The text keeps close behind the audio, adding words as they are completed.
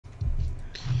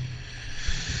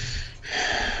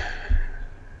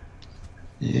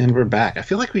And we're back. I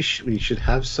feel like we should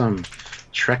have some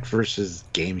Trekversus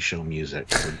game show music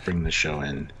to bring the show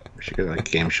in. We should get like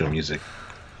game show music.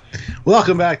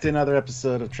 Welcome back to another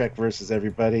episode of Trekversus,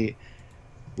 everybody.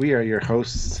 We are your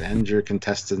hosts and your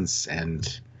contestants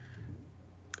and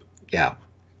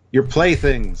your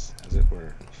playthings, as it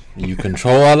were. You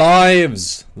control our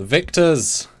lives, the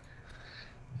victors.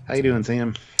 How you doing,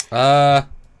 Sam?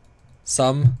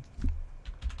 Some.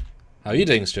 How are you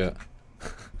doing, Stuart?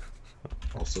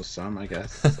 Also some, I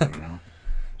guess. I don't know.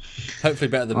 Hopefully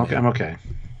better than me. I'm okay.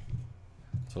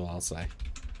 That's all I'll say.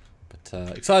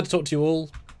 But excited to talk to you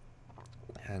all.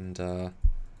 And,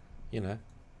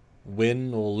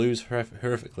 win or lose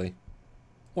horrifically.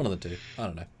 One of the two. I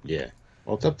don't know. Yeah.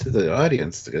 Well, it's up to the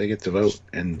audience. They get to vote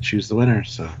and choose the winner,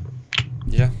 so.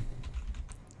 Yeah.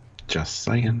 Just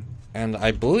saying. And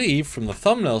I believe from the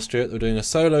thumbnail, Stuart, they're doing a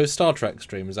solo Star Trek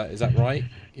stream. Is that right?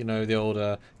 You know, the old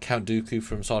Count Dooku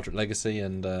from Star Trek Legacy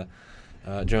and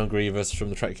John Grievous from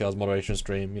the Trekyards moderation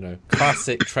stream. You know,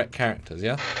 classic Trek characters,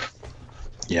 yeah?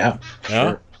 Yeah. Yeah?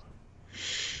 Sure.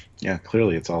 Yeah,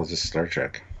 clearly it's all just Star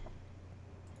Trek.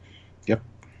 Yep.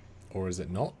 Or is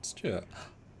it not, Stuart?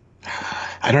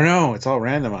 I don't know. It's all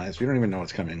randomized. We don't even know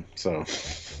what's coming, so.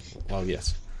 Well,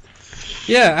 yes.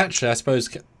 Yeah, actually, I suppose...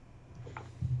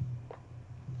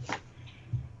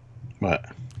 What?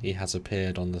 He has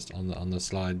appeared on the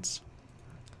slides.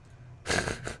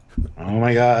 Oh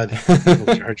my God!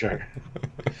 Jar Jar.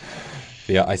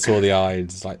 Yeah, I saw the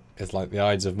Ides. It's like the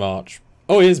Ides of March.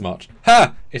 Oh, it is March.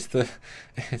 Ha! It's the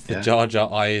Jar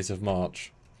Jar Eyes of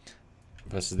March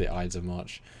versus the Ides of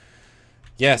March.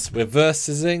 Yes, we're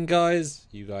versusing, guys.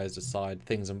 You guys decide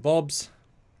things and bobs.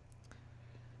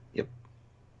 Yep.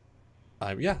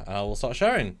 I will start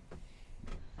sharing.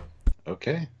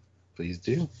 Okay, please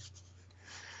do.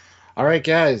 All right,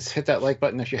 guys, hit that like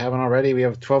button if you haven't already. We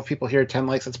have 12 people here, 10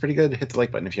 likes. That's pretty good. Hit the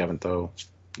like button if you haven't, though.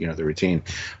 You know the routine.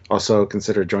 Also,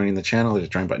 consider joining the channel. There's a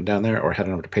join button down there, or head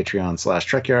on over to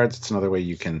Patreon/Trekyards. It's another way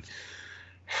you can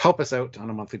help us out on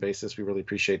a monthly basis. We really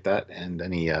appreciate that, and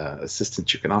any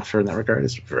assistance you can offer in that regard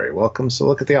is very welcome. So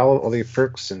look at all the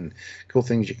perks and cool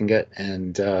things you can get,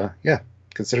 and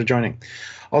consider joining.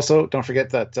 Also, don't forget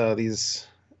that these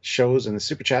shows and the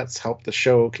super chats help the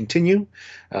show continue.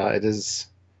 It is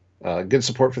good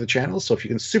support for the channel, so if you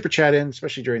can super chat in,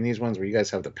 especially during these ones where you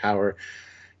guys have the power,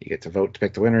 you get to vote to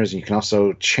pick the winners, and you can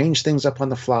also change things up on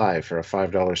the fly for a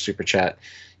 $5 super chat.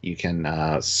 You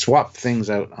can swap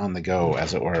things out on the go,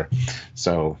 as it were.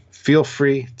 So feel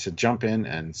free to jump in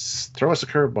and throw us a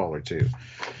curveball or two.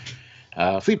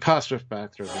 Fleet Paw Swift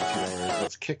back throws in $2.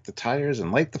 Let's kick the tires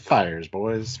and light the fires,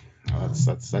 boys.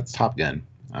 That's Top Gun.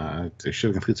 They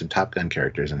should include some Top Gun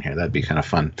characters in here. That'd be kind of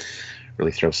fun.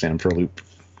 Really throw Sam for a loop.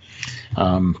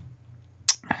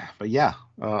 But yeah,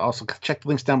 also check the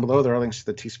links down below. There are links to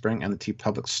the Teespring and the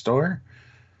TeePublic store.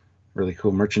 Really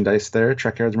cool merchandise there,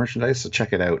 Trekyards merchandise. So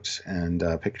check it out and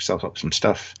pick yourself up some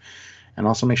stuff. And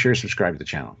also make sure you subscribe to the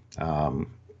channel.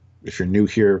 If you're new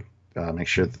here, make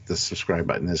sure that the subscribe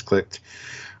button is clicked.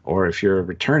 Or if you're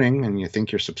returning and you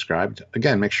think you're subscribed,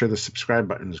 again, make sure the subscribe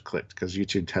button is clicked, because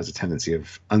YouTube has a tendency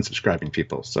of unsubscribing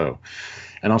people. So,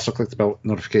 and also click the bell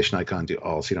notification icon to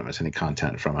all so you don't miss any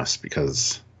content from us,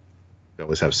 because we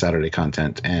always have Saturday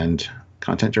content and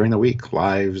content during the week,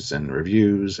 lives and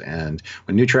reviews. And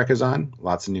when New Trek is on,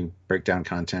 lots of new breakdown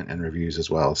content and reviews as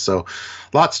well. So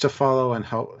lots to follow and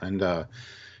help and,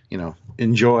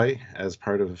 enjoy as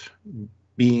part of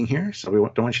being here. So we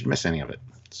don't want you to miss any of it.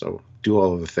 So do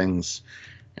all of the things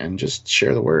and just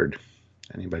share the word.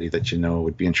 Anybody that you know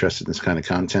would be interested in this kind of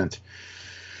content,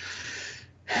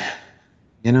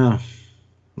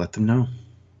 let them know.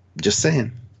 Just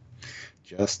saying.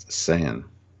 Just saying.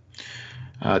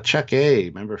 Chuck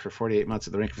A, member for 48 months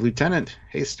at the rank of lieutenant.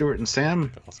 Hey, Stuart and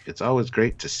Sam. It's always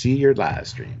great to see your live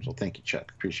streams. Well, thank you,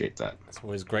 Chuck. Appreciate that. It's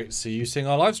always great to see you seeing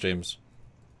our live streams.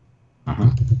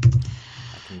 Uh-huh.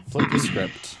 I can flip the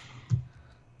script.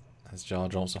 As Jar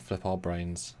Jar wants to flip our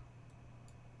brains.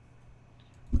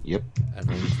 Yep.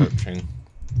 Everyone's approaching.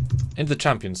 Into the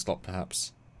champion slot,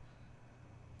 perhaps.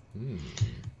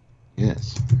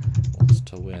 Yes. Wants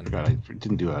to win. I forgot I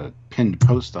didn't do a pinned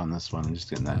post on this one. I'm just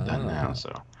getting that done now,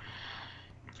 so.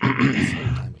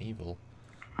 I'm evil.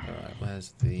 Alright,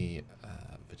 where's the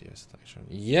video selection?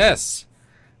 Yes!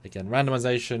 Again,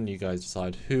 randomization. You guys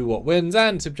decide who, what wins,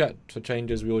 and subject for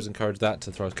changes. We always encourage that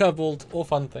to throw us curveballs or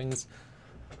fun things.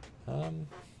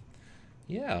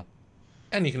 Yeah.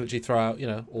 And you can literally throw out,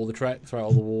 all the Trek, throw out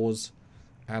all the wars,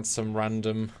 add some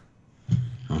random,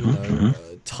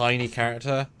 tiny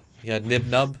character. You had Nib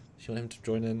Nub, if you want him to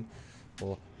join in,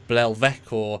 or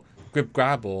Blelvek, or Grib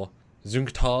Grab, or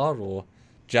Zunktar, or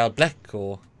Black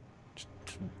or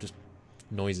just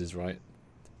noises, right?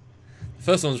 The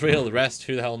first one's real, the rest,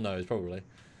 who the hell knows, probably.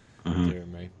 Dear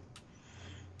me.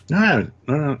 No,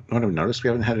 what I've noticed, we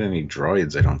haven't had any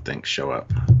droids, I don't think, show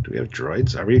up. Do we have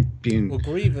droids? Are we being... Well,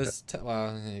 Grievous...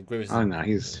 Grievous... Oh, no,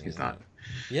 he's not.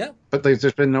 Yeah. But there's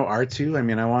been no R2. I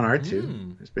mean, I want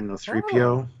R2. There's been no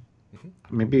 3PO.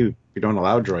 Maybe we don't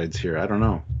allow droids here. I don't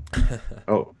know.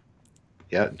 Oh,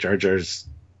 yeah, Jar Jar's...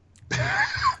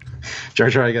 Jar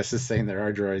Jar, I guess, is saying there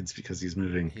are droids because he's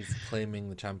moving. He's claiming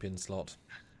the champion slot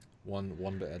one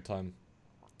bit at a time.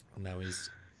 And now he's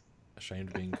ashamed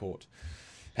of being caught.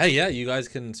 Hey, yeah, you guys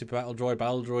can super battle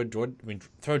droid. I mean,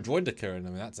 throw Droidica in. I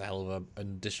mean, that's a hell of an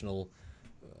additional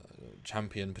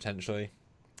champion potentially.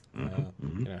 You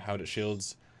know, how did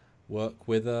shields work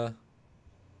with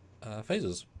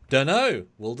phasers? Don't know.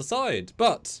 We'll decide.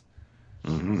 But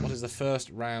what is the first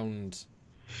round?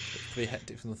 It's pretty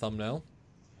hectic from the thumbnail.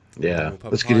 Yeah,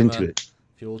 let's get into it.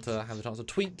 If you all to have the chance to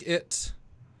tweak it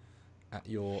at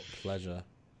your pleasure.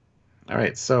 All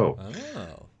right, so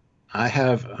I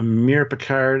have Amir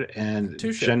Picard and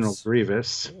General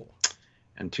Grievous.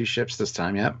 And 2 ships this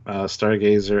time, yep.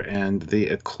 Stargazer and the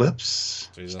Eclipse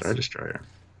Star Destroyer.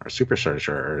 Or Super Star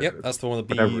Destroyer. Yep, that's the one with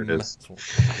the beam. Whatever it is. The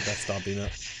Death Star beam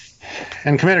up.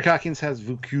 And Commander Calkins has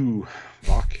Vuku,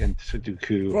 Vok, and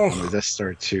Sudoku on the Death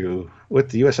Star 2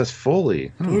 with the USS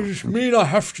Foley. What does it mean I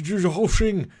have to do the whole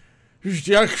thing? This is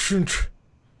the accent.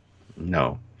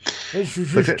 No. This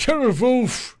is terrible.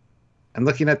 And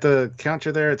looking at the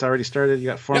counter there, it's already started. You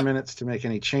got 4 minutes to make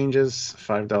any changes.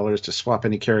 $5 to swap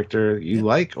any character you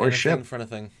like or ship. For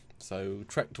anything. So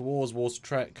Trek to Wars, Wars to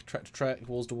Trek, Trek to Trek,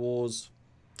 Wars to Wars.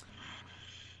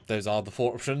 Those are the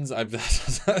 4 options. I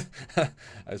was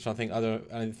trying to think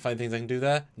any funny things I can do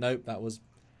there. Nope, that was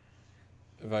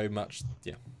very much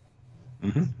Yep.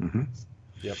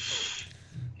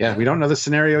 Yeah, we don't know the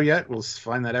scenario yet. We'll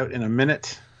find that out in a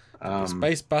minute.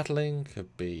 Space battling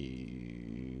could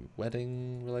be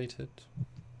wedding related.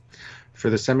 For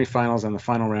the semifinals and the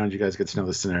final round, you guys get to know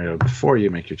the scenario before you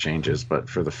make your changes, but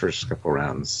for the first couple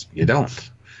rounds, you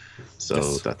don't. So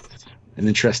that's an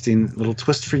interesting little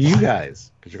twist for you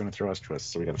guys, because you're going to throw us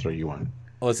twists, so we got to throw you one.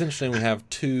 Well, it's interesting. We have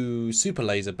 2 super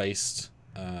laser based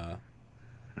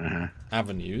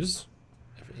avenues.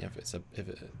 If it's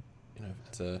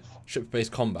a ship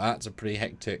based combat, it's a pretty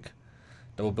hectic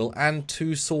double bill, and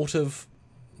 2 sort of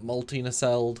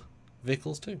multi-nacelled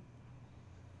vehicles too.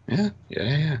 Yeah.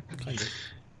 Kind of.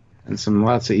 And some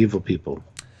lots of evil people.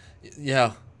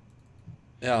 Yeah,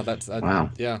 that's wow.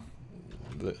 Yeah,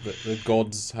 the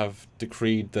gods have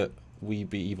decreed that we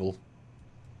be evil.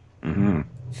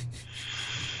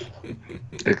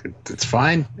 It's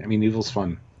fine. I mean, evil's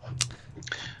fun.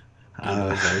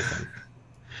 Very fun.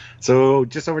 So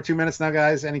just over 2 minutes now,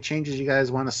 guys. Any changes you guys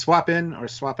want to swap in or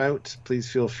swap out, please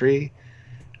feel free.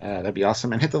 That'd be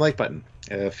awesome. And hit the like button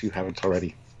if you haven't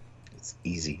already. It's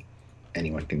easy.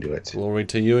 Anyone can do it. Glory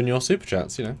to you and your super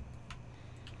chats, you know.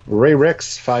 Ray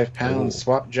Ricks, £5. Ooh.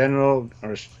 Swap General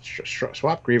or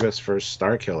swap Grievous for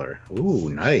Star Killer. Ooh,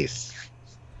 nice.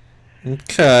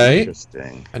 Okay.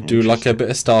 Interesting. I do like a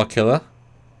bit of Star Killer.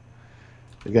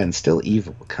 Again, still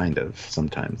evil, kind of,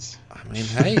 sometimes. I mean,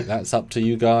 hey, that's up to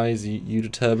you guys. You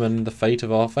determine the fate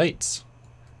of our fates.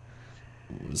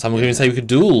 Some would even say we could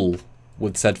duel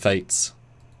with said fates.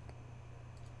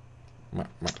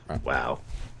 Wow.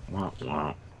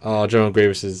 Oh, General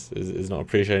Grievous is not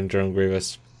appreciating General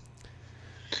Grievous.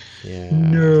 Yeah.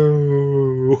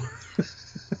 No.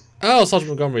 Oh, Sergeant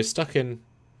Montgomery's stuck in...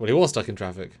 Well, he was stuck in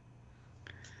traffic.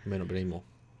 He may not be anymore.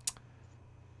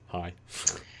 Hi.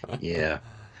 Yeah.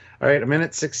 All right,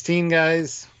 1:16,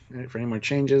 guys. For any more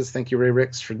changes, thank you, Ray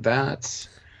Ricks, for that.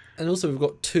 And also, we've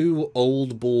got 2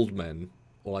 old bald men,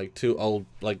 or like 2 old,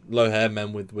 like low hair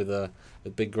men with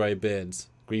big grey beards.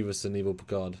 Grievous and Evil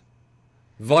Picard.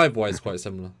 Vibe-wise, quite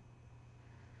similar.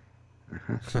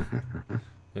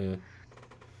 Yeah.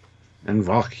 And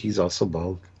Vok, he's also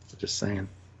bald. Just saying.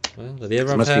 Well, did he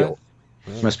ever have hair?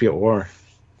 Must be a war.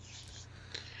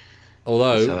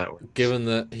 Although, given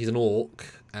that he's an orc,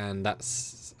 and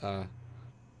that's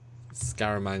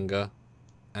Scaramanga,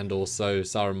 and also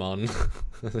Saruman,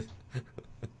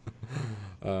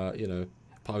 you know,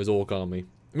 part of his orc army. It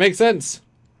makes sense.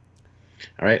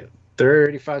 All right,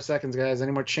 35 seconds, guys.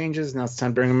 Any more changes? Now it's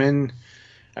time to bring them in.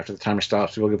 After the timer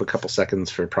stops, we'll give a couple seconds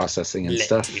for processing and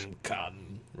stuff. Let him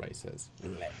come, Ray says.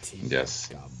 Let him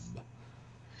come.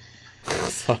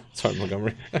 Sorry,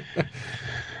 Montgomery.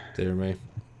 Dear me.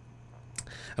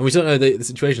 And we don't know the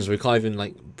situation, so we can't even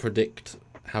like predict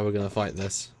how we're going to fight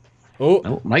this.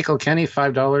 Oh, Michael Kenny,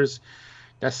 $5.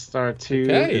 Death Star 2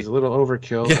 is a little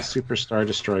overkill. Yeah. A Super Star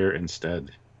Destroyer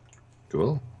instead.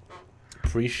 Cool.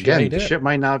 Appreciate Again, it. the ship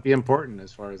might not be important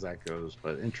as far as that goes,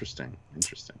 but interesting.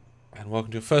 Interesting. And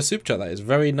welcome to your first super chat. That is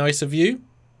very nice of you.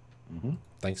 Mm-hmm.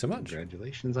 Thanks so much.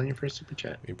 Congratulations on your first super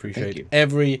chat. We appreciate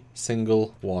every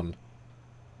single one.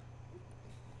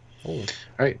 Oh. All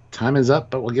right, time is up,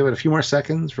 but we'll give it a few more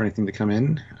seconds for anything to come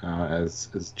in, as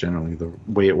is generally the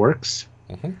way it works.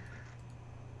 Mm-hmm.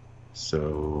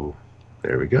 So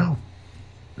there we go.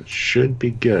 It should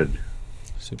be good.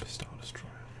 Superstar Destroyer.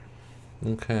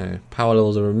 Okay, power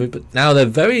levels are removed, but now they're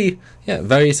very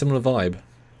similar vibe.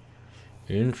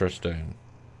 Interesting.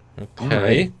 Okay.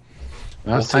 Right.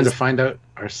 Now it's time to find out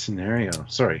our scenario.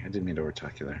 Sorry, I didn't mean to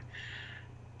overtalk you there.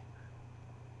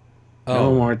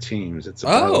 No more teams. It's a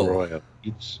battle royal.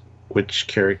 Which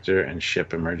character and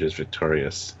ship emerges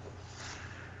victorious?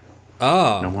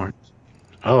 No more.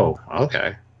 Oh,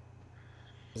 okay.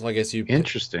 So I guess you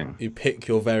interesting. You pick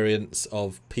your variants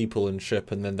of people and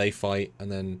ship, and then they fight,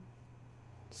 and then.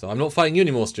 So I'm not fighting you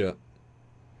anymore, Stuart.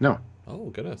 No. Oh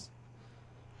goodness.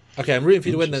 Okay, I'm rooting for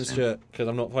you to win then, Stuart, because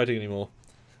I'm not fighting anymore.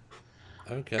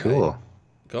 Okay. Cool.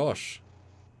 Gosh.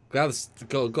 God,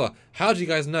 how do you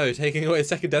guys know taking away a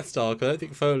second Death Star? Because I don't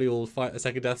think Foley will fight a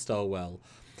second Death Star well.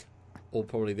 Or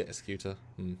probably the Executor.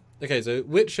 Okay, so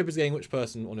which ship is getting which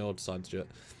person on your side, Stuart?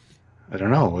 I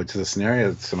don't know. It's the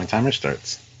scenario, so my timer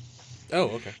starts. Oh,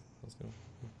 okay. Let's go.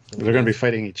 They're going to be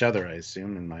fighting each other, I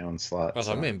assume, in my own slot. That's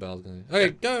what I mean, but I was going to... Okay,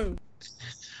 go!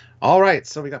 All right,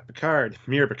 so we got Picard,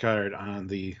 Mirror Picard on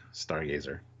the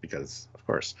Stargazer, because, of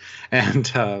course. And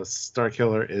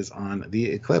Starkiller is on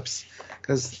the Eclipse,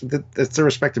 because it's their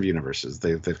respective universes.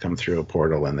 They've come through a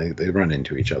portal, and they run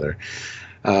into each other.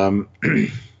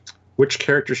 Which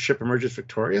character ship emerges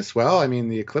victorious? Well, I mean,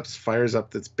 the Eclipse fires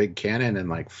up its big cannon and,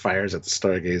 like, fires at the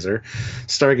Stargazer.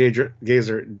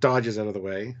 Stargazer dodges out of the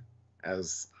way,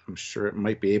 as I'm sure it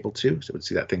might be able to. So we'd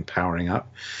see that thing powering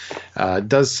up.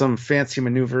 Does some fancy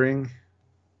maneuvering.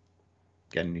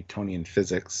 Again, Newtonian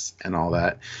physics and all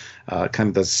that. Kind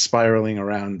of does spiraling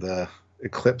around the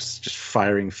Eclipse, just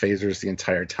firing phasers the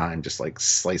entire time, just, like,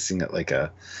 slicing it like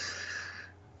a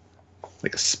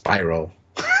spiral.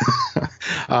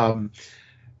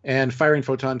 And firing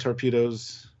photon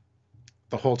torpedoes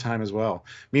the whole time as well.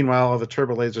 Meanwhile, all the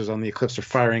turbo lasers on the Eclipse are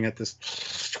firing at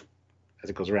this as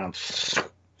it goes around,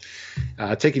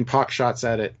 taking pock shots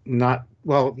at it.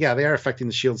 They are affecting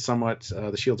the shields somewhat.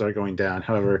 The shields are going down.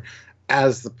 However,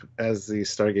 as the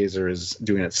Stargazer is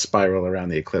doing its spiral around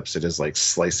the Eclipse, it is like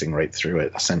slicing right through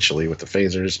it, essentially, with the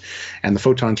phasers. And the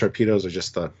photon torpedoes are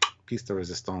just the piece de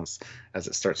resistance as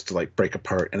it starts to, like, break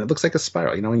apart. And it looks like a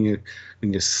spiral. You know, when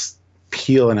you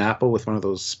peel an apple with one of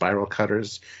those spiral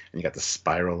cutters, and you got the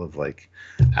spiral of, like,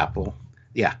 apple.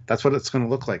 Yeah, that's what it's going to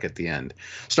look like at the end.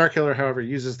 Starkiller, however,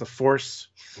 uses the Force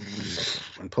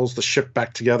and pulls the ship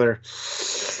back together.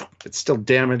 It's still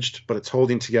damaged, but it's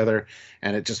holding together,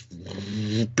 and it just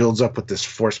builds up with this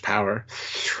force power.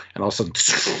 And also,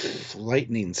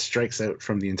 lightning strikes out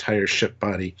from the entire ship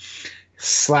body,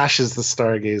 slashes the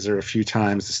Stargazer a few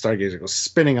times. The Stargazer goes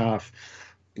spinning off,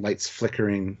 lights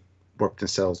flickering, warp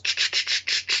nacelles,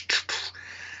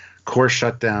 core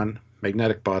shutdown,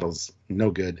 magnetic bottles, no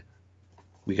good.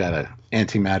 We got an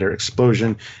antimatter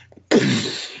explosion.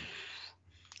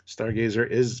 Stargazer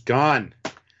is gone.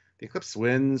 The Eclipse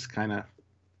wins, kind of,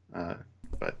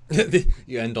 but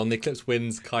you end on the Eclipse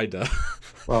wins, kinda.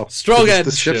 Well, strong end.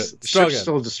 The ship's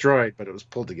still destroyed, but it was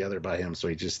pulled together by him, so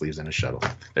he just leaves in a shuttle.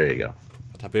 There you go.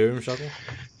 A Tiberium shuttle.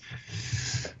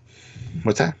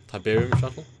 What's that? Tiberium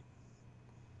shuttle.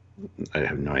 I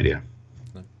have no idea.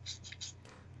 No.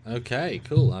 Okay,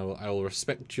 cool. I will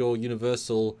respect your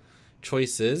universal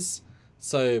choices.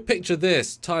 So picture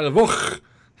this: Tyler Voch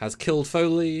has killed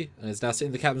Foley and is now sitting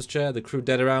in the captain's chair. The crew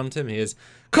dead around him. He is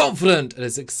confident in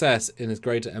his success in his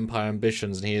greater empire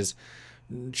ambitions, and he is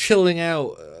chilling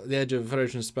out at the edge of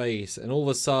Federation space. And all of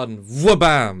a sudden,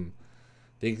 whabam!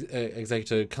 The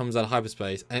executor comes out of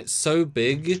hyperspace, and it's so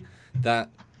big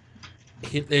that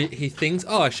he thinks,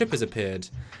 "Oh, a ship has appeared,"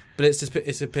 but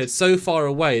it's appeared so far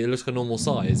away it looks like a normal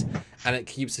size, and it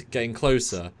keeps getting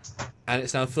closer, and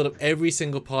it's now filled up every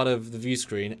single part of the view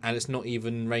screen, and it's not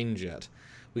even range yet.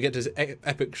 We get this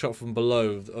epic shot from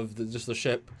below of just the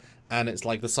ship, and it's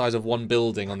like the size of one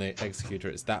building on the executor.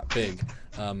 It's that big.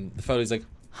 The Foley's like,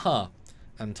 huh,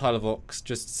 and Tyler Vox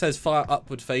just says fire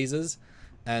upward phasers,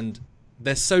 and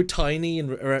they're so tiny in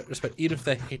respect, even if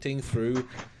they're hitting through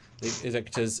the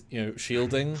executor's,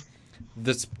 shielding,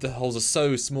 the holes are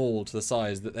so small to the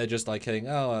size that they're just like hitting,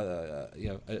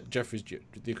 Jeffrey's the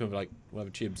equivalent of, like, whatever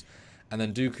tubes, and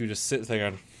then Dooku just sits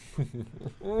there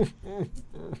going,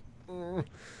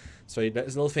 so he lets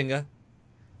his little finger,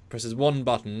 presses one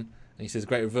button, and and you see this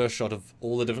great reverse shot of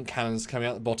all the different cannons coming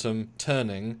out the bottom,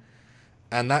 turning,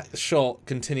 and that shot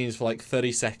continues for like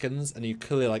 30 seconds, and you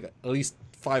clear like at least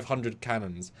 500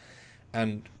 cannons,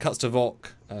 and cuts to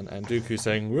Vok and Dooku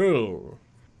saying, "Well,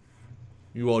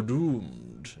 you are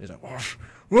doomed." He's like,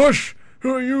 "What?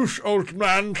 Who are you, old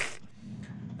man?"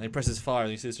 And he presses fire,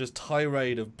 and you see this just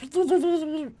tirade of,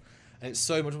 and it's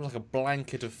so much like a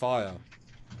blanket of fire.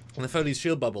 And the Foley's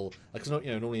shield bubble, like, it's not,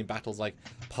 normally in battles, like,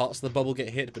 parts of the bubble get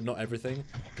hit, but not everything.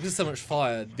 Because there's so much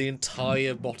fire, the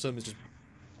entire bottom is just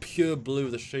pure blue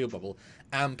with the shield bubble,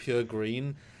 and pure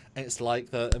green. And it's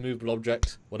like the immovable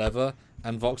object, whatever.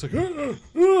 And Vok's like,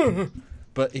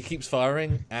 but he keeps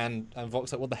firing, and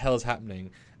Vok's like, what the hell is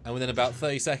happening? And within about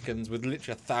 30 seconds, with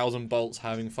literally 1,000 bolts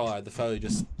having fired, the Foley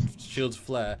just shields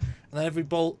flare. And then every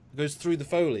bolt goes through the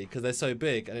Foley, because they're so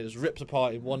big, and it just rips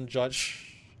apart in one giant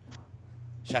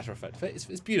shatter effect.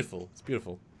 It's beautiful. It's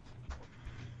beautiful.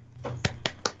 All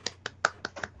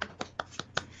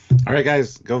right,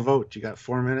 guys, go vote. You got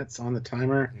 4 minutes on the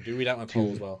timer. Do read out my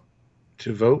poll as well.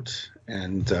 To vote,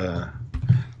 and as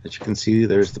you can see,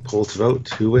 there's the poll to vote.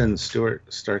 Who wins? Stuart,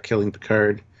 Star Killing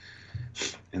Picard,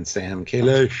 and Sam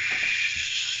Kalish.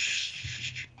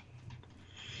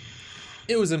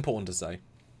 It was important to say.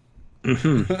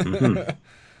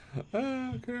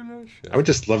 I would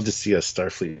just love to see a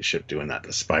Starfleet ship doing that,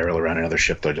 to spiral around another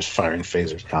ship, though, just firing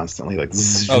phasers constantly, like.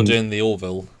 Oh, doing the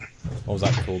Orville. What was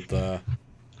that called?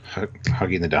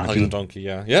 Hugging the donkey. Hugging the donkey.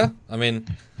 Yeah, yeah. I mean,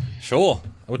 sure.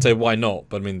 I would say why not,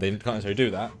 but I mean they can't necessarily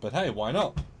do that. But hey, why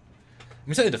not? I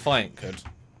mean, certainly Defiant could.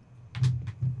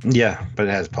 Yeah, but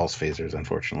it has pulse phasers,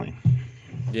 unfortunately.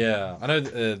 Yeah, I know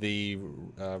the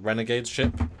Renegade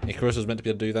ship, Icarus, was meant to be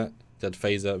able to do that. It had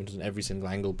phaser in every single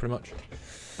angle, pretty much.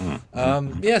 Yeah, so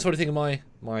what do you think of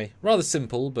my rather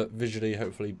simple but visually,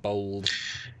 hopefully, bold?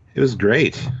 It was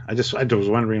great. I was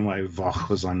wondering why Vok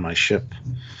was on my ship.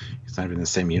 He's not even in the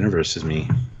same universe as me.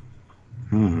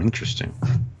 Interesting.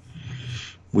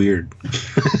 Weird.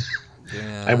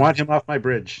 Yeah. I want him off my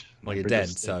bridge. Well, you're dead,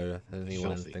 so I don't think you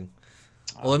want anything.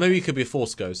 Although maybe you could be a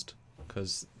Force Ghost,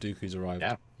 because Dooku's arrived.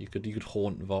 Yeah. You could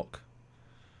haunt Vok.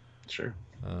 Sure.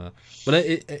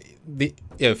 But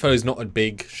Foley's not a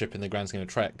big ship in the grand scheme of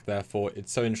Trek, therefore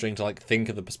it's so interesting to like think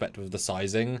of the perspective of the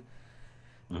sizing.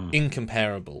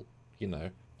 Incomparable,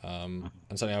 and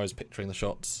something I was picturing the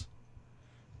shots.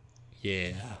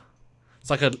 Yeah, it's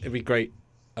like it'd be great.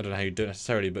 I don't know how you do it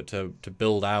necessarily, but to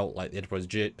build out like the Enterprise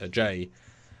J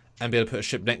and be able to put a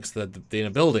ship next to the inner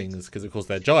buildings, because of course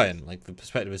they're giant. Like the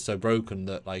perspective is so broken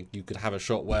that like you could have a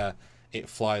shot where it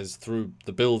flies through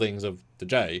the buildings of the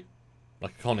J,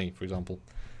 like a Connie, for example.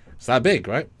 It's that big,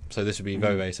 right? So this would be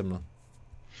very, very similar.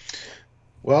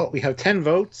 Well, we have 10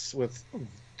 votes with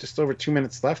just over 2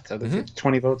 minutes left.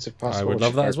 20 votes if possible. I would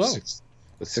love that as well.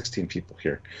 With 16 people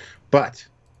here. But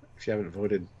if you haven't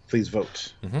voted, please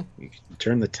vote. You can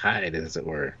turn the tide, as it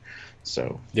were.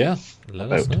 So yeah,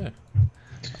 let us know.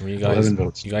 I mean,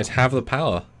 you guys have the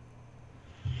power.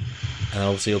 And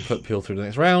obviously you'll put people through the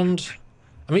next round.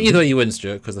 I mean, either way you win,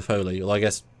 Stuart, because the Foley. Well, I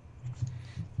guess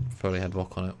Foley had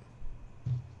Vok on it.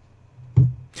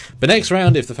 But next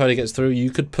round, if the Foley gets through,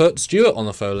 you could put Stuart on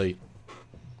the Foley.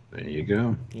 There you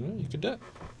go. You could do it.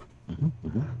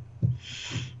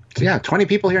 So yeah, 20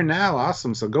 people here now.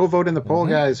 Awesome. So go vote in the poll,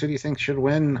 guys. Who do you think should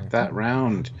win that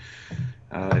round?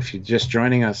 If you're just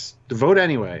joining us, vote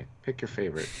anyway. Pick your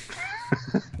favorite.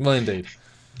 Well, indeed.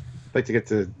 I'd like to get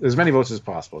to as many votes as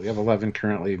possible. You have 11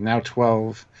 currently, now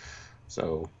 12.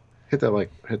 So hit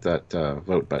that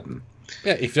vote button.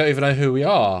 Yeah, if you don't even know who we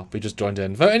are, we just joined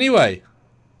in. Vote anyway.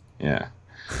 Yeah.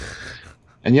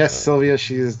 And yes, Sylvia,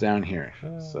 she is down here.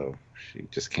 So she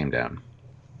just came down.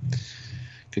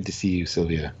 Good to see you,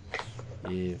 Sylvia.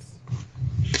 Yes.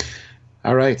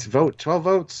 All right, vote. 12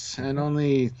 votes and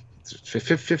only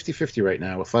 50-50 right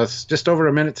now. With us just over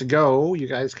a minute to go, you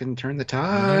guys can turn the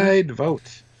tide.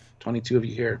 Vote. 22 of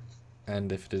you here.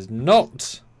 And if it is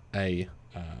not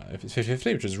if it's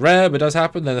 50-50, which is rare but does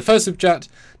happen, then the first super chat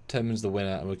determines the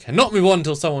winner, and we cannot move on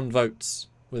until someone votes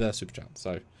with their super chat.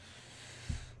 So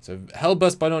help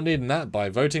us by not needing that, by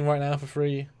voting right now for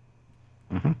free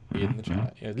in the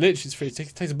chat. Yeah, literally it's free. It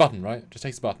takes a button, right? Just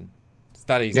takes a button. It's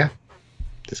that easy. Yeah.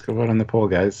 Just go vote on the poll,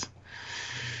 guys.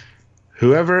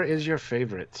 Whoever is your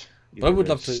favorite. I would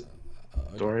love to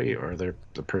story or the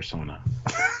persona.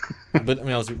 But I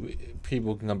mean,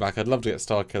 people can come back. I'd love to get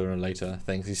Starkiller in later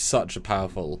things. He's such a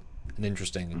powerful and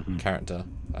interesting character.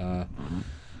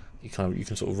 You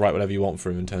can sort of write whatever you want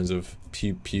for him in terms of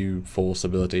pew force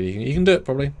ability. You can do it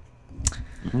probably.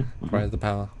 Right at the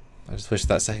power. I just wish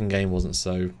that second game wasn't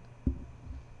so.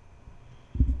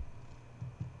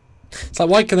 It's like,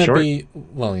 why can there be?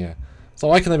 Well, yeah. So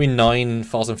why can there be 9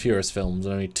 Fast and Furious films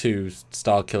and only 2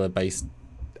 Starkiller based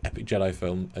epic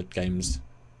Jedi games?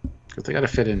 Because they got to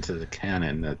fit into the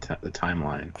canon, the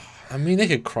timeline. I mean, they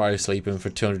could cryo sleep in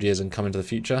for 200 years and come into the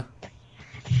future.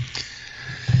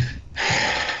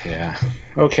 Yeah.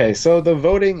 Okay, so the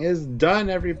voting is done,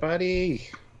 everybody.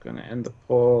 Gonna end the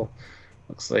poll.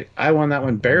 Looks like I won that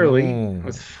one barely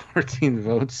with 14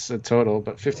 votes a total,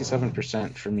 but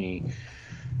 57% for me.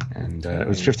 And it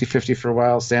was 50-50 for a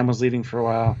while. Sam was leading for a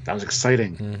while. That was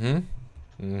exciting.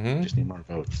 Just need more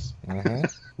votes.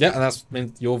 Yeah, and that's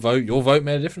your vote. Your vote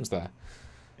made a difference there.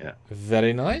 Yeah.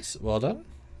 Very nice. Well done.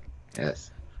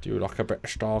 Yes. Do you like a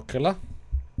British Starkiller?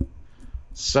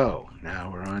 So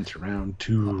now we're on to round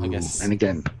 2. I guess. And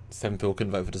again, 7 people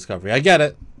can vote for Discovery. I get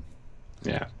it.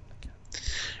 Yeah.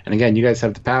 And again, you guys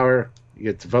have the power. You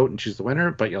get to vote and choose the winner,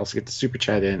 but you also get to super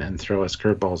chat in and throw us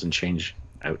curveballs and change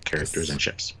out characters and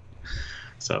ships.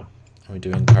 So. And we do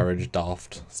encourage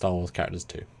daft Star Wars characters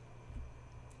too.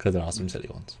 Because there are some silly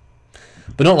ones.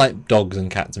 But not like dogs and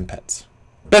cats and pets.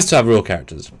 Best to have real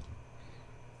characters.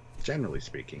 Generally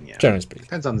speaking, yeah. Generally speaking.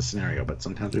 Depends on the scenario, but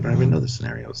sometimes we don't even know the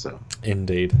scenario, so.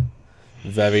 Indeed.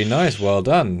 Very nice. Well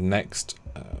done. Next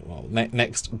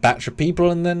next batch of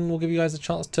people, and then we'll give you guys a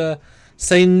chance to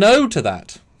say no to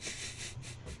that.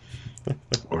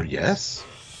 Or yes.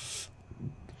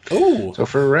 Oh. So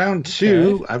for round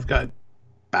 2, I've got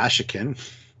Bashikin,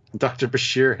 Dr.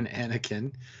 Bashir, and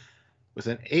Anakin with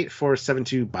an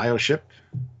 8472 bioship,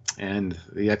 and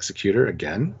the Executor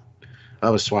again. That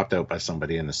was swapped out by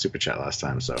somebody in the super chat last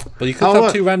time, so. But you could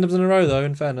have 2 randoms in a row, though.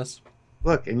 In fairness.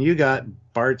 Look, and you got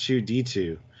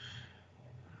Bar2D2,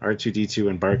 R2D2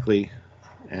 and Barkley,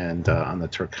 and on the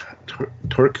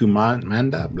Torquemada,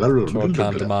 blah, blah,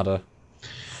 blah, blah, blah,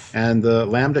 and the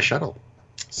Lambda shuttle.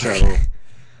 So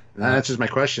that answers my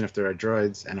question if there are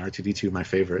droids, and R2D2 my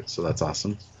favorite, so that's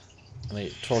awesome. I mean,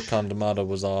 Torquemada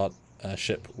was our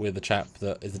ship with the chap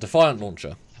that is the Defiant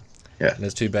launcher. Yeah. And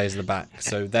there's 2 bays in the back,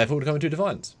 so therefore we're coming to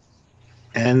Defiants.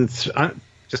 And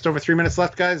just over 3 minutes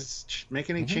left, guys. Make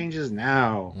any changes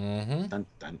now. Dun,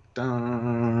 dun,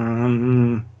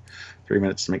 dun. 3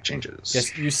 minutes to make changes.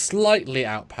 Yes, you slightly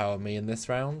outpower me in this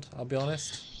round, I'll be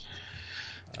honest.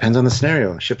 Depends on the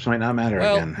scenario. Ships might not matter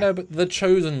again. No, but the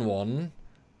chosen one,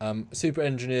 super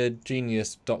engineered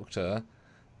genius doctor,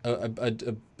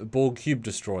 a Borg cube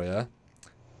destroyer,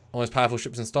 most powerful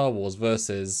ships in Star Wars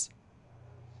versus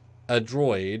a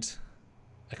droid,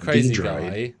 a crazy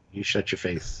guy. You shut your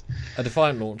face. A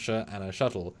Defiant launcher and a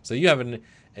shuttle. So you have an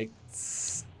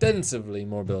extensively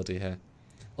more ability here.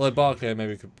 Although Barclay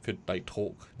maybe could like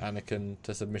talk Anakin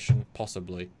to submission,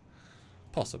 possibly.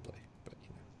 But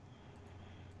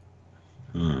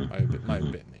you know. Might be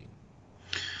a bit mean.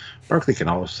 Barclay can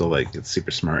also like it's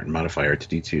super smart and modify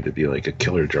R2D2 to be like a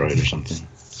killer droid or something.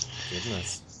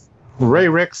 Goodness. Ray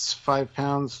Ricks, 5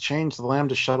 pounds. Change the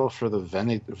Lambda shuttle for the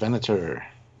Venator.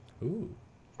 Ooh.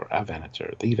 Or a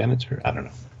Venator. The Venator? I don't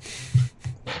know.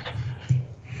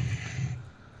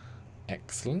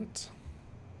 Excellent.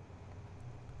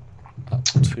 Up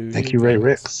to Thank you, Ray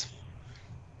Ricks.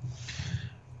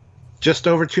 Just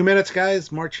over 2 minutes,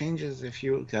 guys. More changes if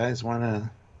you guys want to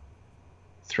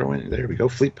throw in. There we go.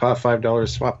 Fleet Pot, $5.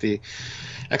 Swap the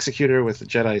Executor with the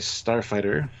Jedi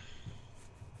Starfighter.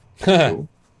 Cool.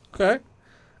 Okay.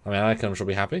 I mean, I'm sure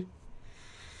be happy.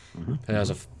 Who knows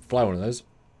if fly one of those?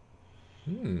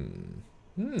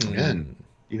 Again,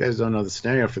 you guys don't know the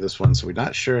scenario for this one, so we're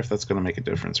not sure if that's going to make a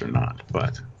difference or not.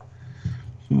 But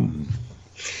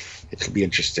it could be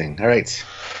interesting. All right.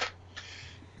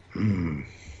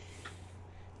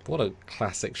 What a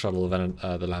classic shuttle event,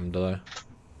 the Lambda, though.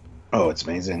 Oh, it's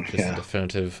amazing. Just a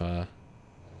definitive,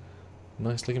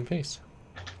 nice looking piece.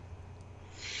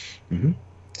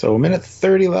 So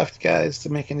 1:30 left, guys, to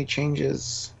make any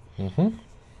changes. I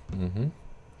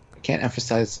can't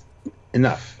emphasize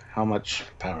enough how much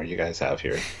power you guys have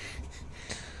here.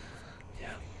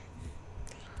 Yeah.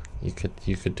 You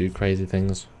could do crazy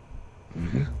things.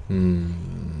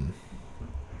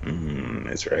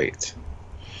 That's right.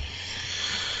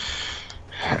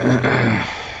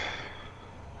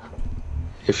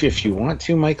 If you want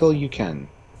to, Michael, you can.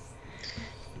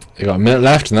 You got a minute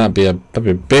left, and that'd be a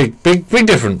big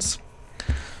difference.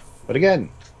 But again,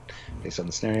 based on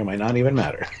the scenario, might not even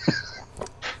matter.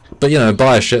 But you know,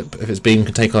 buy a ship if its beam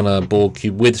can take on a Borg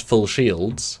cube with full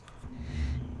shields.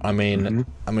 I mean,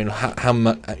 how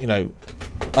much? You know,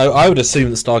 I would assume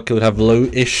that Starkiller would have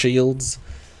low-ish shields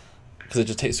because it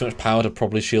just takes so much power to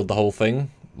properly shield the whole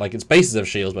thing. Like its bases have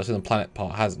shields, but I assume the planet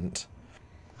part hasn't.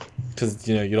 Because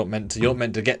you know you're not meant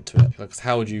to get to it. Like,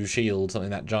 how would you shield something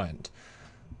that giant?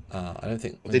 I don't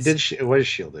think it was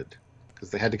shielded. because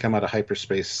they had to come out of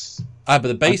hyperspace. But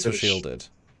the base was shielded.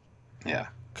 Yeah.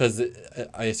 Because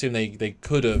I assume they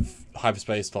could have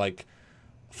hyperspaced like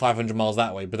 500 miles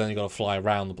that way, but then you got to fly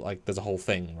around. Like there's a whole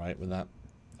thing, right, with that.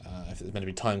 If it's meant to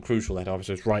be time crucial, they'd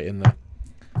obviously just right in there.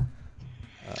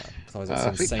 Fleet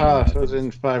cost was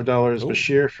in $5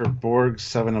 Bashir for Borg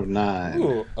 7 of 9.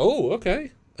 Ooh. Oh,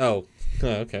 okay. Oh,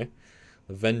 okay.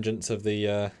 The vengeance of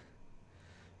the.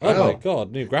 Oh my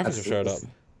God! New graphics have showed up.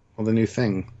 Well, the new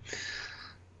thing.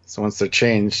 So once they're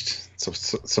changed, so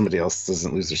somebody else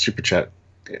doesn't lose their super chat.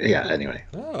 Yeah. Anyway.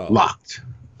 Oh.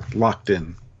 Locked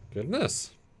in.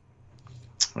 Goodness.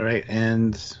 All right,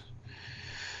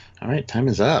 time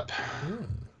is up.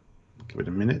 Give it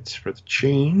a minute for the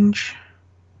change.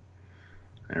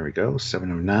 There we go.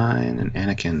 7 of 9 and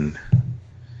Anakin.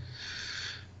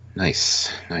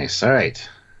 Nice. All right.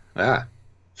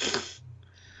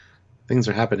 Things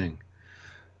are happening.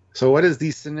 So what is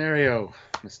the scenario,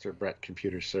 Mr. Brett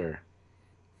Computer Sir?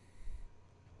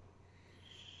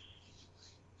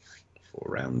 For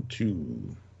round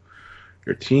 2.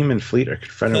 Your team and fleet are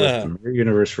confronted with the mirror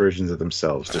universe versions of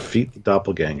themselves. Defeat the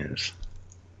doppelgangers.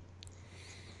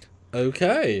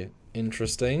 Okay.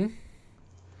 Interesting.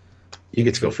 You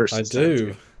get to go first. I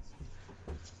do.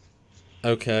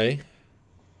 Okay.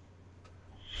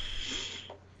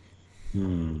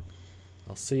 I'll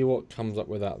see what comes up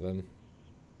with that then.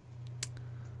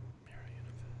 Mirror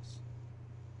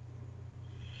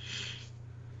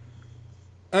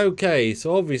universe. Okay,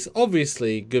 so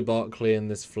obviously, Good Barclay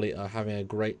and this fleet are having a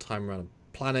great time around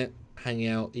a planet, hanging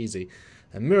out, easy.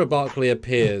 And Mirror Barclay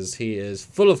appears. He is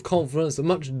full of confidence and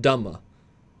much dumber.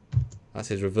 That's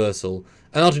his reversal.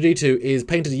 And R2-D2 is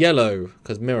painted yellow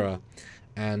because Mirror,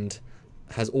 and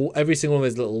has every single one of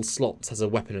his little slots has a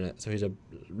weapon in it. So he's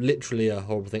literally a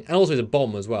horrible thing. And also he's a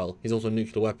bomb as well. He's also a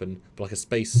nuclear weapon, but like a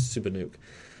space super nuke.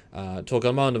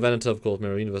 Torquemada and Venator, of course,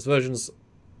 Mirror Universe versions.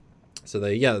 So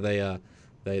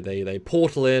they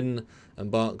portal in, and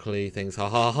Barclay thinks, ha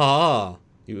ha ha,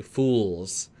 you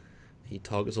fools. He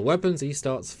targets all weapons. He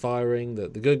starts firing. The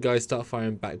good guys start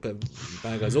firing back, but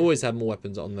bad guys always have more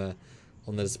weapons on their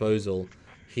disposal.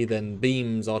 He then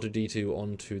beams R2-D2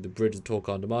 onto the bridge of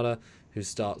Torquemada, who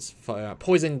starts firing out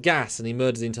poison gas, and he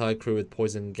murders the entire crew with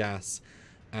poison gas.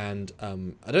 And I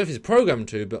don't know if he's programmed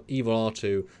to, but evil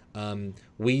R2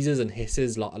 wheezes and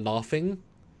hisses, laughing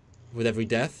with every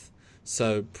death.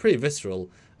 So pretty visceral.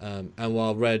 And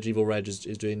while evil Reg is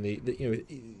doing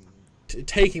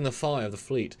taking the fire of the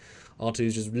fleet, R2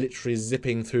 is just literally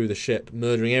zipping through the ship,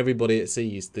 murdering everybody it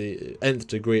sees. The nth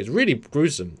degree. It's really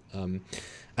gruesome,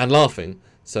 and laughing.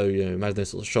 So imagine those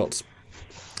sort of shots.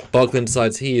 Barclay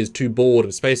decides he is too bored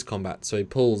of space combat, so he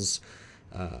pulls.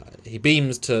 He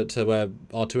beams to where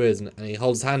R2 is, and he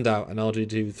holds his hand out, and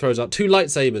R2 throws out 2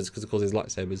 lightsabers, because of course his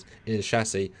lightsabers in his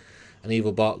chassis. And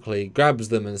evil Barclay grabs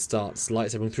them and starts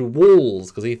lightsabering through walls,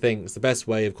 because he thinks the best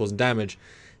way of causing damage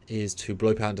is to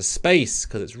blow out into space,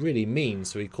 because it's really mean.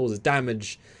 So he causes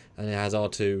damage, and he has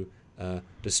R2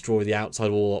 destroy the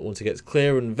outside wall once he gets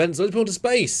clear, and vents those people into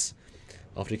space.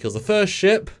 After he kills the first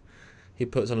ship, he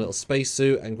puts on a little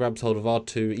spacesuit and grabs hold of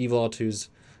R2, evil R2's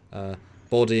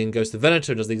body, and goes to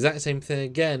Venator and does the exact same thing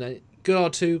again. And good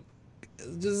R2,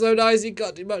 just so nice, he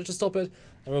can't do much to stop it.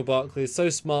 And Will Barclay is so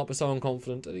smart but so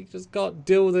unconfident, and he just can't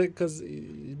deal with it because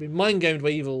he's been mind gamed by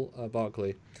evil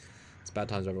Barclay. It's bad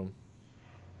times, everyone.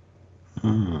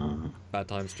 Bad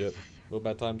times, Stuart. Real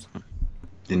bad times.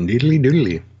 Indeedly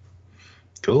doodly.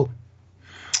 Cool.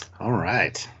 All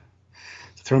right.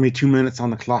 Throw me 2 minutes on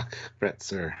the clock, Brett,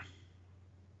 sir.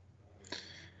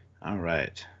 All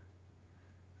right.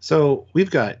 So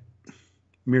we've got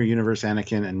Mirror Universe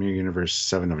Anakin and Mirror Universe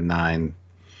 7 of 9.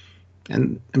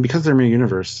 And because they're Mirror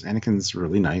Universe, Anakin's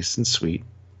really nice and sweet.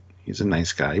 He's a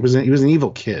nice guy. He was an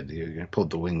evil kid. He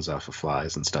pulled the wings off of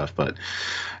flies and stuff. But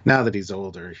now that he's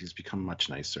older, he's become much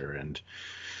nicer and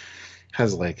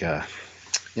has like a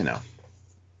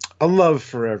love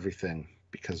for everything,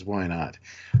 because why not?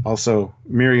 Also,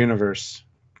 Mirror Universe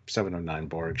 7 of 9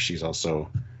 Borg. She's also,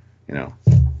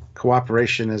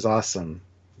 cooperation is awesome.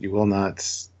 You will not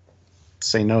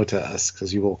say no to us,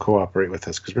 because you will cooperate with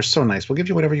us, because we're so nice. We'll give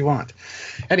you whatever you want.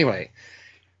 Anyway,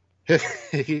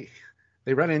 they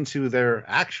run into their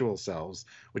actual selves,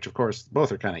 which of course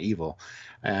both are kind of evil,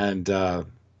 and the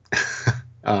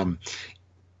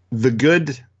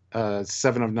good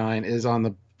 7 of 9 is on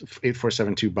the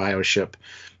 8472 bioship,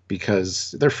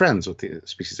 because they're friends with the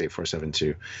species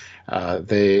 8472.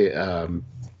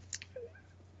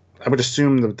 I would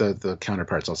assume the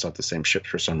counterparts also have the same ship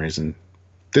for some reason.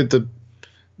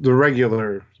 The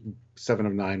regular 7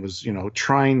 of 9 was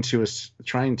trying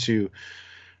to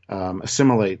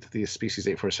assimilate the species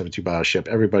 8472 bioship.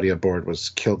 Everybody aboard was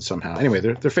killed somehow. Anyway,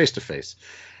 they're face to face,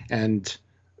 and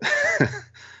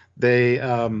they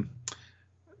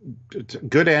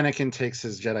good Anakin takes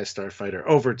his Jedi Starfighter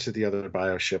over to the other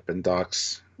bioship and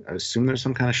docks. I assume there's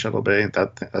some kind of shuttle bay.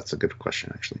 That's a good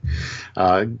question, actually.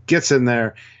 Gets in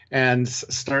there and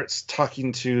starts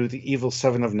talking to the evil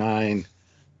 7 of 9,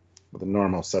 or the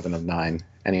normal 7 of 9.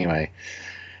 Anyway,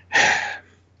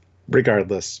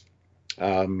 regardless.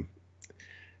 Now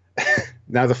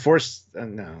the Force. No,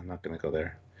 I'm not going to go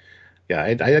there. Yeah,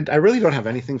 I really don't have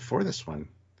anything for this one.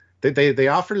 They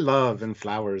offer love and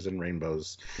flowers and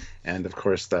rainbows, and of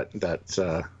course that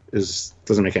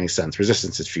doesn't make any sense.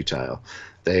 Resistance is futile.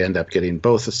 They end up getting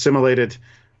both assimilated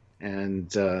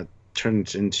and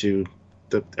turned into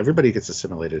everybody gets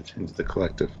assimilated into the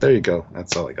collective. There you go.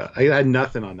 That's all I got. I had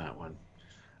nothing on that one.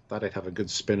 Thought I'd have a good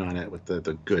spin on it with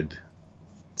the good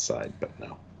side, but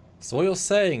no. So what you're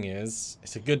saying is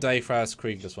it's a good day for Alice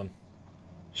Krieg, this one.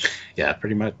 Yeah,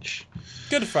 pretty much.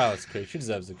 Good for Alice Krieg. She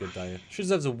deserves a good day. She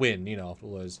deserves a win, after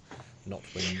all those not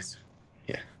wins.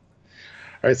 Yeah.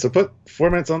 All right, so put 4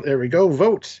 minutes on. There we go.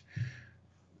 Vote.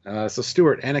 So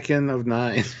Stuart, Anakin of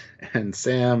 9, and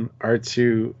Sam,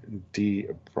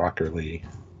 R2D Broccoli.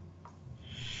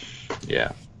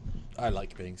 Yeah. I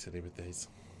like being silly with these.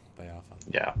 They are fun.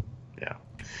 Yeah.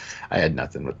 I had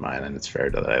nothing with mine, and it's fair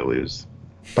that I lose.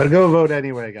 But go vote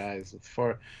anyway, guys. It's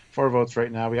four votes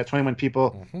right now. We got 21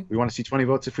 people. Mm-hmm. We want to see 20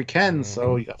 votes if we can. Mm-hmm.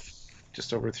 So you got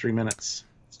just over 3 minutes.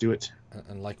 Let's do it.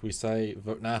 And like we say,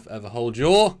 vote now if ever hold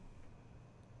your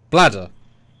bladder.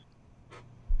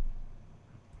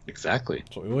 Exactly.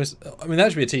 That's what we always. I mean,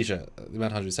 that should be a T-shirt. The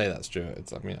amount of times we say that,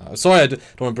 Stuart. I'm sorry, I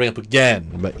don't want to bring it up again,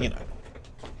 but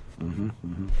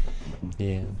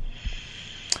Yeah.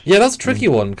 Yeah, that's a tricky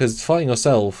one because fighting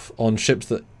yourself on ships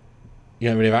that you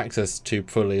don't really have access to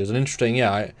fully is an interesting.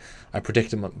 I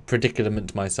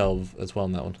predicament myself as well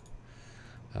on that one.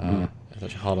 It's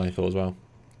actually harder than I thought as well.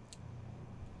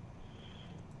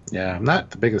 Yeah, I'm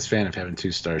not the biggest fan of having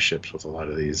 2 starships with a lot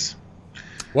of these.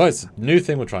 Well, it's a new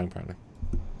thing we're trying apparently.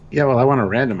 Yeah, well, I want to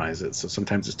randomize it, so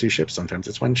sometimes it's 2 ships, sometimes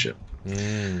it's 1 ship.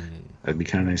 That'd be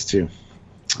kind of nice too.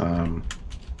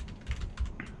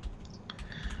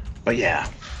 But yeah.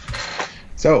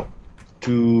 So,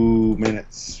 2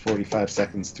 minutes, 45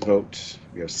 seconds to vote.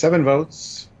 We have 7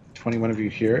 votes, 21 of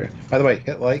you here. By the way,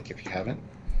 hit like if you haven't.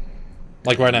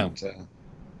 Like right now.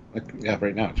 Yeah,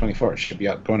 right now, 24. It should be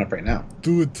going up right now.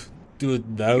 Do it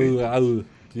now.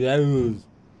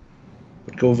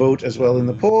 But go vote as well in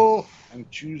the poll and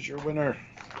choose your winner.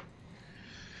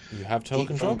 You have total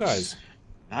control, guys.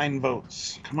 9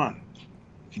 votes. Come on. You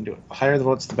can do it. The higher the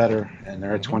votes, the better. And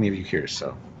there are 20 of you here,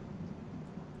 so.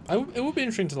 It would be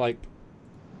interesting to,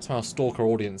 somehow stalk our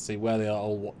audience, see where they are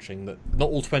all watching, that not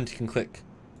all 20 can click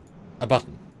a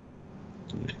button.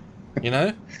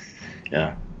 Yeah.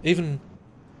 Even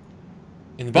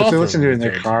in the bathroom. If they listen to it in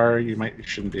their car, you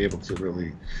shouldn't be able to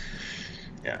really.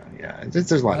 Yeah.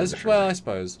 There's a lot of different. Well, I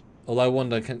suppose. Although I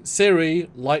wonder, can Siri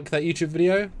like that YouTube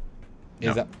video?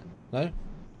 Is that no?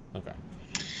 Okay.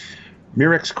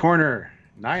 Mirek's Corner,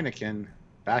 Ninekin,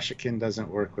 Bashikin doesn't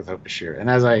work without Bashir. And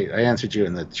as I answered you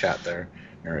in the chat there,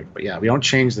 Mirek, but yeah, we don't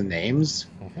change the names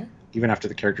even after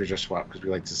the characters are swapped because we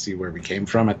like to see where we came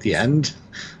from at the end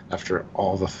after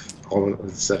all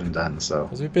is said and done. So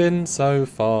because we've been so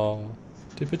far.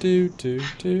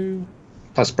 Do.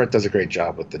 Plus, Brett does a great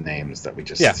job with the names that we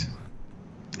just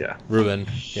ruin.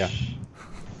 Yeah.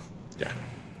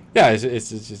 It's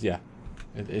just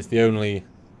it's the only.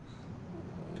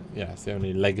 Yeah, it's the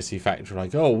only legacy factor.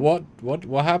 Like, oh,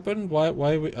 what happened? Why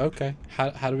we okay?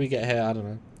 How do we get here? I don't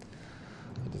know.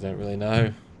 I don't really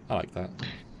know. I like that.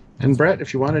 And Brett,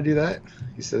 if you want to do that,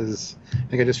 he says, I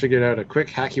think I just figured out a quick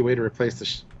hacky way to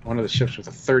replace one of the ships with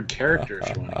a 3rd character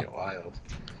if you want to get wild.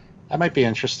 That might be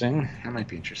interesting.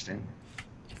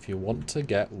 If you want to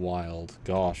get wild,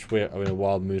 gosh, are we in a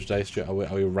wild mood today, Stuart? Are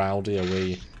we rowdy? Are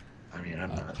we? I mean, I'm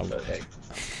not. But hey.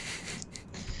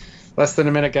 Less than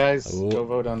a minute, guys. Ooh. Go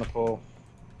vote on the poll.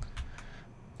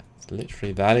 It's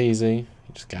literally that easy.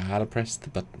 You just gotta press the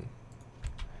button.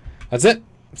 That's it.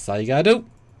 That's all you gotta do.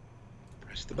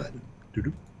 Press the button.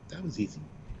 Doo-doo. That was easy.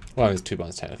 Well, it was 2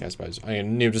 buttons technically, I suppose. I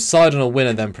mean, you decide on a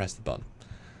winner, then press the button.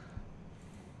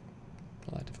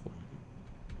 Not that difficult.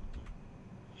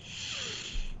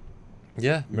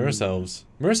 Yeah, mirror selves.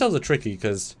 Mirror selves are tricky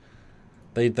because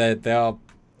they are.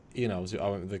 I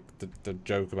went with the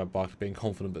joke about Barker being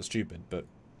confident but stupid, but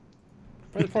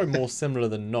probably more similar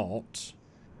than not.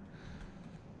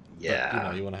 Yeah.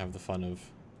 But, you want to have the fun of.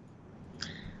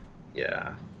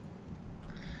 Yeah.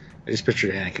 I just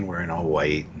pictured Anakin wearing all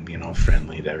white, and,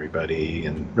 friendly to everybody,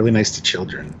 and really nice to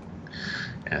children,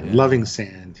 and loving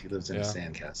sand. He lives in a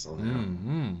sandcastle now.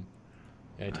 Mm-hmm.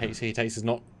 Yeah, he takes his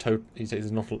not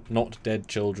dead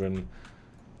children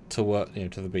to work,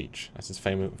 to the beach. That's his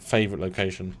favorite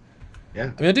location.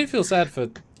 Yeah. I mean, I do feel sad for,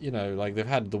 like they've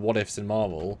had the what ifs in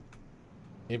Marvel.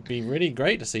 It'd be really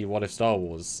great to see What If Star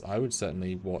Wars. I would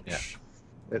certainly watch.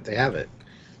 Yeah. They have it.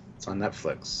 It's on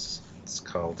Netflix. It's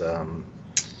called, what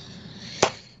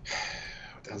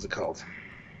the hell's it called?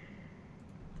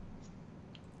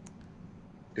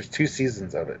 There's 2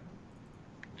 seasons of it.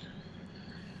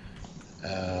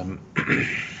 I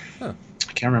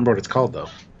can't remember what it's called, though.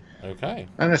 Okay.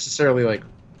 Not necessarily like,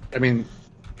 I mean,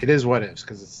 it is What Ifs,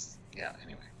 because it's,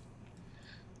 anyway.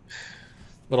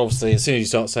 But obviously, as soon as you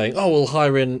start saying, oh, we'll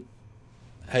hire in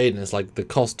Hayden, it's like the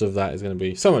cost of that is going to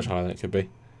be so much higher than it could be.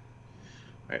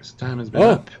 Alright, so time has been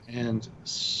up, and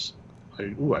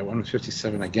I won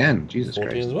 57 again. Jesus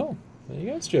 14 Christ. As well. There you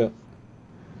go, Stuart.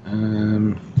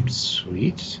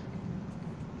 Sweet.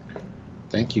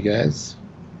 Thank you, guys.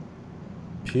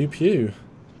 Pew pew.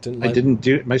 I didn't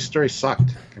do it. My story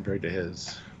sucked compared to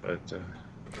his, but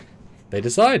they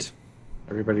decide.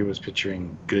 Everybody was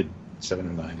picturing good 7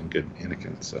 and 9 and good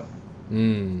Anakin, so.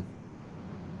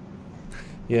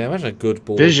 Yeah, imagine a good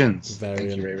board Visions. variant.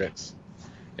 Thank you, Ray Ricks.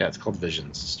 Yeah, it's called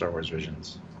Visions. Star Wars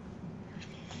Visions.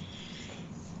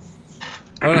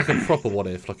 Oh, like a proper what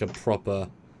if, like a proper.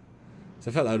 So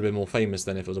I felt that would have been more famous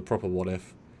than if it was a proper what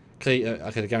if.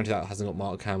 I could guarantee that hasn't got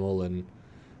Mark Hamill and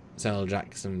Samuel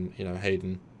Jackson,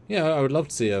 Hayden. Yeah, I would love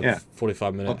to see a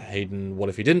 45-minute Hayden what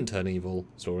if he didn't turn evil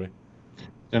story.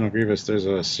 General Grievous, there's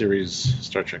a series,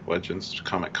 Star Trek Legends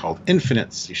comic called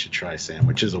Infinites. You should try, Sam,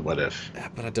 which is a what if. Yeah,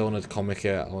 but I don't want to comic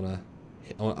it.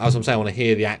 As I'm saying, I want to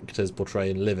hear the actors portray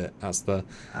and live it. That's the.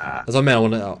 As I meant, I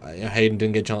want to. Hayden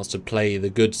didn't get a chance to play the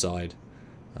good side,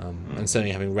 and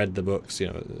certainly having read the books,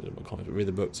 read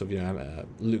the books of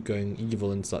Luke going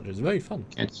evil and such. It's very fun.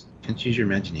 Can't use your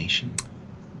imagination.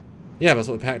 Yeah, that's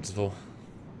what we pay actors for.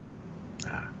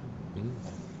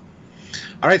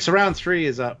 All right, so round 3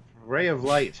 is up. Ray of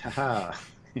Light, haha.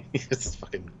 This is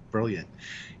fucking brilliant.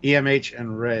 EMH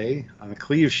and Ray on the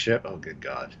Cleave ship, oh good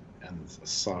god, and a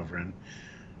Sovereign,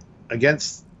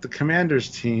 against the Commander's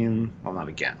team, well not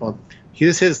again, well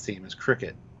his team is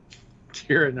Cricket,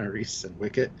 Tira, Nerys, and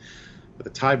Wicket, with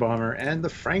the TIE Bomber and the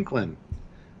Franklin.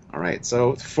 All right,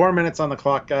 so 4 minutes on the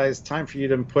clock, guys. Time for you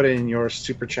to put in your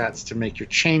super chats to make your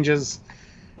changes.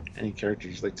 Any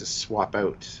characters you'd like to swap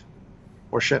out,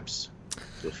 or ships,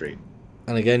 feel free.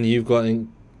 And again, you've got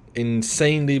an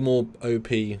insanely more OP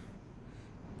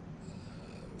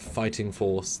fighting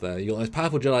force there. You're the most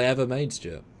powerful Jedi ever made,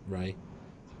 Stuart. Ray.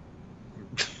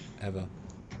 Ever.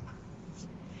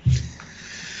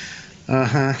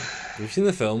 You've seen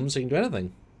the films, so you can do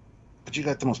anything. But you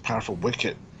got the most powerful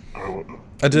Wicket.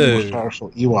 I do. The most powerful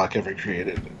Ewok ever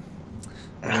created.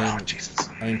 Oh, Jesus.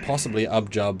 I mean, possibly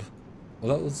Ubjub. Was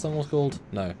that what the song was called?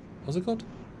 No. What was it called?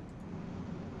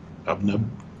 Ubnub.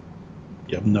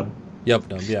 Yubnub.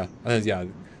 Yubnub, yeah. I think, yeah.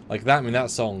 Like that, I mean, that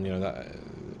song, that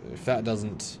if that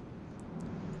doesn't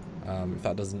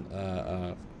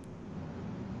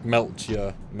melt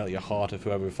your heart of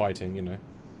whoever we're fighting,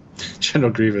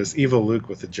 General Grievous, evil Luke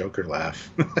with the Joker laugh.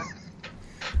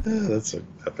 That's so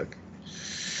epic.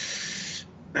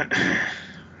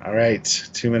 All right,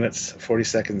 2 minutes, 40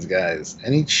 seconds, guys.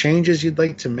 Any changes you'd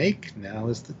like to make? Now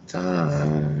is the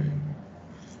time.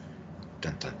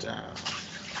 Dun, dun, dun.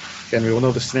 Again, we will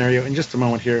know the scenario in just a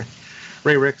moment here.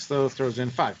 Ray Ricks, though, throws in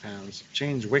 £5.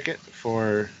 Change Wicket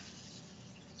for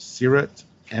Sirat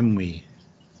Emwi.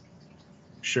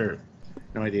 Sure.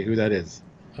 No idea who that is.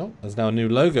 Oh, there's now a new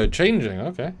logo changing.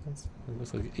 Okay.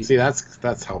 See,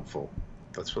 that's helpful.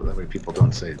 That's what that way people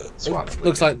don't say swap.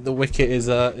 Looks like the Wicket is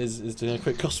doing a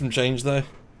quick costume change though.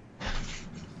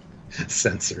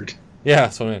 Censored. Yeah,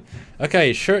 that's what I mean.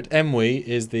 Okay, Shirt Emwi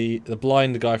is the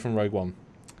blind guy from Rogue One,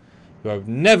 who I've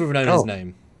never known his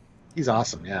name. He's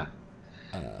awesome, yeah.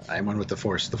 I'm one with the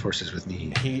Force. The Force is with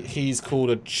me. He's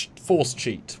called a Force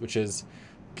cheat, which is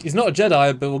he's not a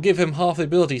Jedi, but we'll give him half the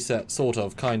ability set, sort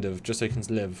of, kind of, just so he can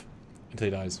live until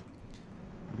he dies.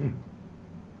 Mm.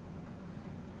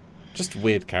 Just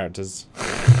weird characters.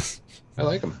 I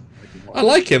like him. I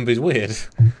like him, but he's weird.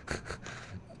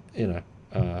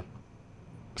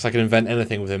 Because I can invent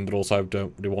anything with him, but also I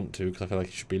don't really want to, because I feel like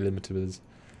he should be limited with his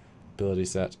ability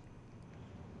set.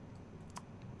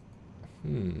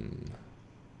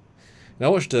 Now, I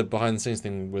watched a behind-the-scenes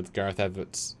thing with Gareth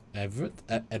Edwards.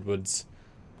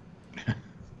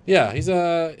 Yeah, he's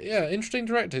a interesting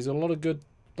director. He's got a lot of good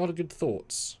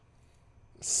thoughts.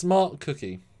 Smart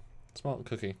cookie.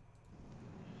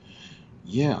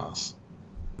 Yes.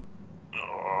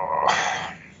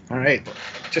 Oh. All right.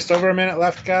 Just over a minute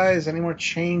left, guys. Any more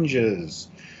changes?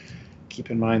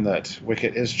 Keep in mind that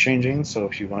Wicket is changing, so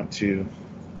if you want to...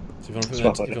 So if you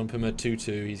want to put him a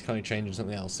 2-2, he's kind of changing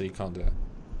something else, so you can't do it.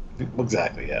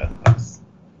 Exactly, yeah.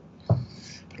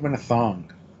 Put him in a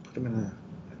thong. Put him in a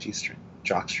G-string.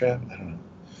 Jockstrap? I don't know.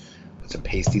 Put some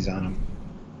pasties on him.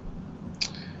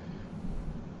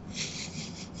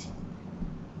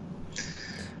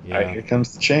 Yeah. All right, here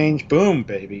comes the change. Boom,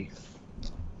 baby.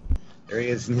 There he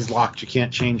is, and he's locked. You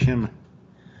can't change him.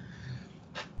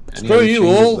 Screw you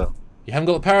all. Though? You haven't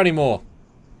got the power anymore.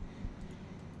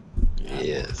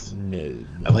 Yes. No.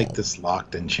 I like this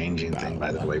locked and changing thing,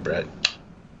 by the way, Brett.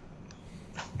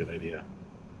 Good idea.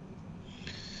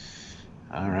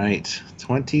 All right.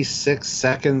 26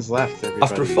 seconds left, everybody.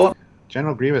 After fun.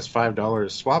 General Grievous,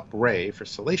 $5. Swap Ray for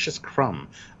Salacious Crumb,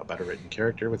 a better written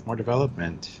character with more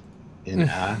development. In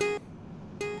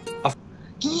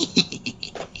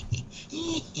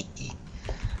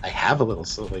I have a little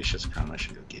Salacious Crumb. I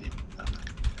should go get him. I'm not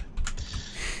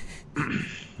gonna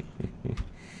do that.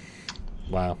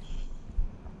 Wow.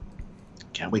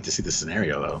 Can't wait to see the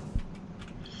scenario, though.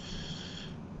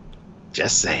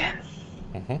 Just saying.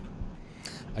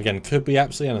 Again, could be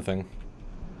absolutely anything.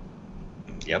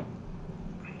 Yep.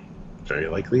 Very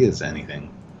likely is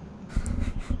anything.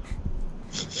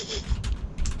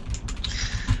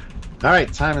 All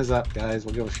right, time is up, guys.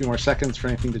 We'll give a few more seconds for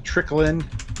anything to trickle in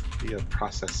via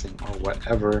processing or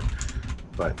whatever.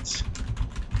 But,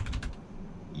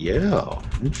 yeah,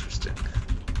 interesting.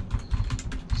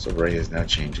 So Ray is now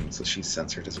changing, so she's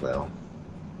censored as well.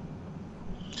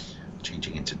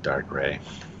 Changing into Dark Ray.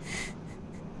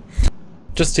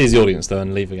 Just tease the audience, though,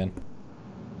 and leave again.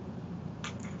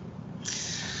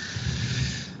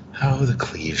 Oh, the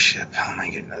cleave ship. Oh,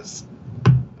 my goodness.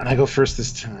 And I go first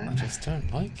this time. I just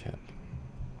don't like it.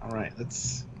 All right,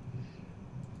 let's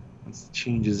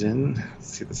changes in. Let's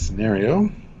see the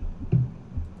scenario.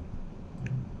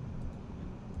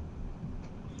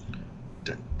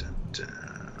 Dun, dun,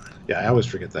 dun. Yeah, I always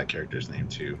forget that character's name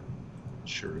too.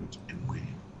 Sharut and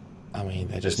Wayne. I mean,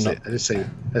 they're I just not. I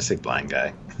say blind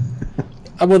guy.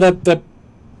 Well,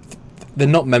 they're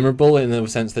not memorable in the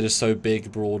sense they're just so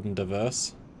big, broad, and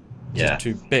diverse. Yeah. Just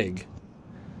too big.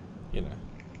 You know.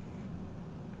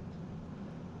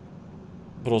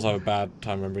 But also I have a bad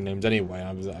time remembering names anyway.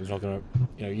 I was not gonna,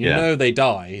 you know they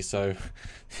die, so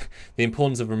the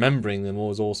importance of remembering them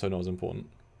was also not as important.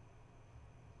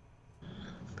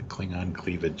 The Klingon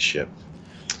cleavage ship.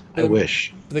 I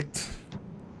wish. Do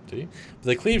you? But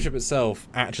the cleave ship itself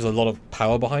actually has a lot of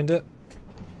power behind it.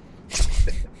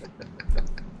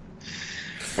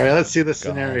 All right, let's see the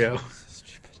scenario.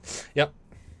 Stupid. Yep.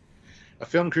 A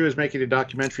film crew is making a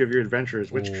documentary of your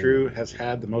adventures. Which crew has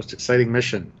had the most exciting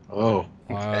mission? Oh,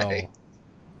 okay.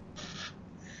 Wow.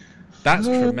 That's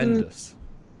tremendous.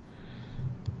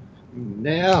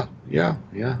 Yeah,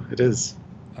 it is.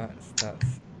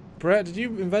 That's... Brett, did you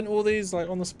invent all these like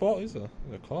on the spot? These are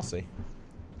classy.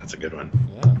 That's a good one.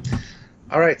 Yeah.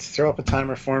 All right, throw up a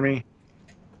timer for me.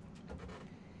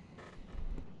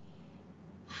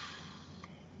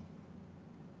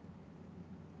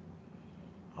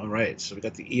 All right, so we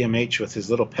got the EMH with his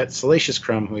little pet Salacious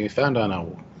Crumb, who he found on a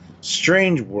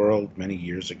strange world many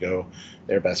years ago.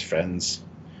 They're best friends.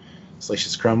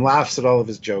 Salacious Crumb laughs at all of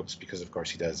his jokes because, of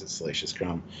course, he does. It's Salacious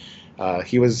Crumb.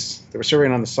 They were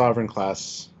serving on the Sovereign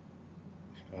class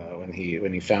when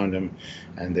he found him,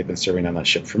 and they've been serving on that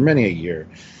ship for many a year.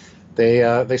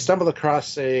 They stumbled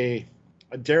across a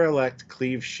derelict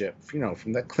cleave ship,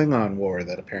 from that Klingon war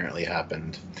that apparently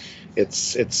happened.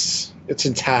 It's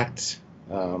intact.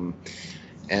 To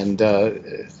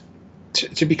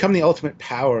become the ultimate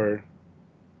power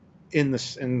in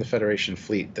the Federation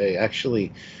fleet, they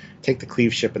actually take the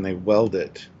cleave ship and they weld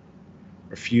it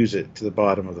or fuse it to the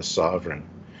bottom of the Sovereign,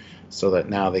 so that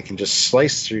now they can just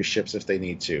slice through ships if they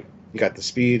need to. You got the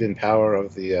speed and power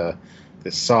of the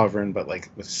Sovereign, but like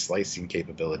with slicing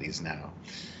capabilities now,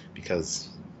 because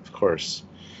of course.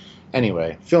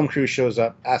 Anyway, film crew shows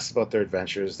up, asks about their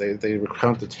adventures. They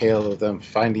recount the tale of them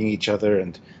finding each other,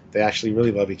 and they actually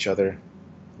really love each other.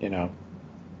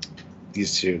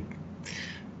 These two.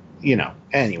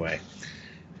 Anyway.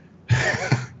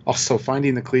 Also,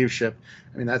 finding the cleave ship.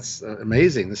 I mean, that's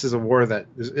amazing. This is a war that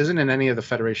isn't in any of the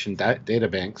Federation data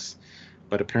banks,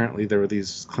 but apparently there were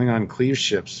these Klingon cleave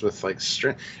ships with like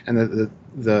and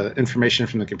the information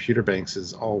from the computer banks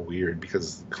is all weird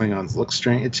because Klingons look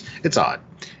strange. It's odd.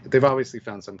 They've obviously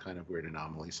found some kind of weird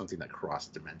anomaly, something that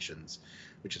crossed dimensions,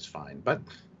 which is fine. But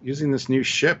using this new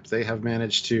ship, they have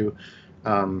managed to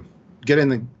get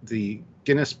in the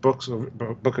Guinness Book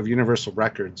of Universal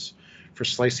Records for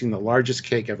slicing the largest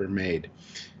cake ever made.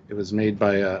 It was made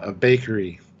by a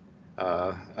bakery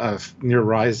near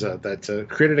Riza that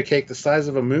created a cake the size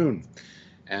of a moon.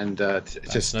 And to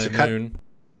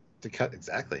cut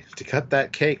that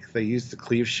cake, they used the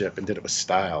cleave ship and did it with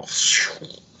style.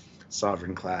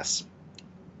 Sovereign class,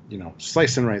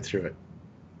 slicing right through it.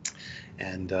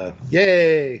 And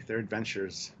yay, their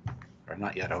adventures are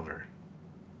not yet over.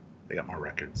 They got more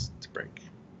records to break.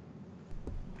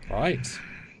 Right.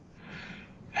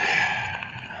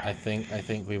 I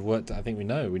think we've worked. I think we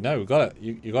know. We got it.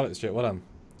 You got it, Stuart. Well done.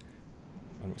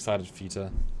 I'm excited for you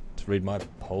to read my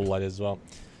whole ideas as well.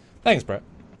 Thanks, Brett.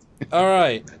 All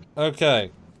right.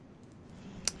 Okay.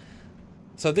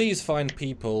 So these fine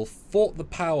people fought the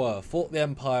power, fought the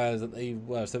empires that they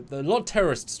were. So there are a lot of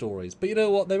terrorist stories, but you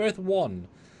know what? They both won.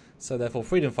 So therefore,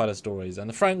 freedom fighter stories. And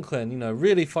the Franklin,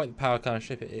 really fight the power kind of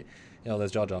ship.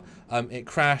 There's Jar Jar. It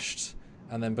crashed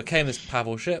and then became this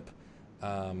powerful ship.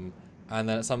 And then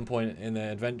at some point in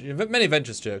their adventure, many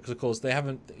adventures to it, because of course they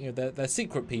haven't, they're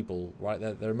secret people, right?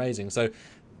 They're amazing. So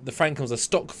the Franklin was a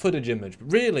stock footage image,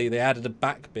 but really they added a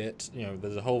back bit,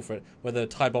 there's a hole for it, where the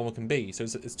TIE bomber can be. So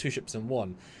it's two ships in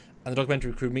one. And the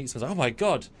documentary crew meets them and says, oh my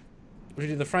god, what did you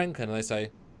do to the Franklin? And they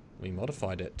say, we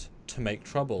modified it to make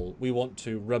trouble. We want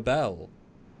to rebel.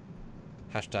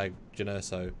 Hashtag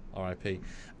Generso, RIP.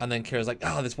 And then Kira's like,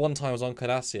 this one time I was on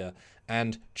Cardassia,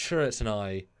 and Chirrut and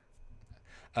I,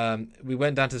 we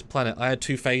went down to this planet. I had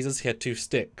 2 phasers, he had 2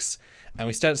 sticks, and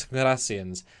we stared at some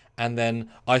Cardassians, and then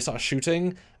I started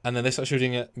shooting, and then they started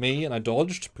shooting at me, and I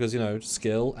dodged, because,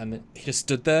 skill, and then he just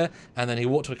stood there, and then he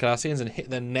walked to the Cardassians and hit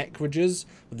their neck ridges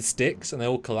with the sticks, and they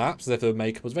all collapsed as if their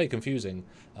makeup was very confusing.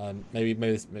 Maybe it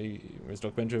was a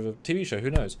documentary of a TV show,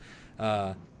 who knows.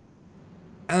 And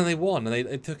then they won, and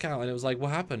they took out, and it was like,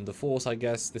 what happened? The Force, I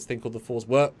guess, this thing called the Force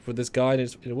worked with this guy, and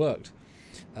it worked.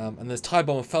 And this TIE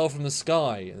bomber fell from the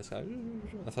sky, and this guy,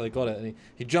 that's how they got it. And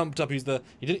he jumped up. He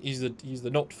didn't use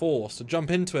the not force to jump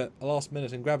into it at the last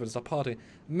minute and grab it and start partying.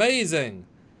 Amazing.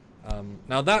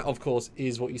 Now that, of course,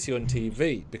 is what you see on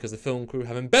TV because the film crew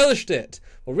have embellished it.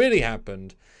 What really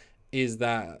happened is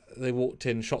that they walked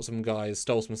in, shot some guys,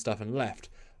 stole some stuff, and left.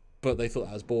 But they thought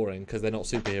that was boring because they're not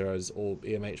superheroes or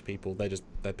EMH people.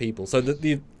 They're people. So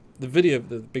the video,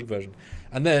 the big version,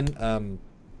 and then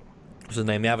what's his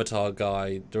name? The Avatar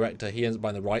guy, director. He ends up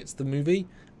buying the rights to the movie,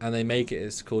 and they make it.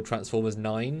 It's called Transformers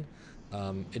 9.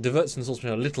 It diverts from the source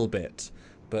material a little bit,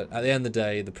 but at the end of the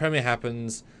day, the premiere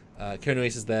happens. Keanu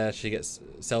Reeves is there. She gets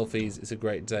selfies. It's a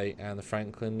great day, and the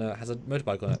Franklin has a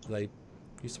motorbike on it. They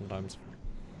use sometimes.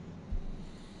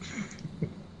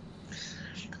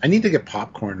 I need to get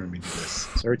popcorn when we do this.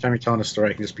 So every time you're telling a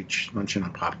story, I can just be munching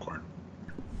on popcorn.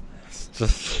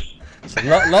 It's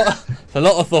a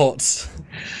lot of thoughts.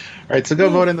 All right, so go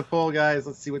vote in the poll, guys.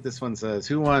 Let's see what this one says.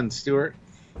 Who won? Stuart,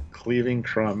 cleaving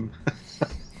crumb,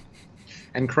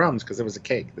 and crumbs because it was a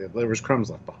cake. There was crumbs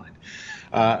left behind,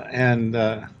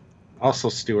 and also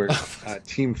Stuart,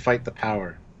 team fight the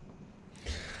power.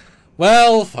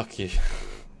 Well, fuck you.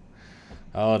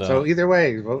 So either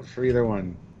way, vote for either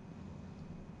one.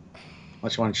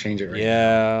 Unless you want to change it right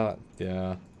now.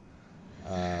 Yeah.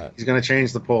 He's going to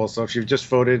change the poll, so if you've just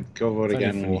voted, go vote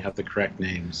again when you have the correct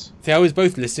names. See, I was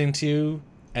both listening to you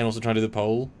and also trying to do the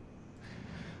poll.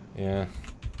 Yeah.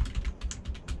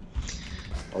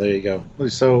 Well, there you go.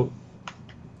 So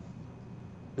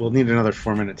we'll need another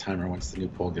 4-minute timer once the new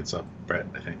poll gets up, Brett,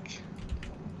 I think.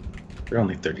 We're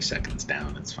only 30 seconds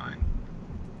down. It's fine.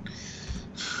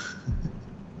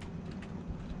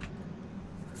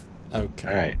 Okay.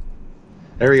 All right.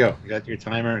 There we go. You got your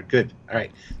timer. Good. All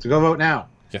right. So go vote now.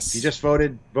 Yes. If you just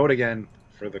voted, vote again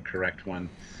for the correct one.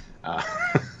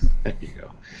 There you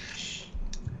go.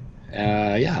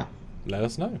 Yeah. Let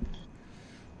us know.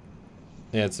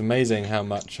 Yeah, it's amazing how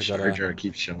much I Jar Jar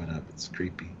keeps showing up. It's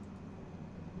creepy.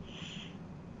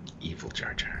 Evil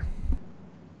Jar Jar.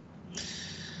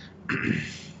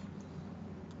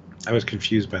 I was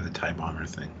confused by the TIE bomber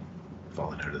thing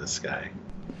falling out of the sky.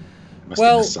 Must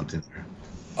have missed something there.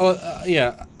 Oh,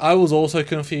 yeah, I was also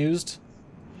confused.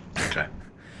 Okay.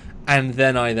 And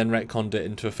then I retconned it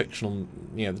into a fictional...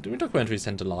 the documentaries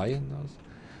tend to lie.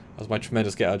 That was my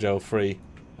tremendous get out of jail free.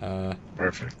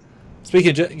 Perfect. Speaking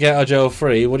of get out of jail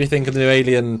free, what do you think of the new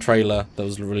Alien trailer that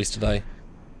was released today?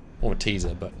 Or a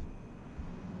teaser, but...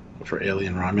 For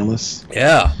Alien Romulus?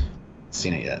 Yeah.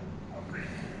 Seen it yet.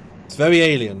 It's very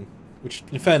Alien, which,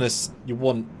 in fairness, you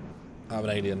want out of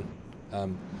an Alien. I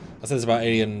said this about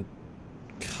Alien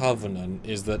Covenant,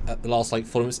 is that at the last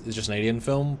 4 minutes is just an Alien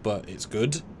film, but it's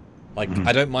good. I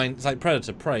don't mind. It's like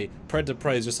Predator Prey. Predator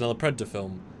Prey is just another Predator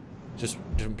film. just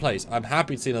different place. I'm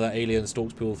happy to see another alien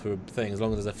stalks people through a thing, as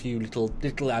long as there's a few little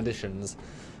additions.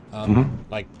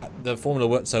 Like the formula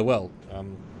worked so well.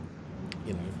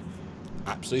 You know,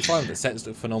 absolutely fine with it. Sets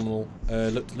look phenomenal.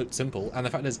 Looked simple, and the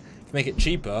fact is, if you make it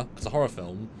cheaper, because a horror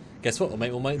film, guess what? It'll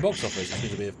make more money at box office. Which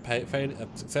means it'll be a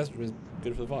success, which is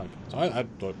good for the vibe. So I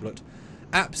thought it looked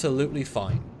absolutely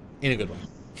fine, in a good way.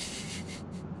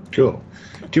 Cool.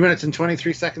 2 minutes and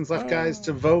 23 seconds left, guys,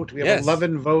 to vote. We have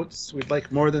 11 votes. We'd like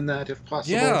more than that if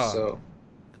possible. Yeah. So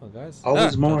come on, guys.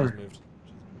 Always more.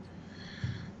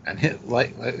 And hit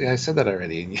like I said that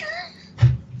already.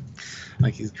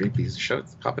 Like he's creepy. His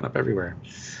show's popping up everywhere.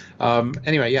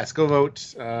 Anyway, yes, go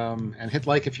vote and hit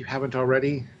like if you haven't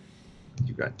already.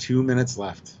 You've got 2 minutes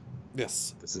left.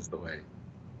 Yes. This is the way.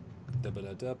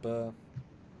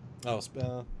 Oh,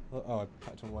 I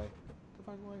packed them away.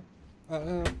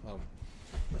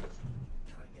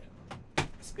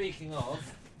 Speaking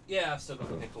of, yeah, I've still got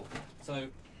the nickel. So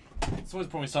it's always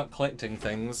probably start collecting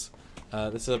things.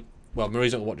 This is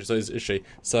Marie's not watching, so is she?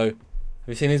 So have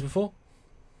you seen these before?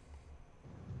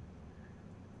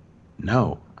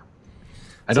 No.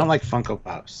 I don't like Funko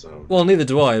Pops, so. Well, neither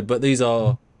do I, but these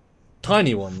are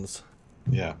tiny ones.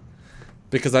 Yeah.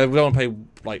 Because I don't want to pay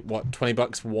like what,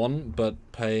 $20 for one, but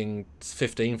paying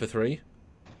 15 for three.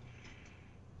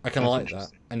 I kind of like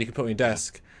that, and you can put them on your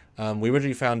desk. We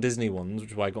originally found Disney ones, which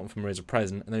is why I got them for Marie as a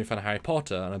present, and then we found a Harry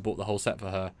Potter, and I bought the whole set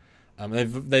for her.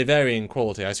 They vary in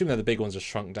quality. I assume they're the big ones, just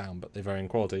shrunk down, but they vary in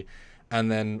quality.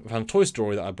 And then I found Toy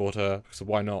Story that I bought her, so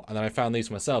why not? And then I found these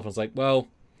for myself, and I was like, well,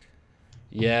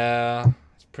 yeah,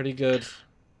 it's pretty good.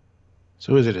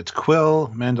 So is it? It's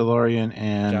Quill, Mandalorian,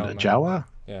 and Jawa.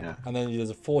 Yeah. And then there's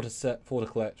a four to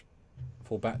collect,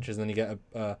 4 batches, and then you get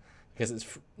I guess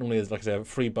it's normally there's, like I say, a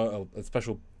free a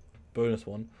special bonus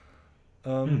one.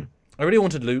 I really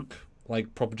wanted Luke,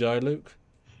 like proper Jedi Luke.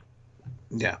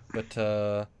 Yeah.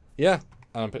 But yeah,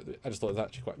 I just thought it was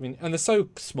actually quite. I mean, and they're so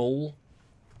small.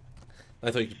 I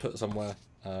thought you could put somewhere.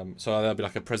 So that'll be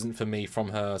like a present for me from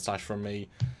her / from me,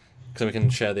 so we can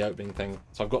share the opening thing.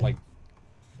 So I've got like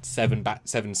 7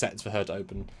 sets for her to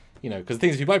open. You know, because the thing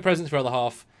is, if you buy presents for the other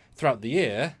half throughout the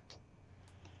year,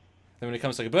 then when it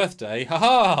comes to like a birthday,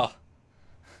 haha,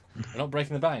 we're not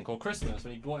breaking the bank. Or Christmas,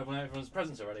 when you bought everyone's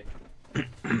presents already.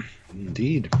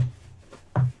 Indeed.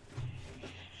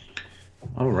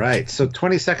 All right, so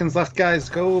 20 seconds left, guys.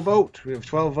 Go vote. We have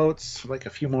 12 votes. Like a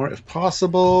few more if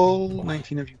possible.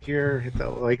 19 of you here. Hit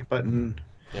that like button.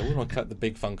 Yeah, we don't want to cut the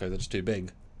big Funkos. They're just too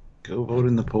big. Go vote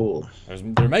in the poll.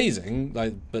 They're amazing,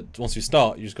 like, but once you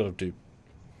start, you just got to do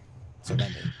so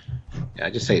many. Yeah, I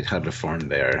just hate how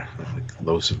deformed they are. Like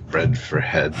loaves of bread for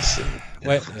heads. And,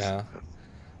 wait,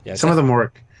 yeah. Some of them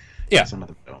work. Yeah. Some of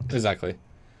them don't. Exactly.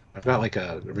 I've got like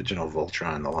a original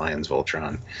Voltron, the Lion's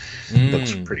Voltron.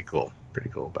 Looks pretty cool. Pretty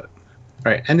cool, but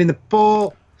all right, ending the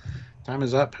poll. Time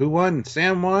is up. Who won?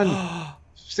 Sam won.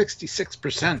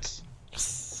 66%.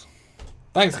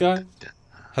 Thanks, guys.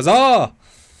 Huzzah!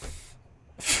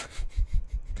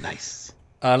 Nice.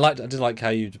 I did like how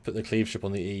you put the cleave ship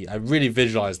on the E. I really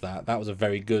visualized that. That was a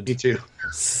very good. Me too.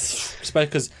 Especially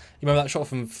because you remember that shot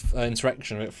from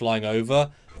Insurrection of it flying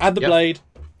over. Add the blade.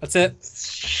 That's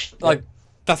it. Like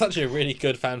that's actually a really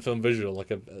good fan film visual.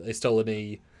 Like they stole an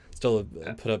E, put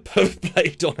a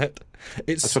blade on it.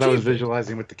 That's what I was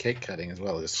visualizing with the cake cutting as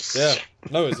well. Yeah.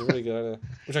 No, it's a really good idea.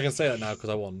 Which I can say that now because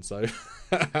I won. So.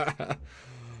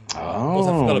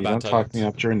 Oh, you don't talk me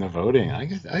up during the voting. I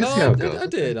see how it goes. I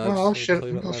did. I'll shit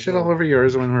all over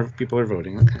yours when people are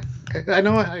voting. Okay. I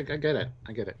know. I get it.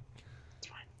 It's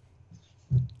fine.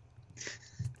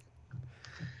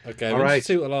 Okay, we'll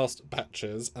see what the last batch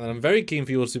is. And I'm very keen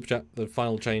for you to super chat the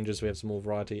final changes. We have some more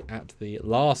variety at the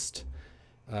last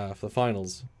for the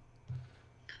finals.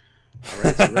 All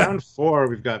right, so round 4,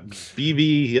 we've got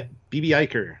BB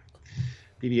Iker,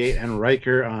 BB-8 and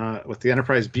Riker with the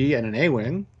Enterprise B and an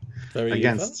A-wing.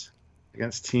 Against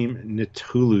Team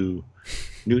Nutulu,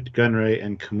 Newt Gunray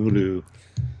and Kamulu.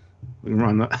 We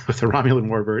run with a Romulan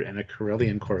Warbird and a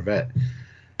Corellian Corvette.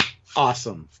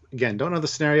 Awesome. Again, don't know the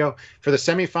scenario. For the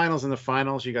semifinals and the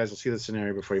finals, you guys will see the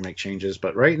scenario before you make changes.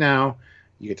 But right now,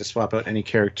 you get to swap out any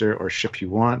character or ship you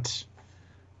want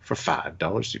for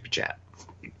 $5 super chat.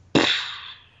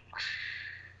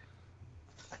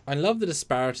 I love the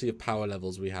disparity of power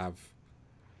levels we have.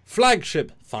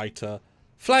 Flagship fighter.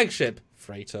 Flagship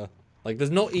freighter. Like,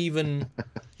 there's not even,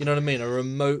 you know what I mean, a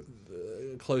remote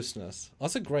closeness.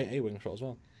 That's a great A-wing shot as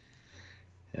well.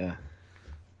 Yeah.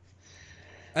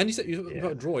 And you said you've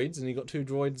got droids, and you got 2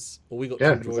 droids, or we got 2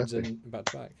 droids in back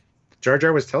to back. Jar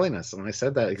Jar was telling us, and when I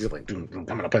said that, he was like, I'm going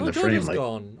to put in the frame. Like,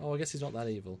 gone. Oh, I guess he's not that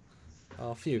evil.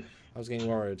 Oh, phew. I was getting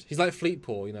worried. He's like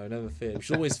Fleetpaw, you know, never fear. We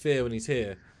should always fear when he's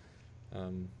here.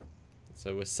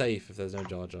 So we're safe if there's no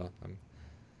Jar Jar. I'm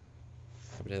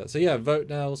happy to hear that. So yeah, vote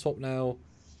now, swap now.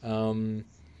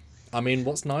 I mean,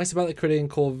 what's nice about the Trekyardian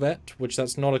Corvette, which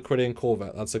that's not a Trekyardian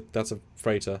Corvette, that's a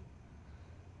freighter.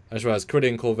 I just realized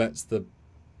Trekyardian Corvette's the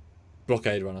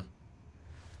blockade runner.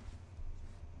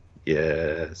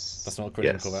 Yes. That's not a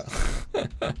Trekyardian Corvette.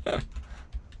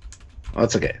 Well,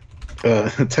 that's okay.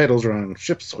 The title's wrong.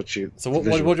 Ship switch you. So what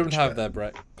do you want to have there,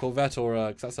 Brett? Corvette or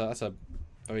cause that's a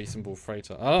very simple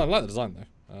freighter. I like the design though.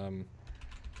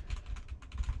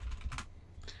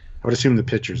 I would assume the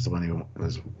picture's the one he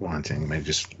was wanting. They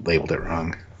just labeled it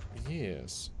wrong.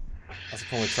 Yes. That's the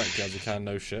problem with Trekyards. You can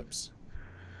no ships.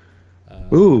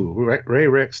 Ooh, Ray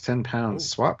Ricks, 10 pounds. Ooh.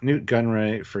 Swap Newt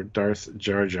Gunray for Darth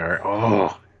Jar Jar.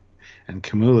 Oh, and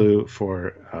Kamulu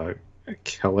for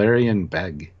Kalarian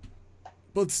Beg.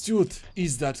 But Stuart,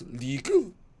 is that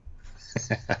legal?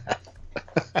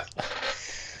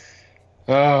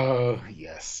 Oh,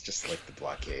 yes, just like the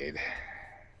blockade.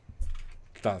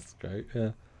 That's great,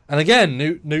 yeah. And again,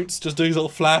 Newt's just doing his little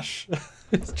flash.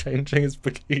 He's changing his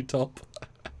bikini top.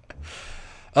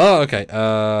 Oh, okay.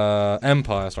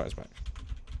 Empire Strikes Back.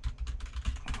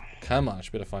 Come on, I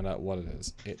should be able to find out what it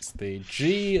is. It's the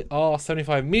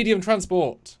GR75 medium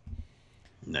transport.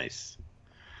 Nice.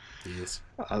 Yes.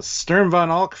 Sturm von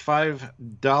Alk,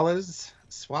 $5.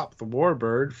 Swap the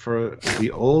Warbird for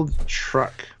the old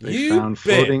truck they found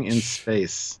floating in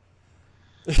space.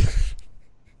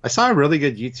 I saw a really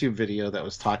good YouTube video that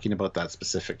was talking about that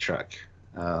specific truck.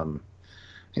 I think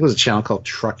it was a channel called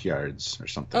Trekyards or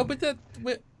something. Oh, but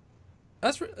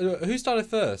that's who started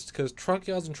first? Because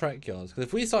Trekyards and Trekyards. Because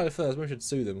if we started first, we should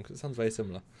sue them because it sounds very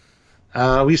similar.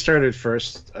 We started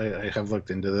first. I have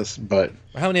looked into this, but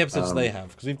how many episodes do they have?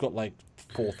 Because we've got like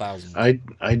 4,000.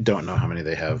 I don't know how many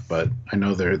they have, but I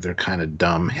know they're kind of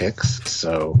dumb hicks,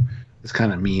 so it's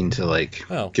kind of mean to like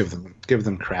give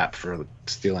them crap for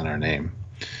stealing our name.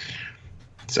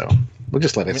 So we'll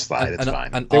just let it slide. It's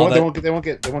fine. They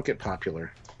won't get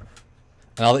popular.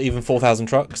 And are there even 4,000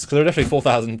 trucks? Because there are definitely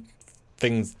 4,000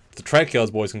 things the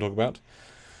Trekyards boys can talk about.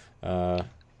 I'm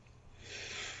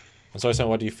sorry, son,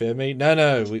 why do you fear me?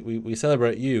 No, we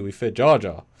celebrate you. We fear Jar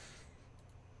Jar.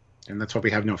 And that's why we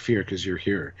have no fear, because you're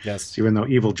here. Yes. So even though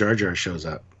evil Jar Jar shows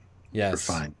up, yes, we're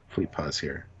fine. Fleet Paw's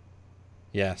here.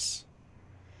 Yes.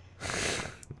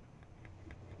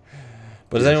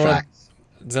 But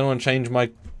does anyone change my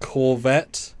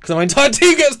Corvette? Because my entire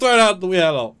team gets thrown out the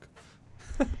airlock.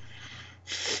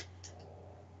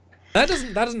 That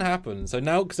doesn't happen. So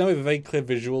now, because now we have a very clear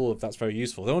visual of that's very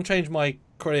useful. They won't change my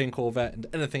Trekyardian Corvette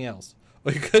into anything else,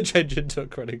 or you could change it into a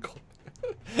Trekyardian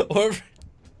Corvette.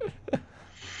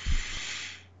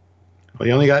 Well,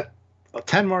 you only got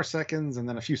 10 more seconds, and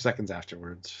then a few seconds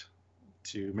afterwards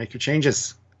to make your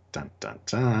changes. Dun dun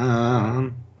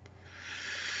dun.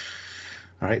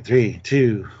 All right, 3,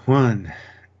 2, 1.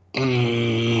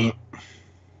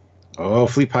 Oh,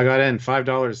 Fleet Paw got in.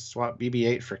 $5. Swap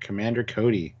BB-8 for Commander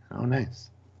Cody. Oh, nice.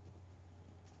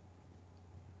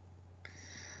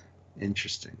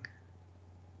 Interesting. I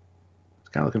was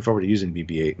kind of looking forward to using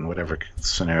BB-8 in whatever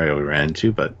scenario we ran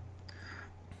into, but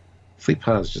Fleet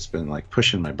Paw has just been like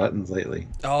pushing my buttons lately.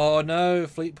 Oh no,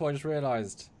 Fleet Paw, I just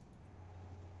realised.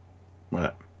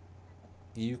 What?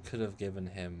 You could have given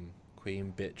him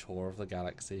Queen Bitch Whore of the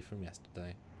Galaxy from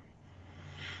yesterday.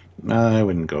 I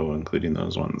wouldn't go including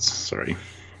those ones. Sorry.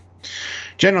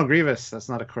 General Grievous. That's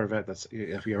not a Corvette. That's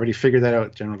if you already figured that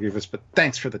out, General Grievous. But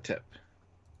thanks for the tip.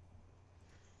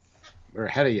 We're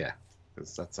ahead of you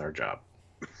because that's our job.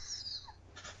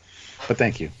 But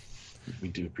thank you. We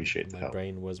do appreciate the help. My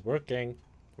brain was working.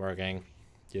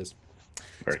 Yes.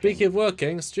 Working. Speaking of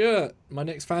working, Stuart, my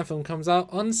next fan film comes out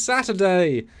on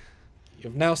Saturday.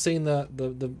 You've now seen the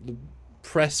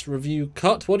press review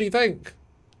cut. What do you think?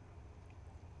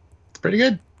 It's pretty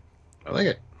good. I like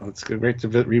it. Well, it's great to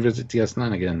revisit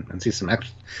DS9 again and see some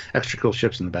extra cool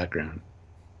ships in the background.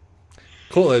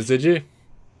 Caught those, did you?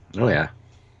 Oh, yeah.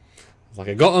 It's like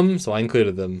I got them, so I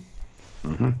included them.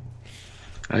 Mm-hmm.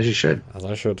 As you should. As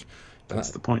I should.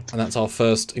 That's the point. And that's our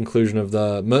first inclusion of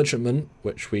the Merchantman,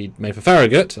 which we made for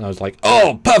Farragut, and I was like,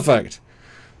 oh, perfect!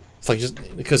 It's like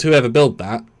just because whoever built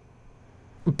that,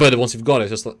 but once you've got it,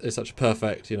 it's such a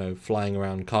perfect, flying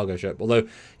around cargo ship. Although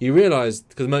you realise,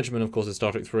 because the Merchantman, of course, is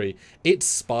Star Trek 3, its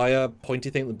spire, pointy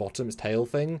thing at the bottom, its tail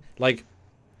thing, like,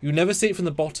 you never see it from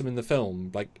the bottom in the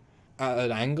film, like, at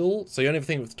an angle, so you only ever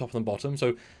think of the top and the bottom,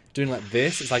 so doing like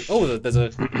this, it's like, oh, there's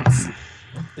a...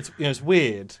 It's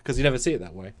weird, because you never see it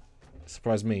that way.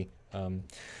 Surprised me.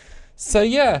 So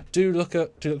yeah, do look for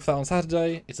that on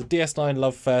Saturday. It's a DS9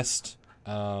 Love Fest.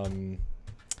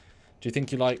 Do you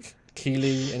think you like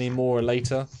Keeley any more or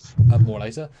later? More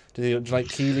later? Do you like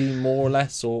Keeley more or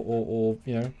less, or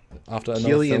you know, after another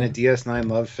Keeley film? in a DS9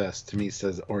 Love Fest to me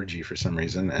says orgy for some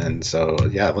reason, and so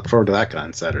yeah, look forward to that guy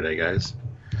on Saturday, guys.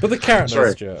 But the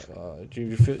characters, Stuart, do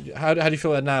you feel, how do you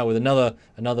feel that now with another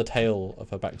tale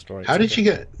of her backstory? How did she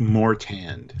get more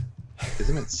tanned?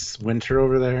 Isn't it winter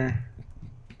over there?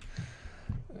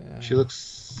 Yeah. She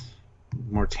looks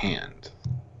more tanned.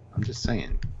 I'm just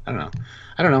saying. I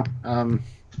don't know.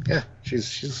 Yeah,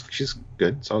 she's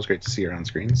good. It's always great to see her on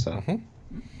screen. So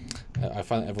I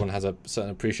find that everyone has a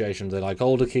certain appreciation. They like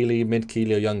older Keeley, mid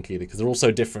Keeley, or young Keeley because they're all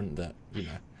so different that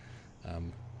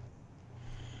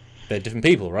they're different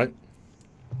people, right?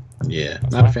 Yeah,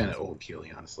 not a fan of old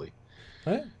Keeley, honestly.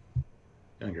 Right?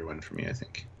 Younger one for me, I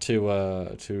think.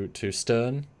 Too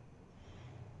stern.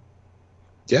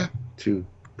 Yeah, too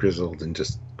grizzled and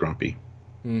just grumpy.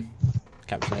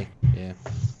 Captain, yeah.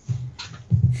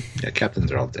 Yeah,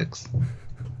 captains are all dicks.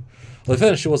 Well, in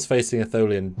fairness, she was facing a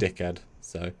Tholian dickhead,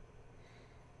 so.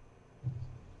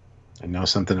 I know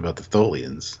something about the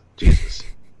Tholians. Jesus.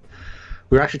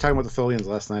 We were actually talking about the Tholians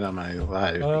last night on my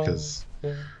live because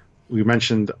I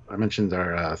mentioned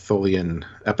our Tholian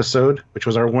episode, which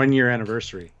was our 1-year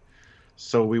anniversary.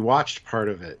 So we watched part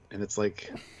of it, and it's like,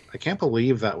 I can't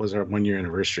believe that was our 1-year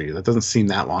anniversary. That doesn't seem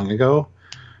that long ago,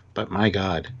 but my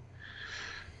God.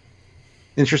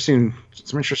 Some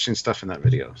interesting stuff in that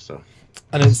video. So,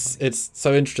 and it's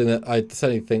so interesting that I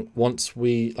certainly think once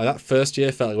we that first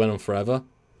year felt like it went on forever.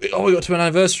 We got to an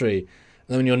anniversary, and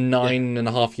then when you're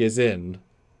 9.5 years in,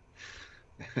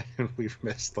 we've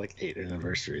missed like 8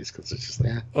 anniversaries because it's just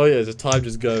oh yeah, the time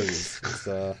just goes.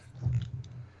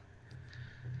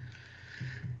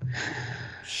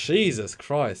 Jesus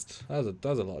Christ, that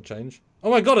was a lot of change. Oh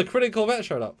my God, a critical vet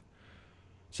showed up.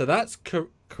 So that's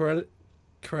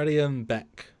Trekyardian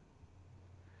Beck.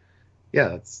 Yeah,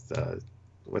 that's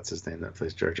what's his name that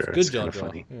plays Jar Jar. Good It's Jar kind of Jar.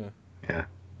 funny. Yeah.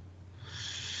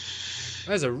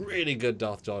 There's a really good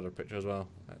Darth Jar Jar picture as well.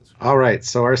 All right,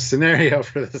 so our scenario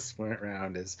for this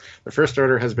round is the First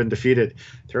Order has been defeated.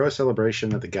 Throw a celebration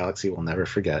that the galaxy will never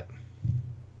forget.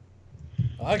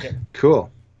 Okay.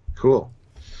 Cool. All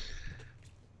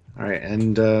right,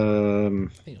 and I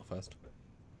think you're first.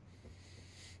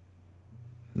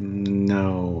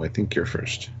 No, I think you're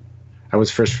first. I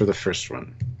was first for the first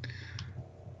one.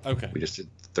 Okay. We just did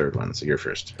the third one, so you're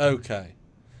first. Okay.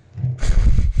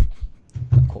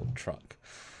 That old truck.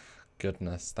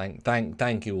 Goodness.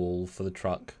 Thank you all for the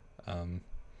truck.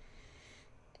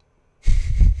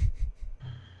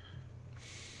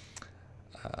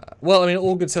 Well, I mean,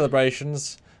 all good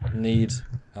celebrations need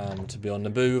to be on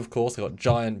Naboo, of course. They've got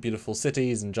giant, beautiful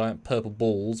cities and giant purple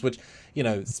balls, which, you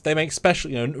know, they make special,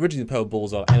 you know, originally the purple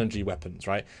balls are energy weapons,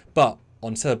 right? But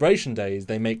on celebration days,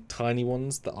 they make tiny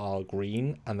ones that are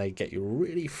green, and they get you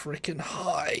really freaking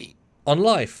high on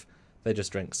life. They're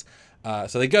just drinks.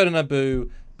 So they go to Naboo,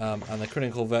 and the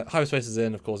critical hyperspace is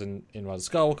in, of course, in Rise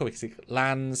of Skywalker, because it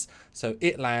lands. So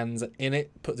it lands, in it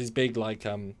puts these big, like,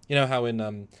 you know how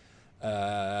in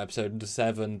episode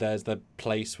 7 there's the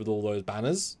place with all those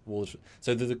banners.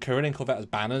 So the Korean Corvette has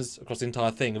banners across the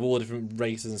entire thing of all the different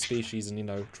races and species, and, you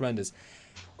know, tremendous.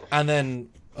 And then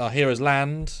heroes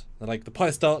land, and like the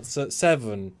pilot starts at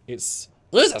 7, it's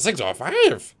a 6 or 5,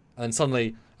 and then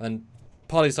suddenly, and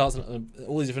party starts, and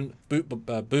all these different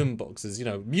boom boxes, you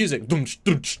know, music, dunch,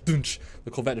 dunch, dunch.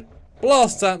 The Corvette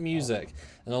blasts out music,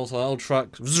 and also an old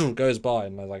truck goes by,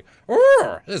 and they're like,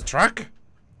 "Oh, there's a truck,"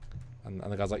 and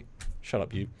the guy's like, "Shut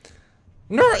up, you!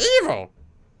 No evil!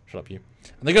 Shut up, you!"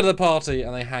 And they go to the party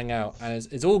and they hang out, and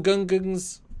it's all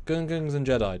gungungs and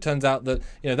Jedi. Turns out that,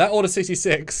 you know, that Order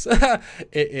 66,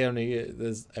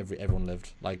 there's everyone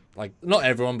lived, like not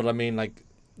everyone, but I mean, like,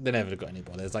 they never got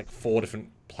anybody. There's like 4 different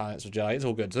planets of Jedi. It's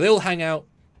all good. So they all hang out,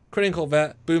 Korean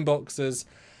Corvette, boomboxes,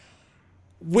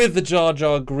 with the Jar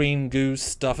Jar green goose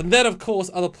stuff, and then of course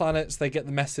other planets, they get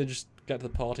the message, get to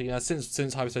the party. You know,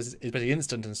 since hyperspace is basically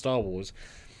instant in Star Wars,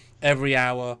 every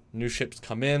hour new ships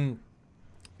come in.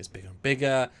 It's bigger and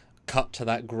bigger. Cut to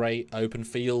that great open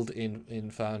field in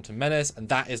Phantom Menace, and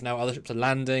that is now other ships are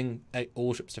landing.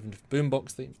 All ships different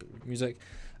boombox music,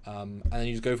 and then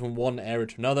you just go from one area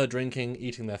to another, drinking,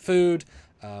 eating their food.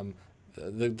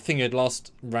 The thing you had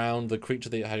lost round, the creature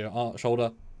that you had on your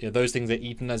shoulder, you know, those things are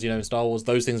eaten, as you know, in Star Wars.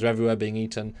 Those things are everywhere being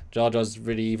eaten. Jar Jar's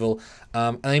really evil,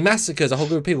 and he massacres a whole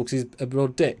group of people because he's a real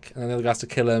dick, and then the other guy has to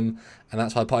kill him, and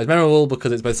that's why the party is memorable,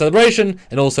 because it's both celebration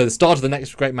and also the start of the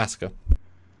next great massacre.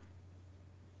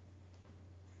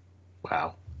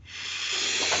 Wow.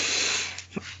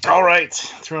 All right.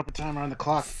 Throw up a timer on the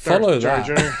clock. Follow Jar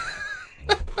that.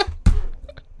 Jar.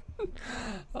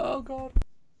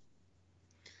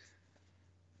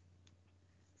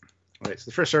 Right, so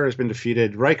the First Order has been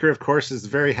defeated. Riker, of course, is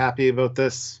very happy about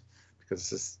this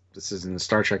because this is in the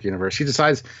Star Trek universe. He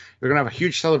decides they're going to have a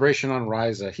huge celebration on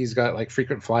Risa. He's got like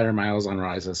frequent flyer miles on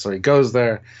Risa, so he goes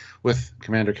there with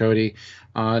Commander Cody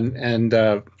and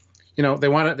you know, they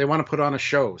want to put on a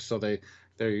show, so they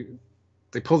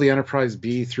pull the Enterprise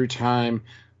B through time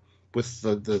with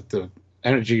the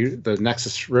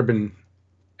Nexus ribbon,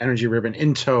 energy ribbon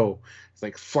in tow. It's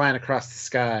like flying across the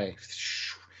sky.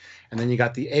 And then you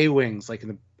got the A-Wings, like in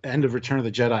the end of Return of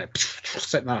the Jedi,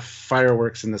 setting off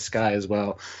fireworks in the sky as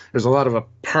well. There's a lot of a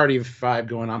party vibe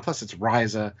going on. Plus, it's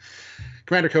Risa.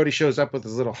 Commander Cody shows up with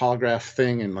his little holograph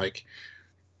thing and like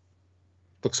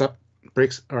looks up,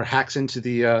 breaks or hacks into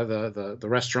the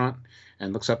restaurant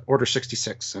and looks up Order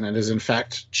 66, and it is in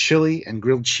fact chili and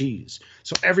grilled cheese.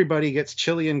 So everybody gets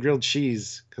chili and grilled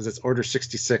cheese because it's Order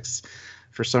 66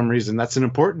 for some reason. That's an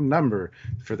important number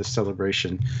for the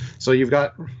celebration. So you've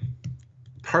got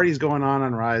parties going on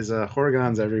Risa,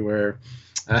 Horgons everywhere.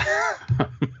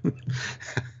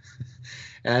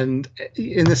 And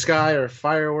in the sky are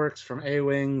fireworks from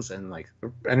A-Wings, and like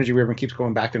the energy ribbon keeps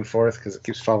going back and forth because it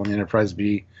keeps following the Enterprise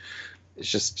B. It's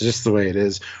just the way it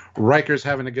is. Riker's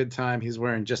having a good time. He's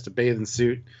wearing just a bathing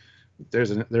suit. There's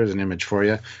an image for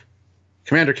you.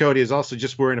 Commander Cody is also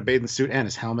just wearing a bathing suit and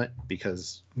his helmet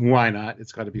because why not?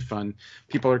 It's got to be fun.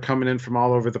 People are coming in from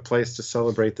all over the place to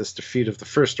celebrate this defeat of the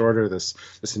First Order, this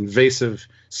invasive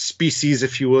species,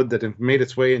 if you would, that have made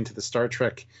its way into the Star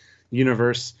Trek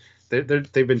universe.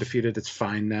 They've been defeated. It's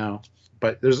fine now.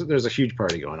 But there's a huge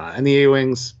party going on. And the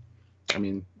A-Wings, I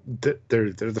mean,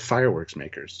 they're the fireworks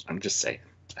makers. I'm just saying.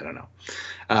 I don't know.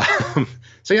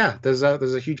 So yeah, there's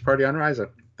a huge party on Risa,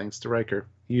 thanks to Riker.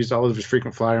 He used all of his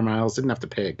frequent flyer miles, didn't have to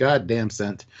pay a goddamn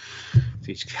cent.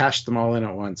 He cashed them all in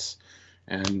at once,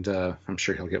 and I'm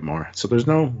sure he'll get more. So there's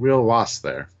no real loss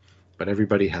there, but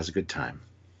everybody has a good time.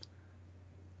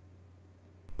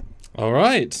 All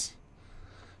right.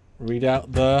 Read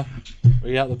out the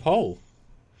poll.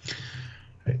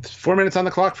 Right, 4 minutes on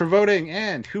the clock for voting,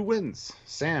 and who wins?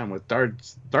 Sam with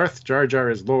Darth Jar Jar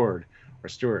as Lord, or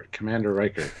Stuart, Commander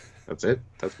Riker. That's it?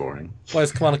 That's boring. Why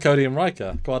is Commander Cody and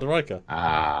Riker? Commander Riker.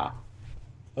 Ah.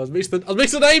 I was mixing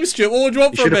the names, Stuart. What would you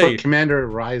want from me? You should have put Commander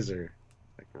Riser.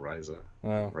 Like Risa.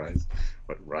 Wow. Rise.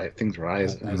 But things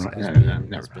rise.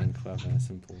 That's being clever and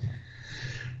simple.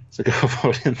 So go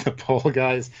vote in the poll,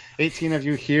 guys. 18 of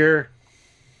you here.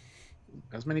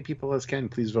 As many people as can,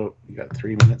 please vote. You got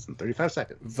 3 minutes and 35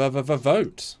 seconds.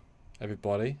 Vote,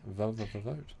 everybody. Vote.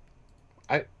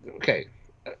 Okay.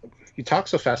 You talk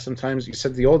so fast sometimes. You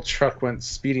said the old truck went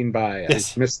speeding by.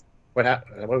 Yes. I missed what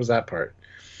happened. What was that part?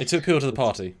 It took people to the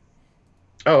party.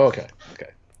 Oh, okay.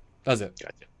 That's it.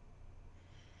 Gotcha.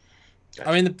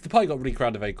 I mean, the party got really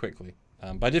crowded very quickly.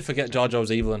 But I did forget Jar Jar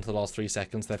was evil until the last 3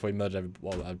 seconds. Therefore, he murdered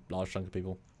a large chunk of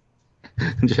people.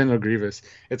 General Grievous.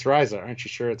 It's Risa. Aren't you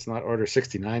sure it's not Order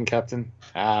 69, Captain?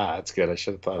 Ah, that's good. I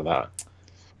should have thought of that.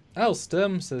 Al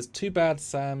Sturm says, too bad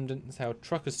Sam didn't say how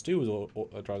Trucker Stew was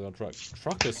driving on truck.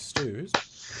 Trucker Stews?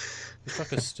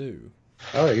 Trucker Stew.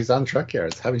 Oh, he's on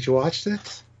Trekyards. Haven't you watched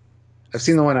it? I've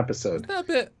seen the one episode. Isn't that a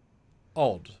bit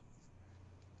odd?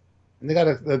 And they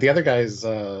got the other guy's,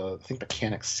 I think,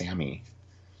 Mechanic Sammy.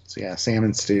 So yeah, Sam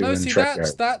and Stu and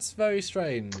Trekyards. That's very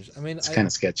strange. I mean, it's kind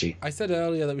of sketchy. I said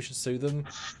earlier that we should sue them,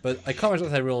 but I can't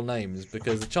imagine their real names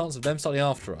because the chance of them starting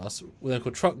after us, we're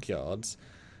called Trekyards.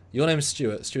 Your name's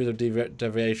Stuart. Stuart's a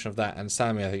deviation of that, and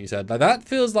Sammy, I think you said. Like that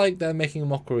feels like they're making a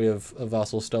mockery of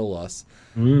us or stole us.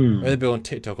 Maybe they'll be on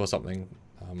TikTok or something.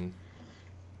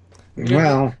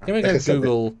 Well, can we go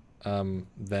Google them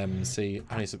and see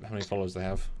how many followers they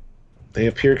have? They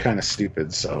appear kind of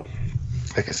stupid, so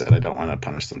like I said, I don't want to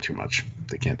punish them too much.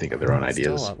 They can't think of their own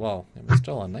ideas. We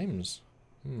stole our names.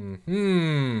 Let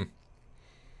me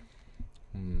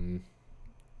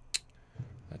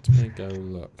go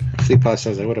look. Sleepa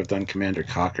says I would have done Commander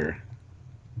Cocker.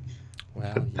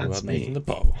 Well, you are me. making the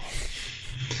poll.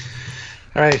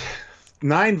 All right.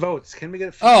 9 votes. Can we get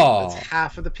a few? Oh. That's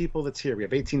half of the people that's here. We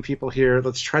have 18 people here.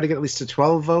 Let's try to get at least to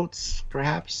 12 votes,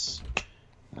 perhaps.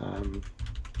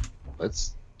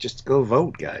 Let's just go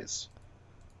vote, guys.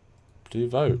 Do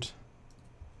vote.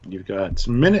 You've got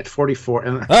minute 44,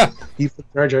 and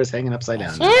Jar Jar is hanging upside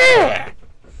down.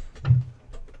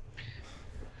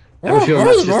 I have a feeling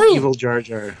that's just evil Jar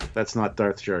Jar. That's not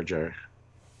Darth Jar Jar.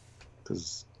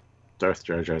 Because Darth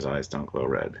Jar Jar's eyes don't glow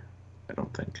red. I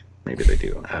don't think. Maybe they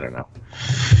do. I don't know.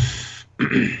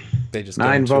 They just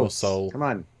 9 votes. Your soul. Come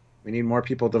on. We need more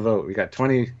people to vote. We got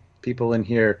 20 people in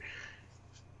here.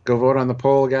 Go vote on the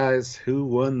poll, guys. Who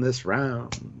won this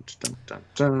round? Dun, dun,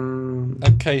 dun.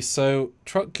 Okay, so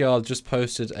Trekyard just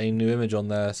posted a new image on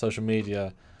their social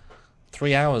media.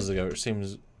 3 hours ago, which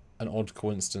seems an odd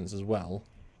coincidence as well,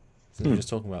 since we're just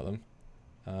talking about them.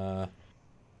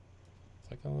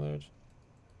 Second load.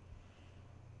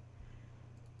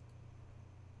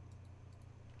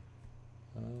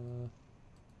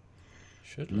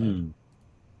 Should load.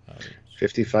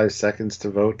 55 seconds to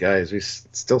vote, guys. We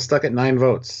still stuck at 9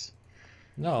 votes.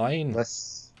 9.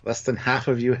 Less than half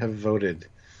of you have voted.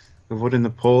 Vote in the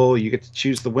poll. You get to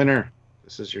choose the winner.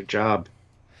 This is your job.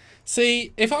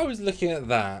 See, if I was looking at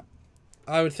that,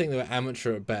 I would think they were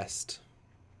amateur at best.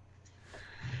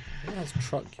 What else?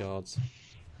 Trekyards.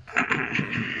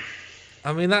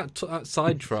 I mean, that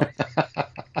side truck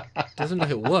doesn't look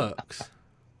like it works.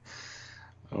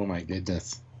 Oh my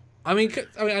goodness. I mean,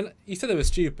 you said they were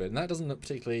stupid, and that doesn't look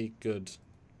particularly good.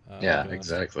 Yeah,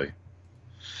 exactly.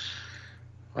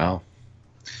 Well,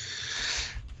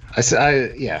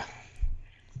 yeah.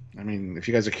 I mean, if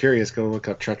you guys are curious, go look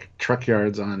up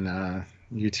Trekyards on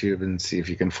YouTube and see if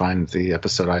you can find the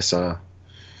episode I saw.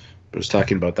 It was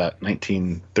talking about that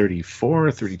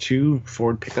 1934, 32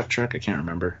 Ford pickup truck. I can't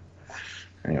remember.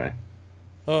 Anyway.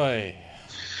 Oi.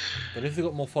 But if they've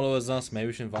got more followers than us, maybe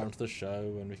we should invite them to the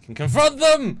show and we can confront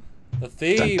them! The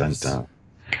thieves! Dun, dun,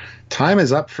 dun. Time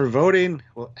is up for voting.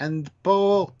 We'll end the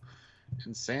poll.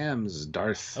 And Sam's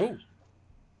Darth. Oh.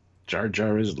 Jar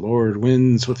Jar is Lord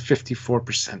wins with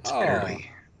 54% barely.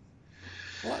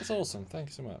 Well, that's awesome. Thank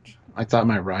you so much. I thought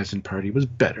my Ryzen party was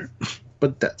better,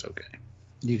 but that's okay.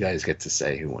 You guys get to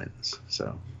say who wins.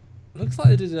 So looks like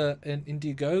they did an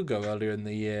Indiegogo earlier in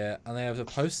the year, and they have a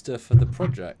poster for the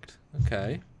project.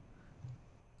 Okay.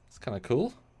 It's kind of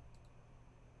cool.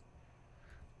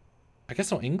 I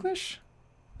guess not English?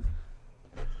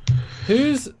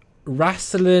 Who's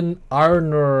Rasselin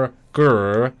Arnor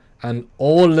Gur and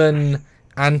Orlan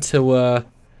Antua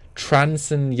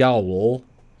Transen Yowel?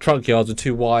 Trekyards with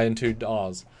 2 Y and 2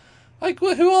 R's. Like,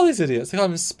 who are these idiots? They can't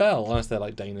even spell, unless they're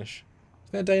like Danish.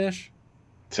 Is that Danish?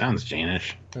 Sounds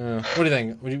Danish. What do you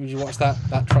think? Would you watch that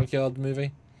Trekyard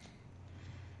movie?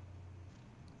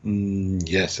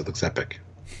 Yes, it looks epic.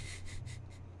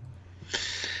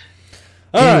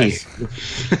 All right.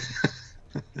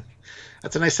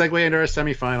 That's a nice segue into our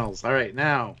semifinals. All right,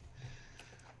 now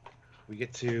we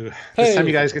get to this time.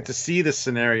 You guys get to see the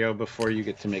scenario before you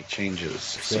get to make changes.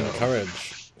 So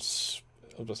encourage.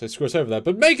 I'll just say screw us over there,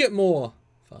 but make it more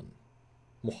fun.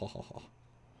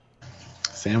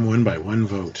 Sam won by 1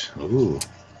 vote. Ooh.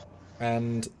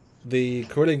 And the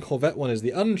Corellian Corvette one is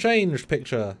the unchanged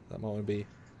picture. That might want to be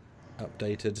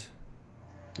updated.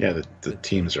 Yeah, the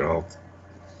teams are all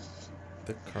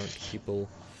the current people.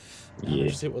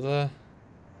 Yeah. See what the.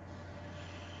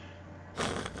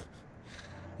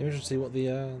 Maybe we should see what the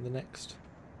next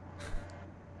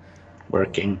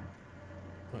working.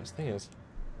 What this thing is.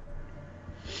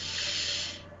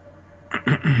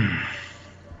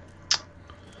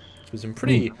 There's some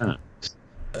pretty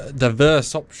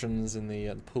diverse options in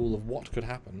the pool of what could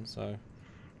happen. So.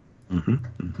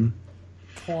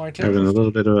 Quite having a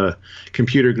little bit of a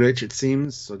computer glitch, it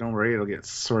seems. So don't worry, it'll get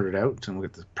sorted out, and we'll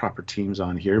get the proper teams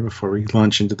on here before we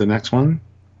launch into the next one.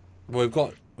 Well,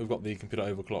 we've got the computer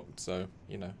overclocked, so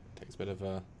you know, it takes a bit of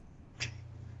a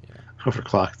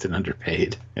overclocked and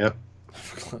underpaid. Yep.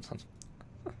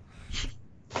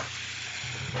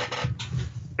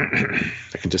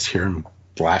 I can just hear him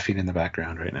laughing in the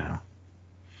background right now.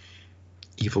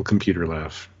 Evil computer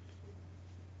laugh.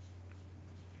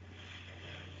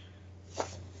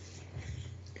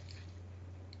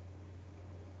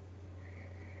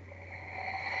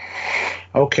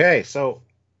 Okay, so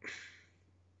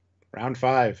round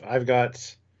 5. I've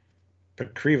got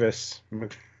Trekyards,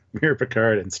 Mirror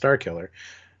Picard, and Starkiller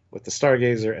with the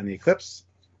Stargazer and the Eclipse.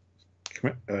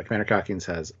 Commander Calkins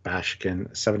has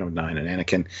Bashkin, 709, and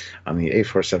Anakin on the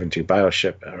A472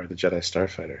 bioship, or the Jedi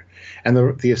Starfighter. And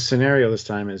the scenario this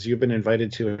time is you've been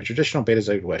invited to a traditional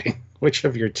Betazoid wedding. Which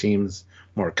of your teams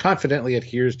more confidently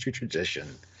adheres to tradition?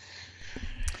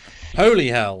 Holy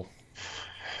hell.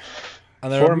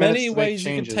 And there are many ways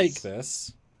you can take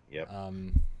this. Yep.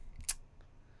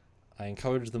 I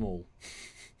encourage them all.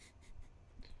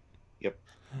 Yep.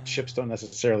 Ships don't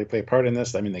necessarily play a part in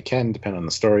this. I mean, they can, depend on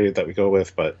the story that we go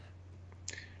with, but...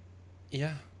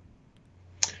 Yeah.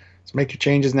 So make your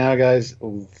changes now, guys.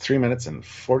 3 minutes and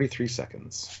 43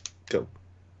 seconds. Go.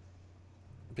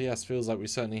 But yes, feels like we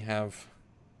certainly have...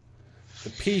 The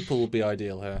people will be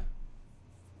ideal here.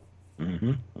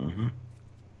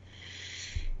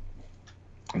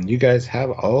 And you guys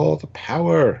have all the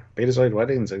power. Betazoid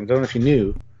weddings, I don't know if you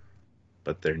knew,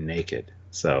 but they're naked.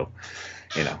 So,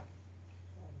 you know,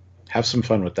 have some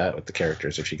fun with that with the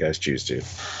characters if you guys choose to.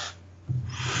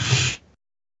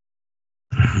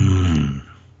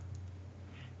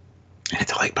 And hit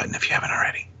the like button if you haven't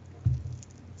already.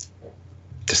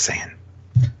 Just saying.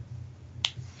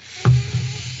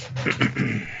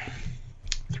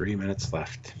 3 minutes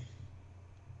left.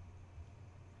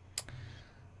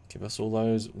 Give us all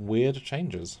those weird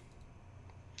changes.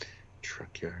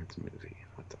 Trekyards movie.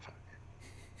 What the fuck?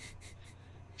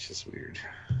 It's just weird.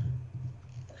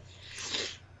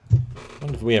 I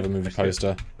wonder if we have a movie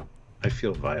poster. I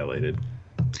feel violated.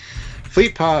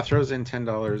 Fleet Paw throws in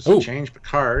 $10. Ooh. Change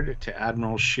Picard to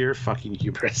Admiral Sheer Fucking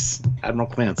Hubris, Admiral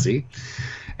Clancy,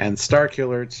 and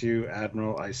Starkiller to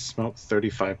Admiral I Smoke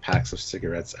 35 packs of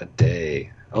cigarettes a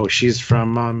day. Oh, she's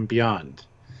from Beyond.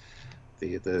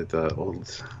 The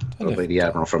old lady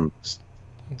admiral from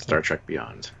Star Trek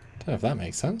Beyond. Don't know if that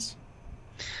makes sense.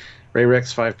 Ray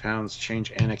Rex 5 pounds.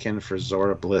 Change Anakin for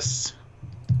Zora Bliss.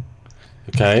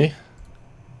 Okay.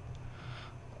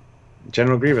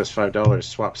 General Grievous $5.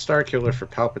 Swap Starkiller for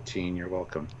Palpatine. You're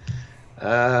welcome.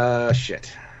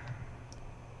 Shit.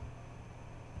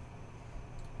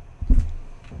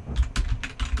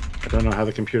 I don't know how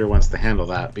the computer wants to handle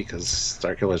that because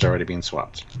Starkiller's already been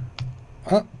swapped.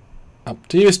 Up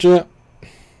to you, Stuart.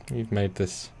 You've made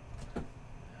this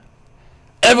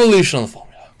evolution on the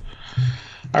formula.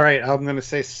 All right, I'm going to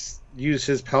say use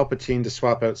his Palpatine to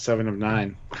swap out 7 of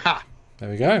 9. Ha! There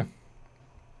we go.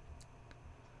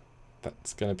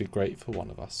 That's going to be great for one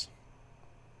of us.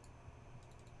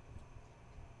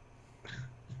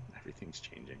 Everything's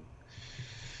changing.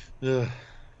 Ugh.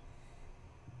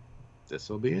 This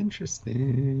will be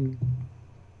interesting.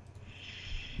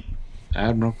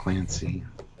 Admiral Clancy.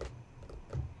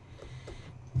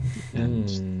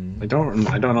 And I don't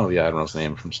know the admiral's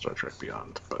name from Star Trek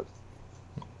Beyond, but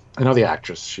I know the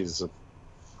actress. She's a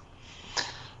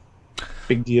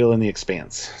big deal in The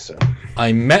Expanse. So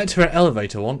I met her at an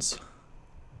elevator once.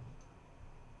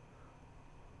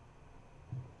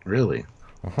 Really?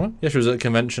 Yeah, she was at a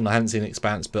convention. I hadn't seen The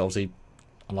Expanse, but obviously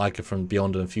I like her from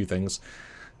Beyond and a few things.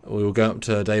 We were going up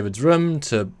to David's room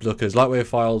to look at his Lightwave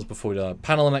files before we did a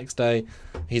panel the next day.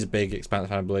 He's a big Expanse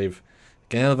fan, I believe.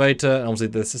 Get in the elevator, and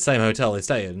obviously it's the same hotel they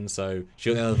stay in, so she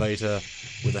got in the elevator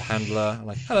with a handler. I'm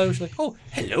like, hello. She's like, oh,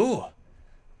 hello.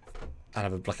 And I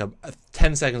have a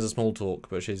 10 seconds of small talk,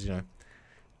 but she's, you know,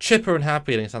 chipper and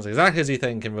happy, and it sounds exactly as you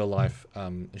think in real life.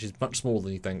 And she's much smaller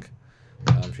than you think.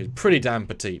 She's pretty damn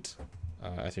petite,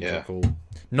 I think to recall.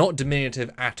 Not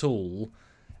diminutive at all,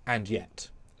 and yet.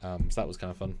 So that was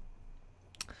kind of fun.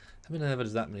 I haven't ever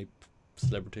done that many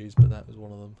celebrities, but that was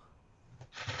one of them.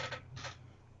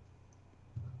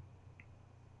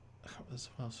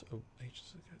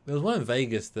 There was one in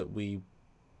Vegas that we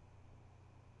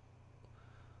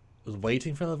was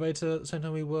waiting for an elevator at the same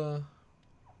time we were.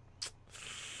 I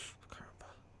can't remember.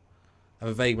 I have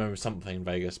a vague memory of something in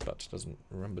Vegas, but doesn't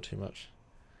remember too much.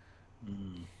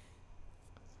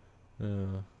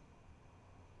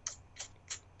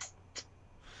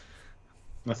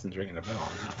 Nothing's ringing a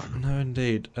bell. No,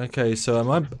 indeed. Okay, so am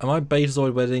I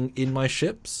Betazoid wedding in my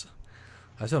ships?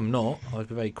 I assume I'm not. I'd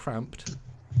be very cramped.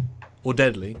 Or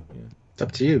deadly. Yeah. It's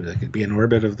up to you. That could be in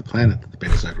orbit of the planet that the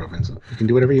Betazoid opens. You can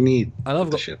do whatever you need. I know I've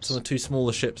got ships. some of the two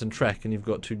smaller ships in Trek, and you've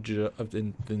got two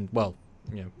and you've got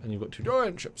two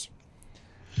giant ships.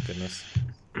 Goodness.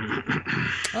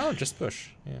 Oh, just push.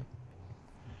 Yeah.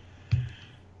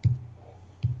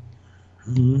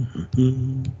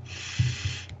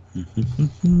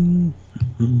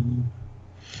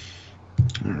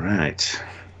 All right.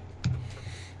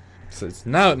 So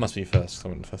now it must be first. I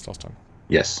went first last time.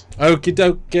 Yes. Okie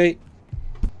dokie.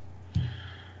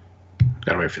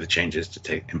 Gotta wait for the changes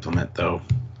to implement though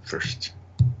first.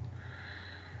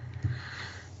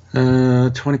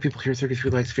 20 people here,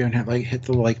 33 likes. If you haven't hit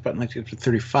the like button, like to get to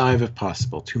 35 if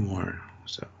possible. 2 more.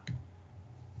 So.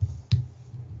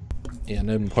 Yeah,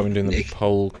 no point in doing the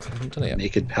poll. I haven't done it yet.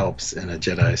 Naked helps in a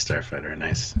Jedi starfighter.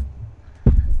 Nice.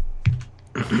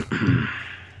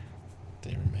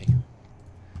 Dear me.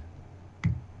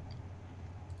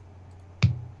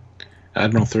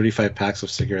 Admiral 35 packs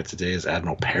of cigarettes a day is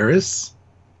Admiral Paris?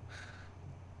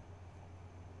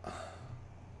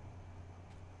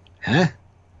 Huh?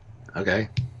 Okay.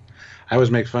 I always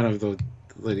make fun of the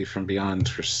lady from Beyond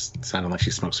for sounding like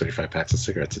she smokes 35 packs of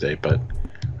cigarettes a day, but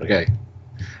okay.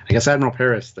 I guess Admiral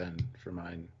Paris then for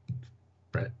mine,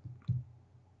 Brett.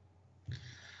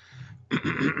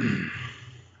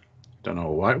 Don't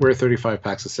know where 35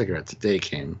 packs of cigarettes a day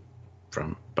came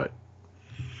from, but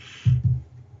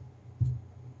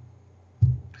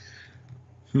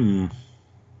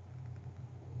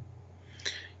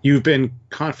You've been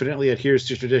confidently adheres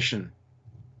to tradition.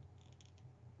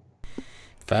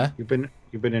 Fair. You've been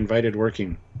invited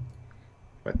working.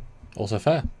 But also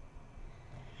fair.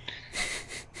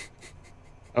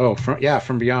 Oh,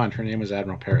 from Beyond. Her name was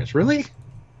Admiral Paris. Really?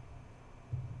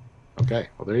 Okay.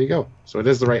 Well, there you go. So it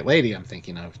is the right lady I'm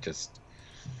thinking of. Just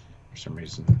for some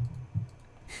reason,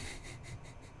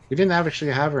 we didn't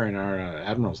actually have her in our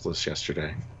admirals list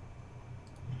yesterday.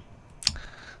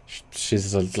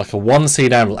 She's like a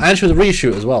one-seed admiral, and she was a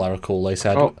reshoot as well. I recall they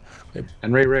said. Oh,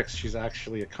 and Ray Ricks, she's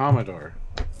actually a Commodore.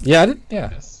 Yeah, I did. Yeah,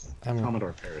 yes,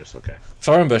 Commodore Paris. Okay.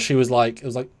 So I remember she was like, it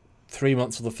was like 3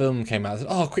 months before the film came out. I said,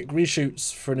 "Oh, quick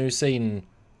reshoots for a new scene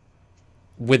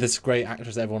with this great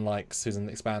actress that everyone likes, who's in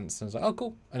The Expanse." And I was like, "Oh,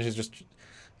 cool." And she's just,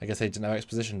 I guess they didn't have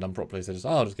exposition done properly, so just,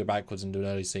 I'll just go backwards and do an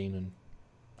early scene, and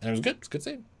it was good. It's a good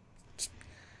scene.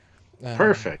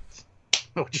 Perfect.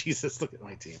 Oh Jesus! Look at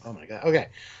my team. Oh my God. Okay.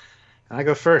 I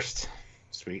go first.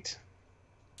 Sweet.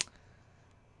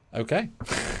 Okay.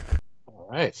 All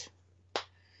right.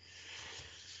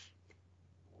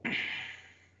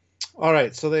 All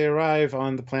right. So they arrive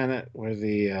on the planet where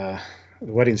the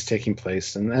wedding's taking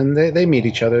place, and they meet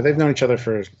each other. They've known each other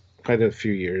for quite a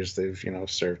few years. They've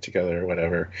served together or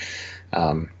whatever.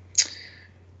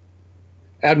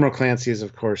 Admiral Clancy is,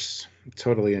 of course,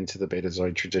 totally into the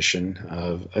Betazoid tradition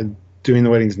of doing the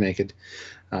weddings naked.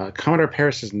 Commodore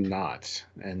Paris is not,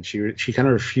 and she kind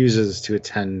of refuses to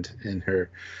attend in her,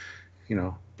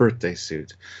 birthday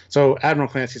suit. So Admiral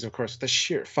Clancy's, of course, the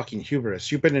sheer fucking hubris.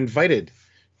 You've been invited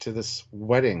to this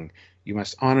wedding. You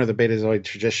must honor the Betazoid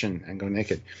tradition and go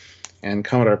naked. And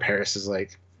Commodore Paris is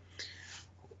like,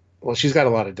 well, she's got a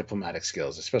lot of diplomatic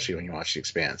skills, especially when you watch The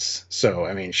Expanse. So,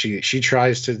 I mean, she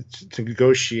tries to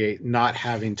negotiate not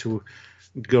having to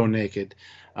go naked,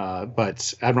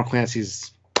 but Admiral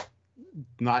Clancy's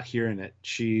not hearing it.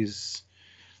 She's,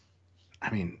 I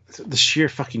mean, the sheer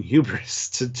fucking hubris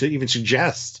to even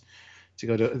suggest to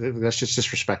go to, that's just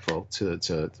disrespectful to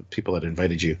the people that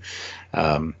invited you.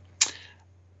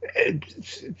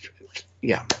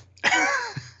 Yeah.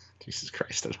 Jesus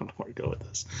Christ, I don't know where to go with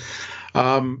this.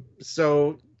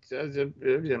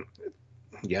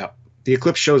 Yeah, the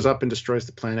eclipse shows up and destroys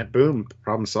the planet. Boom,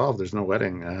 problem solved. There's no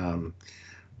wedding.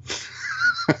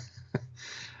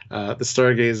 The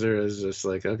Stargazer is just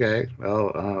like, okay,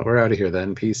 well, we're out of here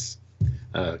then. Peace.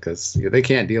 Because they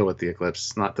can't deal with the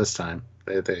eclipse. Not this time.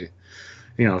 They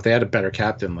if they had a better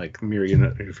captain like Mirror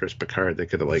Universe Picard, they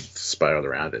could have like spiraled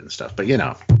around it and stuff. But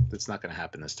it's not going to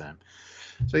happen this time.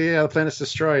 So yeah, the planet's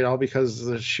destroyed all because of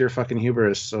the sheer fucking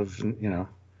hubris of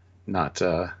not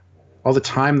all the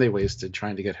time they wasted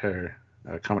trying to get her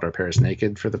Commodore Paris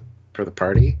naked for the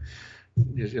party.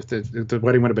 If the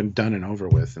wedding would have been done and over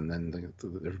with, and then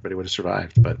everybody would have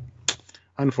survived. But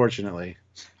unfortunately,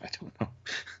 I don't know.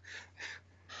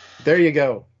 There you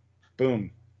go.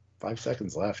 Boom. 5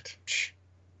 seconds left.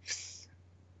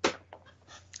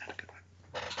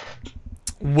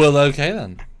 Well, okay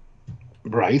then.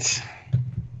 Right.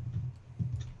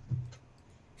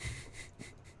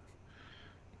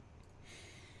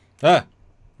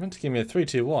 Meant to give me a 3,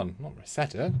 2, 1. Not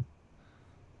reset it.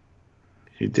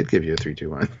 He did give you a 3, 2,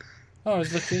 1. Oh, I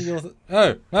was looking at your.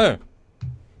 Oh.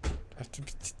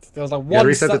 There was like one.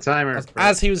 Reset the timer.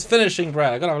 As he was finishing,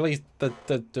 Brett, I got to release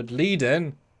the lead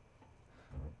in.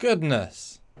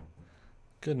 Goodness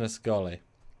golly.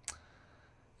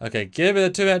 Okay, give me the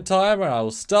 2-minute timer and I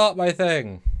will start my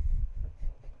thing.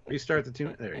 Restart the 2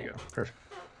 minute. There you go. Perfect.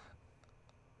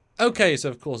 Okay, so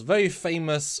of course, very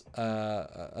famous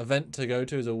event to go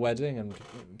to is a wedding, and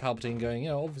Palpatine going,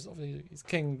 obviously he's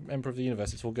King, Emperor of the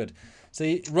Universe, it's all good. So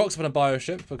he rocks up on a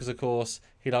bioship because, of course,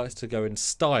 he likes to go in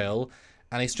style,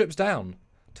 and he strips down.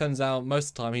 Turns out most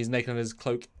of the time he's naked on his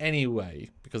cloak anyway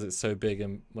because it's so big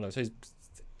and whatever. So he's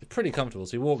pretty comfortable.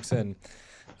 So he walks in.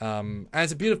 And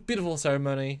it's a beautiful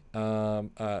ceremony.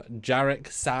 Jarek,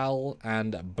 Sal,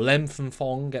 and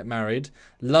Blenfenfong get married.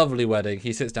 Lovely wedding.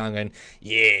 He sits down going,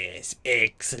 "Yes,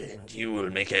 excellent. You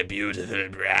will make a beautiful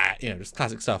bride." Just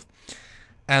classic stuff.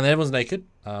 And then everyone's naked.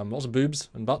 Lots of boobs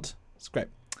and butt. It's great.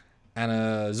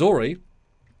 And Zori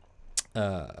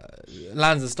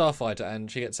lands a starfighter, and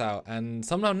she gets out, and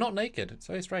somehow not naked. It's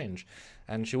very strange.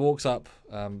 And she walks up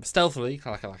stealthily,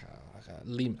 like a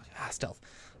stealth.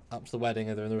 Up to the wedding,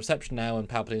 they're in the reception now, and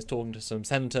Palpatine is talking to some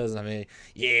senators, and I mean,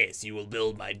 "Yes, you will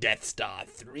build my Death Star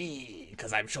 3,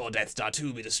 because I'm sure Death Star 2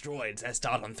 will be destroyed, so let's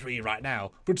start on 3 right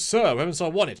now." "But sir, we haven't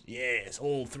started 1 yet." "Yes,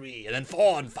 all 3, and then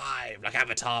 4 and 5, like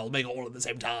Avatar, we'll make all at the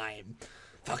same time.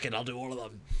 Fuck it, I'll do all of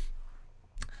them."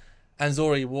 And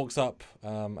Zori walks up,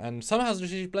 and somehow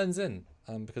she blends in,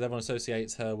 because everyone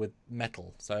associates her with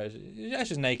metal, so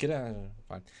she's naked,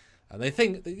 fine. And they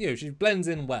think that, she blends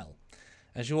in well.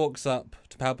 And she walks up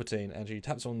to Palpatine and she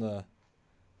taps on the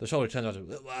shoulder, turns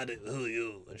around to, "Who are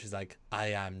you?" And she's like, "I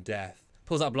am death."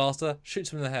 Pulls out a blaster,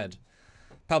 shoots him in the head.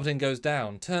 Palpatine goes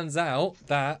down. Turns out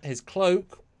that his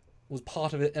cloak was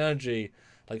part of his energy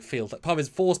field. Like, part of his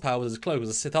force power was his cloak. It was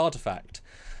a Sith artifact.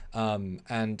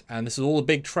 And this was all a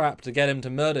big trap to get him to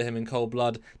murder him in cold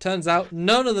blood. Turns out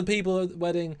none of the people at the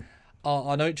wedding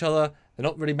know each other. They're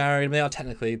not really married. They are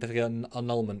technically. They get an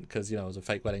annulment because, you know, it was a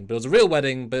fake wedding. But it was a real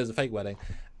wedding, but it was a fake wedding.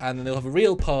 And then they'll have a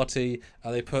real party.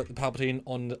 They put the Palpatine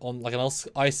on like an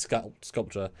ice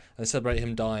sculpture. And they celebrate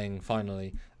him dying,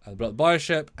 finally. They blow up the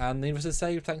bioship. And the universe is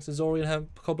saved thanks to Zori and her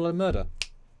cold-blooded murder.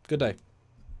 Good day.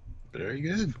 Very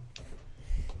good.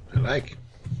 I like.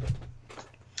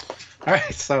 All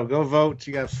right, so go vote.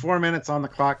 You got 4 minutes on the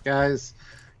clock, guys,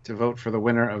 to vote for the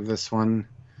winner of this one.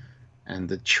 And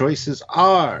the choices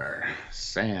are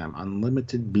Sam,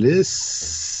 Unlimited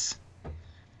Bliss,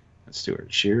 and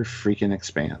Stuart, Sheer Freaking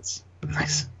Expanse.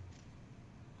 Nice.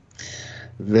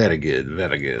 Very good,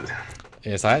 very good.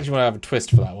 Yes, I actually want to have a twist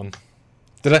for that one.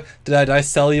 Did I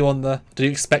sell you on the... Did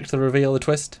you expect to reveal the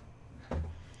twist?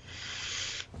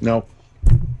 No.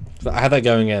 I had that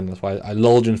going in. That's why I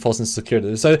lulled you in false insecurity.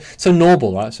 It was so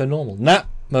normal, right? So normal. Nah,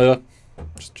 murder.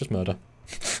 Just murder.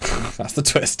 That's the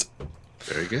twist.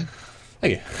 Very good.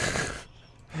 Thank you.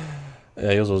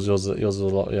 Yeah, yours was a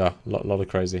lot. Yeah, lot of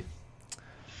crazy.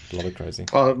 A lot of crazy.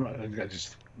 Well,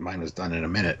 mine was done in a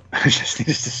minute. I just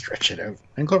needed to stretch it out.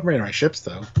 I incorporated my ships,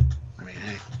 though. I mean,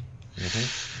 hey.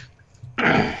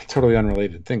 Mm-hmm. Totally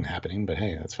unrelated thing happening, but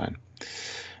hey, that's fine.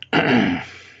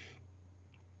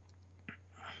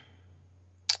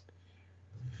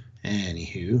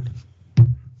 Anywho,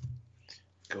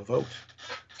 go vote.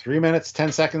 3 minutes,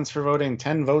 10 seconds for voting.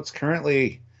 10 votes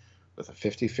currently, with a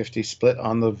 50-50 split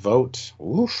on the vote.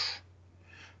 Oof.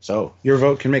 So your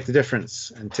vote can make the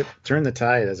difference and turn the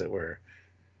tide, as it were.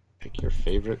 Pick your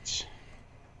favorite.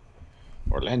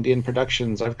 Orlandian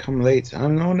Productions. I've come late. Oh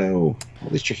no.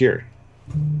 At least you're here.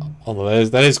 Although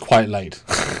that is quite late.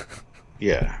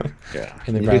 Yeah.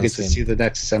 In the you grand get to scheme. see the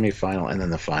next semi-final and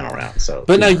then the final round. So,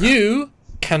 but now you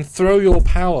can throw your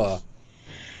power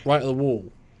right at the wall.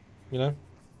 You know.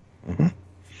 Mm-hmm.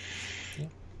 Yeah.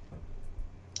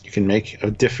 You can make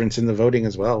a difference in the voting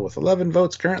as well, with 11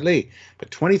 votes currently, but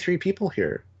 23 people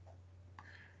here.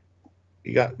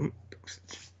 You got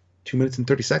 2 minutes and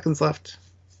 30 seconds left.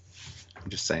 I'm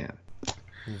just saying.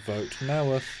 Vote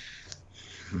now.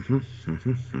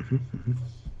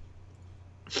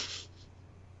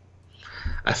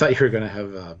 I thought you were going to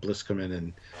have Bliss come in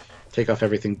and take off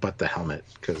everything but the helmet,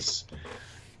 because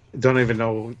I don't even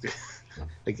know.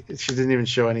 Like, she didn't even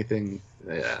show anything.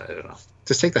 I don't know.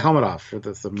 Just take the helmet off for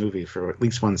the movie for at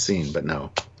least one scene, but no.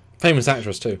 Famous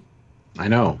actress too. I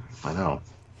know.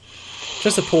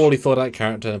 Just a poorly thought out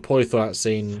character and a poorly thought out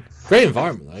scene. Great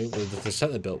environment though. The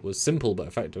set they built was simple but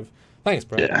effective. Thanks,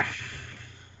 Brett.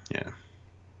 Yeah.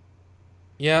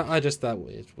 Yeah, I just that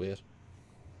weird.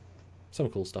 Some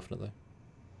cool stuff in it though.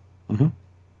 Mm-hmm.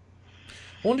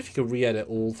 I wonder if you could re-edit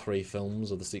all 3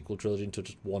 films of the sequel trilogy into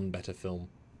just one better film.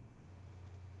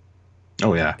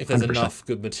 Oh yeah. If there's 100%. enough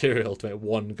good material to make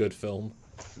one good film.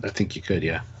 I think you could,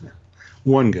 yeah.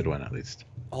 One good one at least.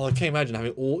 Oh, I can't imagine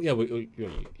having all... Yeah,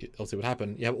 obviously what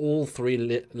happened. You have all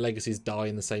 3 legacies die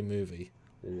in the same movie.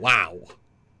 Wow.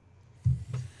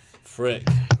 Frick.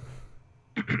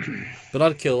 But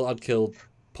I'd kill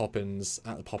Poppins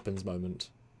at the Poppins moment.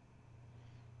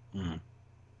 Mm.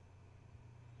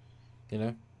 You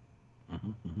know?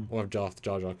 Mm-hmm. Or have Jar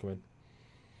Jar come in.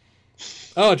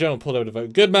 Oh, General pulled over to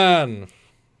vote. Good man!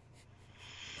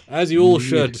 As you all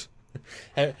should.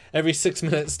 Every 6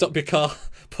 minutes, stop your car,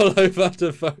 pull over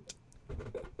to vote.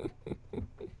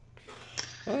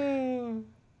 Oh,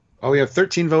 we have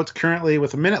 13 votes currently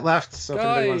with a minute left, so if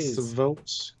anybody Guys. wants to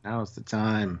vote, now's the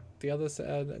time. The other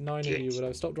 9 of you would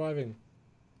have stopped driving.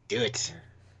 Do it.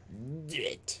 Do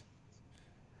it.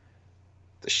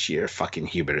 The sheer fucking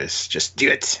hubris. Just do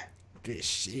it. The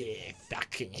sheer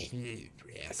fucking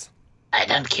hubris. I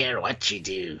don't care what you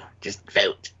do. Just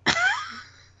vote.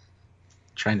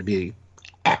 Trying to be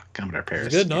Commodore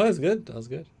Paris. Good, no, that's good. That was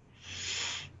good.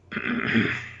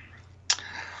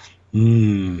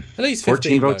 At least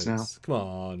 15 votes now. now. Come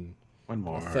on. One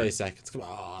more. 30 seconds. Come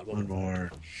on. One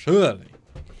more. Surely.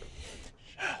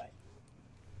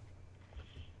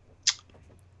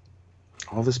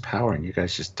 All this power and you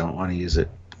guys just don't want to use it.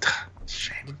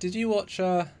 Shame. Did you watch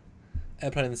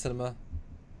Airplane in the cinema?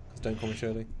 Don't Call Me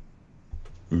Shirley.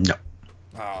 No.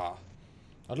 I'd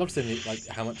love to see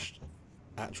how much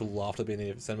actual laughter be in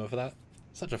the cinema for that.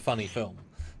 Such a funny film.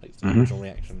 Like original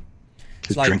reaction.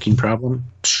 His drinking problem.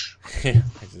 Yeah.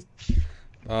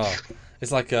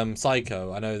 It's like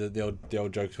Psycho. I know that the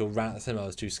old joke to ran at the cinema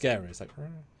was too scary. It's like,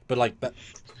 but like that,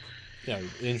 an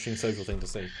interesting social thing to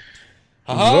see.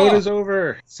 Vote is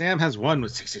over. Sam has won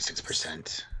with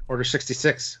 66%. Order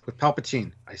 66 with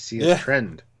Palpatine. I see a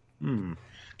trend.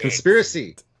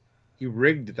 Conspiracy. You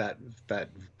rigged that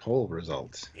poll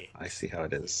result. I see how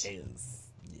it is.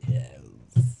 Yes.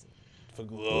 For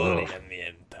glory and the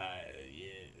Empire,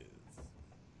 yes.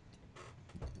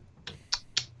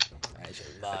 I shall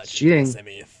march to the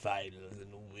semi-finals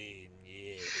and win,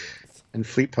 yes. And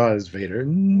Fleet Paw is Vader.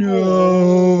 No!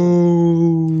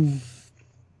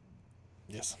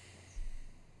 Yes.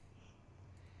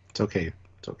 It's okay.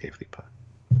 It's okay, Fleet Paw.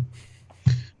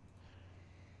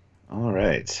 All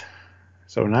right.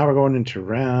 So now we're going into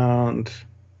round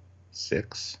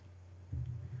 6.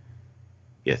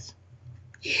 Yes.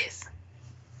 Yes.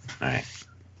 All right.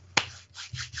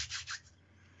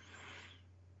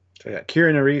 So I got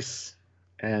Kira Nerys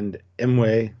and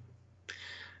Imwe,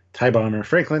 TIE Bomber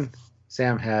Franklin.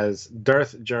 Sam has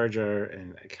Darth Jar Jar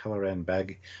and a Kelleran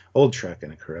Beg, Old Trek,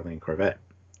 and a Corellian Corvette.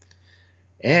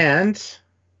 And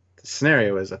the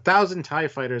scenario is 1,000 TIE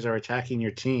fighters are attacking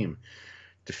your team.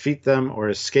 Defeat them or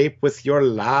escape with your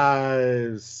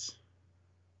lives.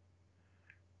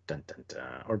 Dun, dun,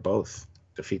 dun. Or both.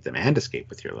 Defeat them and escape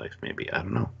with your life, maybe. I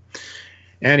don't know.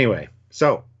 Anyway,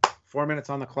 so 4 minutes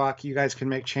on the clock. You guys can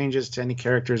make changes to any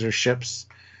characters or ships.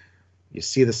 You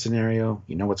see the scenario.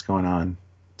 You know what's going on.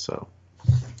 So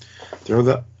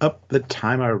throw up the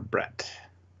timer, Brett.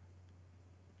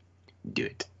 Do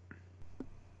it.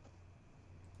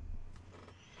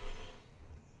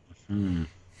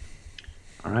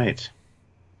 All right.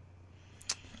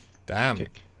 Damn.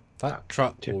 That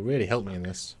truck will really help me in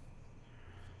this.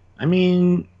 I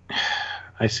mean,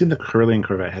 I assume the Corellian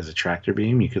Corvette has a tractor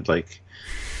beam. You could, like,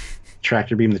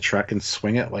 tractor beam the truck and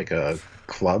swing it like a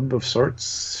club of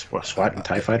sorts, swatting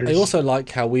TIE fighters. I also like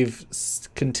how we've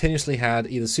continuously had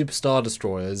either Superstar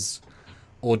Destroyers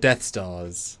or Death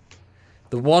Stars.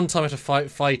 The one time we have to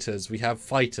fight fighters, we have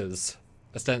fighters.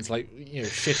 Ostensibly, like, you know,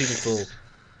 shitty little...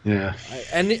 Yeah.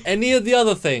 Any of the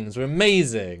other things were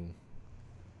amazing.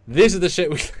 This is the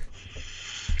shit we...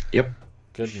 Yep.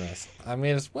 Goodness. I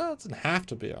mean, it doesn't have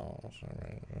to be.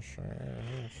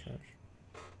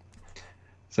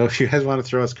 So if you guys want to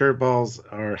throw us curveballs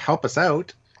or help us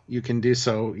out, you can do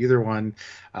so. Either one.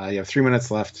 You have 3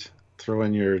 minutes left. Throw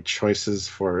in your choices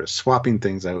for swapping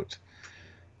things out.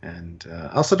 And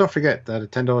also don't forget that a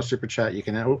 $10 super chat, you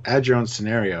can add your own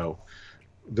scenario.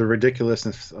 The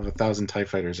ridiculousness of 1,000 TIE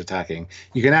fighters attacking.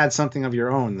 You can add something of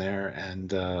your own there,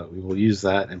 and we will use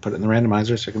that and put it in the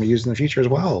randomizer so it can be used in the future as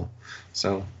well.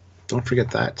 So don't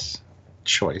forget that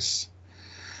choice.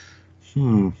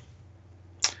 And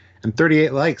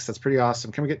 38 likes. That's pretty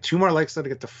awesome. Can we get 2 more likes though to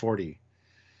get to 40?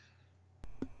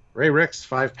 Ray Ricks,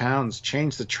 £5.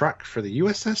 Change the truck for the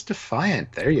USS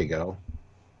Defiant. There you go.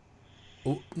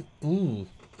 Ooh,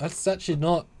 that's actually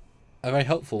not a very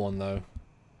helpful one though.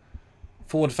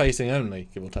 Forward facing only,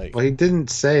 give or take. Well, he didn't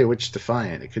say which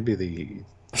Defiant. It could be the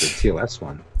TOS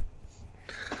one.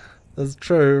 That's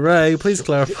true. Ray, please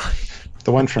clarify.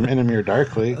 The one from Inamir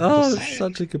Darkly. Oh, that's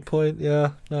such a good point.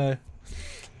 Yeah, no.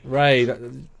 Ray,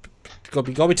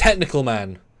 gotta be technical,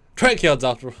 man. Trekyards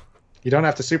after all. You don't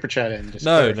have to super chat in. Just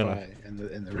no.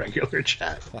 In the regular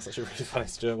chat. That's actually really funny,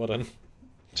 Stuart. Well done.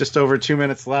 Just over 2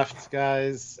 minutes left,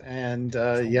 guys. And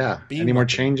yeah, any more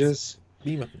changes?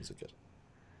 Beam weapons are good.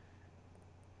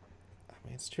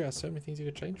 It's true. There's so many things you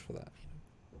could change for that.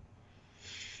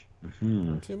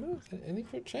 2 minutes. Any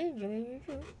quick change? I mean,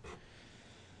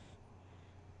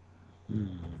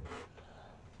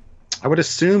 I would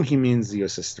assume he means the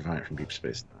USS Defiant from Deep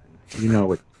Space Nine. You know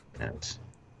what he meant.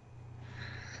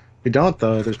 We don't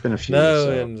though. There's been a few.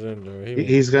 No, so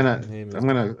he's gonna. I'm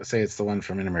gonna say it's the one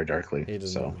from Inamir Darkly. He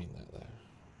doesn't mean that though.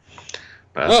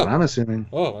 But that's what I'm assuming.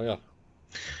 Oh my god.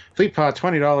 Fleet Pod,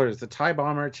 $20. The TIE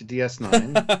Bomber to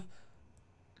DS9.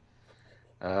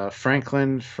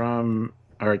 Franklin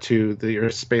to the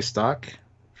Earth Space Dock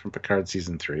from Picard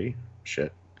Season 3.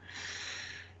 Shit.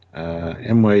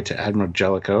 Imwe to Admiral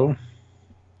Jellicoe.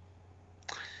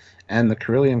 And the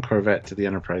Corellian Corvette to the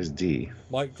Enterprise D.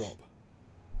 Mic drop.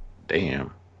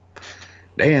 Damn,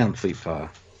 Fleet Paw.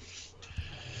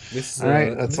 All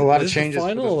right, that's a lot of changes.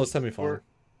 Final or semi-final?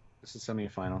 This is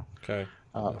semi-final. Okay.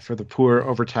 For the poor,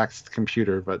 overtaxed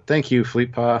computer. But thank you,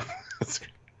 Fleet Paw. That's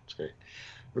great.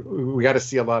 We got to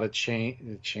see a lot of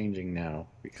changing now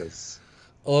because.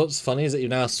 All that's funny is that you've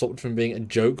now swapped from being a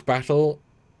joke battle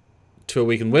to a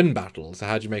we can win battle. So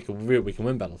how do you make a real we can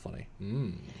win battle funny?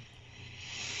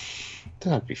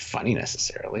 Doesn't have to be funny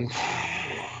necessarily.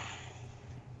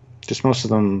 Just most of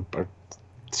them are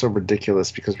so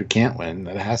ridiculous because we can't win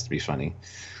that it has to be funny.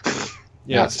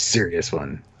 Yeah, it's a serious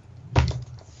one.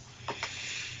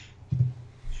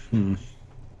 Well,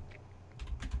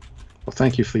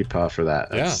 thank you, Fleetpaw, for that.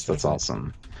 That's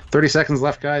awesome. 30 seconds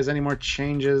left, guys. Any more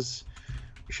changes?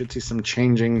 You should see some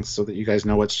changing so that you guys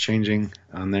know what's changing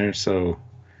on there, so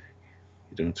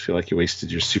you don't feel like you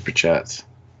wasted your super chats.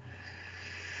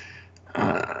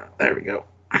 There we go.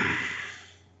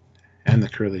 And the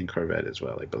Curlian Corvette as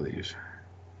well, I believe.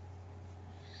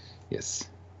 Yes.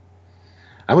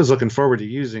 I was looking forward to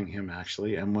using him,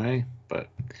 actually, M-Way, but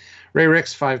Ray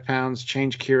Ricks, 5 pounds.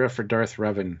 Change Kira for Darth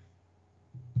Revan.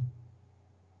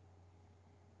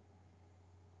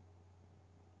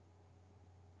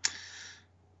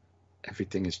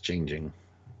 Everything is changing.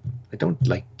 I don't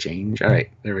like change. All right,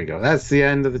 there we go. That's the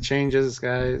end of the changes,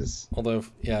 guys. Although,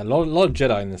 yeah, a lot of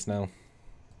Jedi in this now.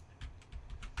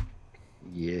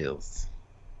 Yes.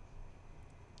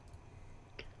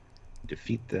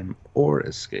 Defeat them or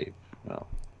escape. Well.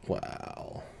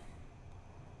 Wow.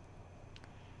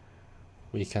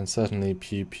 We can certainly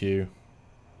pew pew.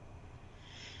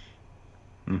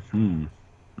 And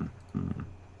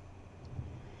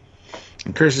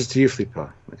curses to you,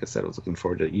 Fleetpaw. Like I said, I was looking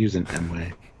forward to using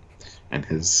M-Way and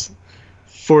his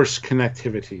force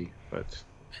connectivity, but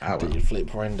indeed,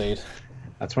 Fleetpaw, indeed.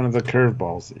 That's one of the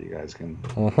curveballs that you guys can.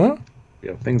 You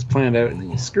have things planned out and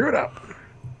then you screw it up.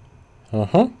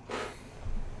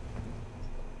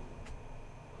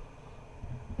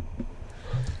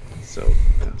 So,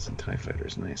 1,000 TIE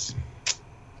Fighters, nice.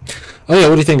 Oh yeah,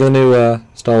 what do you think of the new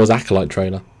Star Wars Acolyte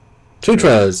trailer? 2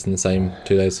 trailers in the same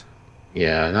 2 days.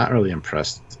 Yeah, not really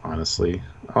impressed, honestly.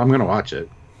 I'm going to watch it,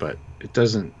 but it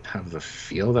doesn't have the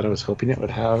feel that I was hoping it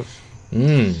would have.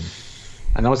 I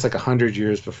know it's like 100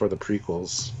 years before the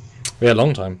prequels. Yeah, a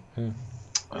long time. Yeah.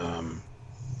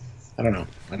 I don't know.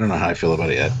 I don't know how I feel about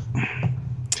it yet.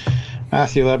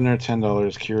 Matthew Lebner, $10.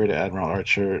 Kira to Admiral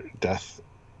Archer. Death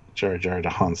Jar Jar to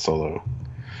Han Solo.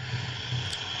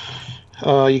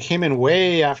 You came in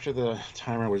way after the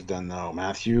timer was done, though,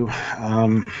 Matthew.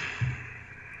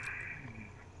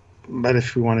 But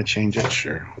if we want to change it,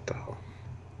 sure. What the hell?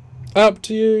 Up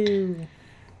to you.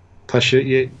 Plus,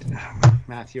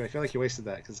 Matthew, I feel like you wasted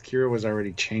that because Kira was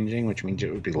already changing, which means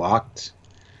it would be locked.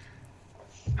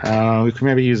 We could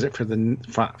maybe use it for the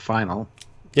final.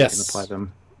 Yes. We can apply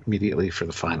them immediately for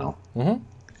the final.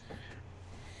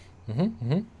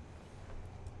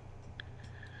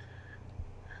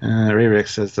 Ray Rick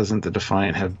says, doesn't the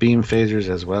Defiant have beam phasers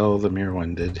as well? The Mir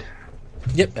one did.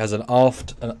 Yep, it has an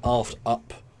aft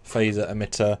up phaser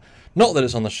emitter. Not that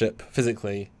it's on the ship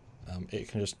physically. It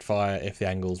can just fire if the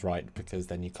angle's right, because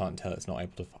then you can't tell it's not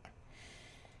able to fire.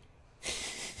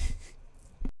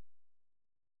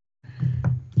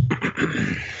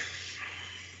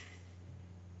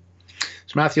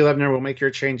 So Matthew Lebner will make your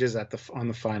changes on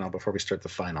the final before we start the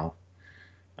final.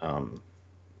 And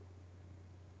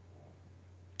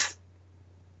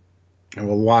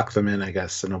we'll lock them in, I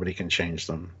guess, so nobody can change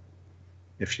them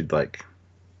if you'd like.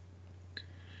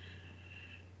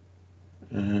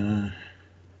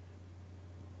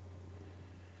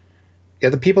 Yeah,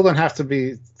 the people don't have to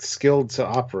be skilled to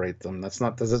operate them. It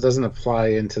doesn't apply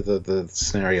into the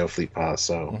scenario, Fleetpaw.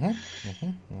 So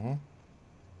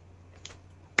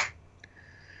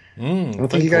I don't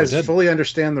think you guys fully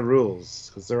understand the rules,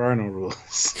 because there are no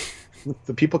rules.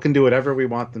 The people can do whatever we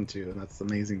want them to, and that's the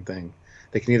amazing thing.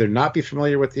 They can either not be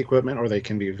familiar with the equipment, or they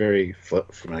can be very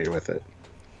familiar with it.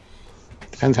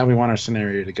 Depends how we want our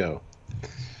scenario to go.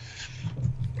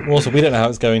 Also, we don't know how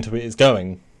it's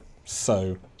going,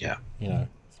 so yeah, you know,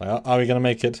 it's like, are we going to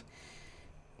make it?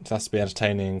 It has to be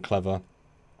entertaining and clever.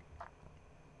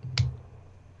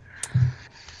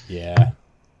 Yeah.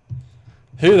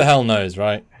 Who the hell knows,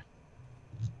 right?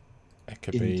 It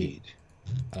could Indeed.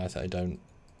 be. I certainly don't.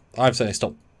 I've certainly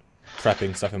stopped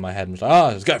prepping stuff in my head and was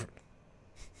like, let's go for it.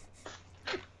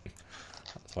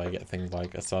 That's why you get things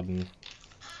like a sudden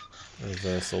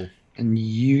reversal. And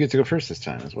you get to go first this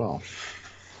time as well.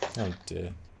 Oh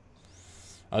dear.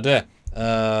 Oh dear.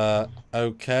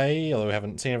 Okay, although we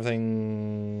haven't seen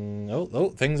everything. Oh,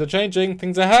 things are changing.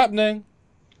 Things are happening.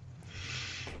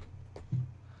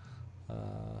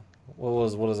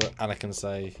 What does Anakin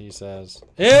say? He says,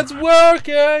 "It's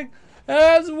working.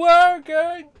 It's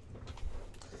working."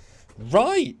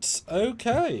 Right.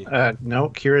 Okay. No,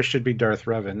 Kira should be Darth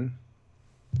Revan.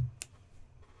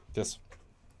 Yes.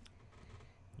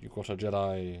 You got a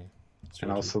Jedi.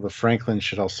 And also the Franklin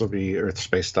should also be Earth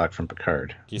space stock from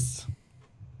Picard. Yes.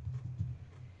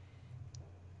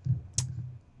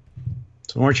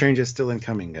 So more changes still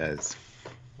incoming, guys.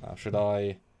 Now, should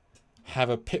I have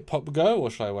a pit pop go, or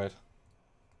should I wait?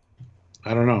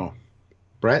 I don't know.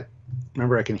 Brett,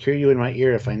 remember I can hear you in my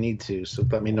ear if I need to, so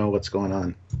let me know what's going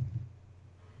on.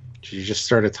 Should you just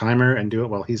start a timer and do it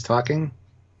while he's talking?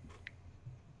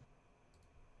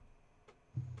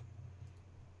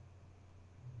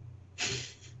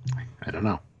 I don't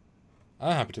know.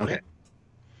 I'm happy to. Okay.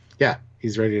 Yeah,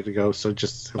 he's ready to go. So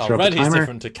just he'll throw up the timer. Ready is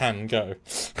different to can go.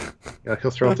 Yeah, he'll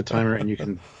throw up the timer and you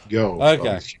can go.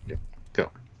 Okay.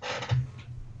 Go.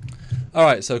 All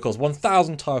right. So of course,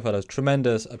 1,000 TIE fighters,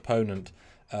 tremendous opponent.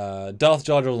 Darth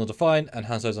Jar Jar on the Defiant and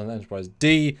Han Solo's on the Enterprise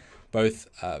D, both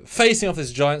facing off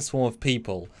this giant swarm of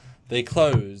people. They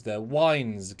close. Their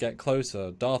whines get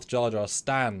closer. Darth Jar Jar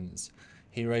stands.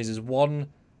 He raises one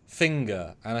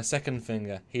finger and a second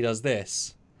finger. He does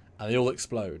this, and they all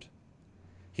explode.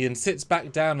 He then sits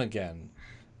back down again,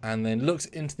 and then looks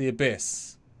into the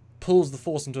abyss, pulls the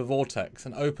Force into a vortex,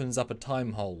 and opens up a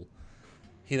time hole.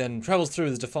 He then travels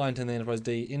through the Defiant and the Enterprise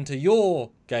D into your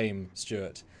game,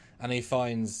 Stuart, and he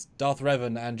finds Darth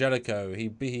Revan and Jellicoe.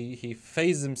 He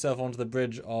phases himself onto the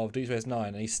bridge of Deep Space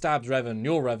Nine, and he stabs Revan,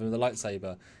 your Revan, with a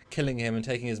lightsaber, killing him and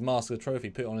taking his mask as a trophy,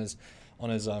 put it on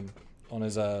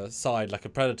his side like a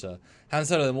predator. Han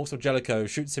Solo then walks up to Jellicoe,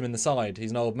 shoots him in the side.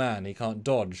 He's an old man, he can't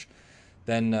dodge.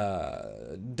 Then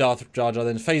Darth Jar Jar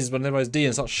then phases one of Enterprise D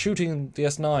and starts shooting the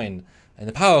S9 and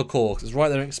the power core, 'cause it's right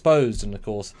there exposed. And of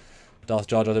course, Darth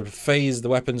Jar Jar then phase the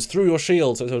weapons through your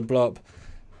shield so it would blow up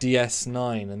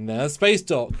DS9. And then a space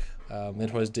dock, the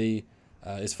Enterprise D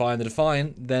is firing the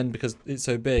Defiant. Then, because it's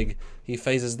so big, he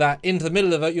phases that into the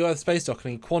middle of your Earth space dock,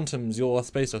 and he quantums your Earth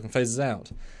space dock and phases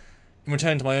out. In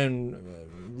return to my own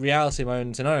reality, my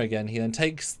own scenario again, he then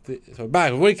takes so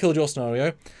back. I've already killed your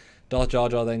scenario. Darth Jar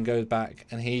Jar then goes back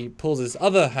and he pulls his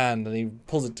other hand and he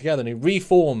pulls it together and he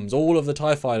reforms all of the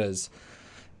TIE fighters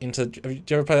into. Did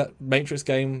you ever play that Matrix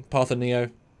game, Path of Neo?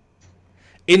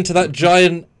 Into that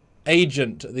giant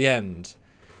agent at the end,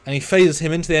 and he phases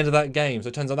him into the end of that game. So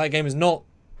it turns out that game is not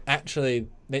actually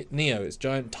Neo; it's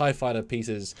giant TIE fighter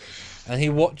pieces, and he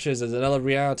watches as another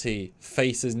reality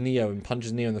faces Neo and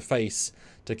punches Neo in the face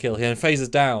to kill. He then phases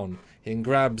down. He then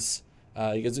grabs.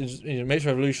 He gets in Matrix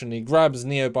Revolution. He grabs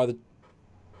Neo by the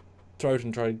throat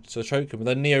and tries to choke him. But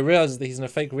then Neo realizes that he's in a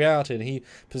fake reality, and he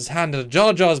puts his hand in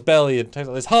Jar Jar's belly and takes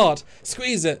out his heart,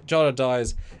 squeezes it. Jar Jar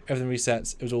dies. Everything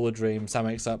resets. It was all a dream. Sam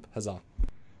wakes up. Huzzah!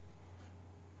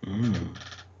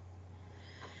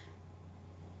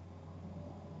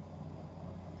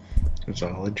 It's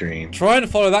all a dream. Trying to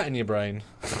follow that in your brain.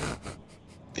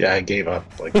 Yeah, I gave up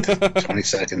like 20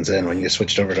 seconds in when you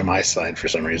switched over to my side for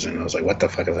some reason. I was like, what the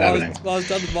fuck is happening? I was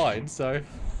done with mine, so...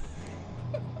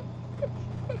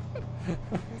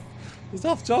 It's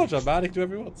off Jar Jar, man. He can do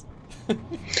whatever he wants.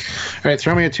 Alright,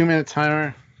 throw me a 2-minute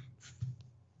timer.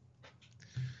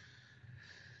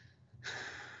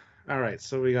 Alright,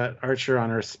 so we got Archer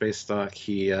on Earth space dock.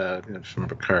 He, from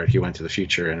Picard, he went to the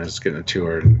future and is getting a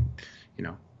tour and, you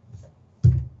know...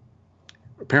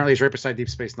 Apparently he's right beside Deep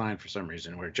Space Nine for some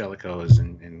reason, where Jellicoe is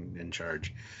in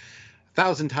charge.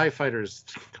 1,000 TIE fighters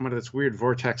come out of this weird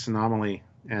vortex anomaly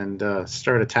and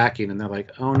start attacking, and they're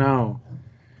like, oh no,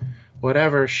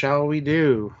 whatever shall we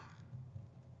do?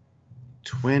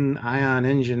 Twin ion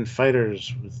engine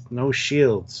fighters with no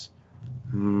shields.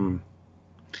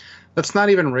 Let's not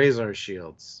even raise our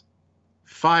shields.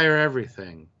 Fire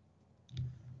everything.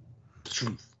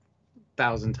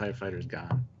 1,000 TIE fighters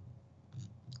gone.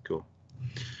 Cool.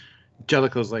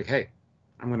 Jellicoe's like, hey,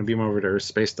 I'm going to beam over to Earth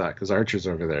space dock because Archer's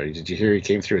over there. Did you hear he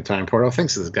came through a time portal? I think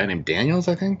it's this guy named Daniels,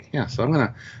 I think. Yeah, so I'm going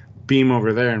to beam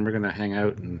over there and we're going to hang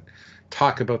out and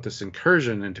talk about this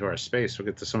incursion into our space. We'll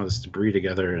get to some of this debris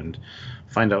together and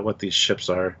find out what these ships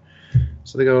are.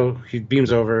 So he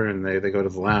beams over and they go to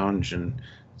the lounge, and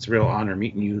it's a real honor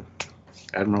meeting you,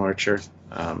 Admiral Archer.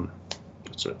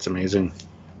 It's amazing.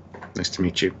 Nice to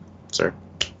meet you, sir.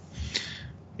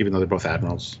 Even though they're both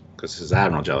admirals. Because this is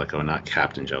Admiral Jellicoe and not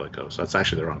Captain Jellicoe, so it's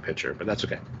actually the wrong picture, but that's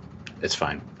okay. It's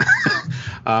fine.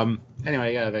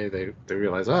 Anyway, yeah, they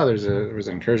realize, there was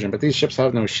an incursion, but these ships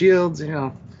have no shields,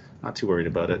 not too worried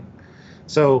about it.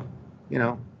 So,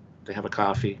 they have a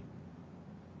coffee,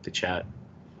 they chat,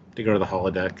 they go to the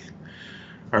holodeck.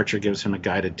 Archer gives him a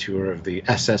guided tour of the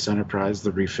SS Enterprise,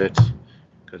 the refit,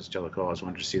 because Jellicoe always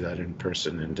wanted to see that in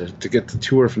person, and to get the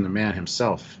tour from the man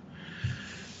himself.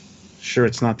 Sure,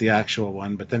 it's not the actual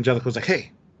one, but then Jellicoe's like,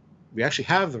 hey, we actually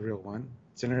have the real one.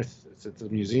 It's in Earth. It's at the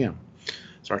museum.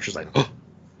 So Archer's like, oh.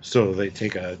 So they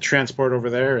take a transport over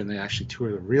there, and they actually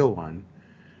tour the real one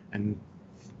and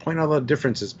point out all the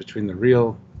differences between the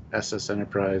real SS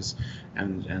Enterprise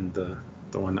and the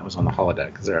one that was on the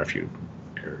holodeck, because there are a few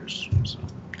errors. So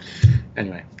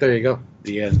anyway, there you go.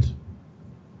 The end.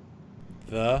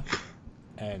 The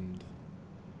end.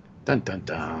 Dun, dun,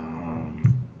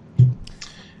 dun.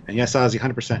 And yes, Ozzy,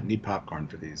 100% need popcorn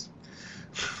for these.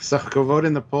 So go vote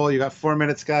in the poll. You got 4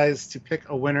 minutes, guys, to pick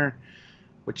a winner.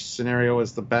 Which scenario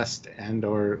was the best and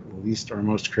or least or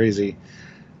most crazy?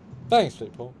 Thanks,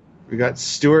 people. We got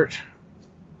Stuart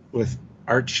with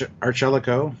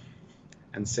Archelico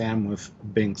and Sam with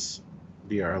Binks.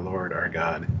 Be our Lord, our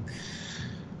God.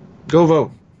 Go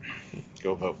vote.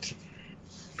 Go vote.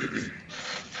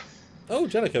 Oh,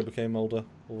 Jellicoe became older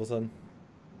all of a sudden.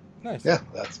 Nice. Yeah,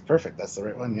 that's perfect. That's the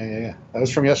right one. Yeah. That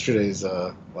was from yesterday's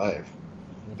live.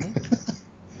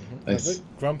 Nice. A bit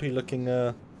grumpy looking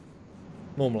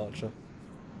normal archer.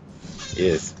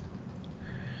 Yes.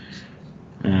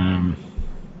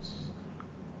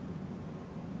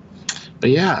 But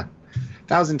yeah,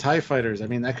 1,000 TIE fighters. I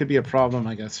mean, that could be a problem,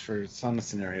 I guess, for some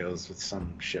scenarios with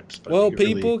some ships. But well,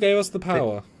 people gave us the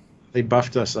power. They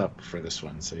buffed us up for this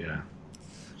one, so yeah.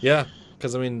 Yeah,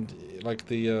 because I mean, like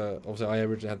the obviously I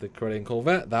originally had the Corellian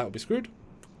Corvette. That would be screwed,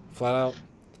 flat out.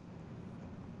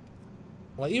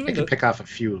 Like even I can pick off a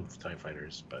few TIE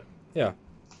fighters, but yeah,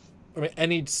 I mean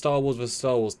any Star Wars versus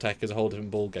Star Wars tech is a whole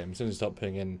different ball game as soon as you start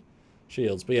putting in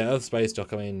shields. But yeah, Earth Space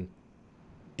Dock. I mean,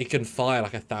 it can fire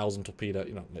like 1,000 torpedoes.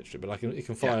 You know, literally, but like it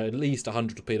can fire at least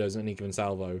 100 torpedoes in any given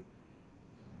salvo,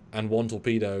 and one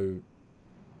torpedo,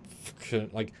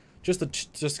 like just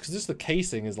because the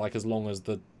casing is like as long as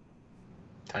the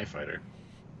TIE fighter.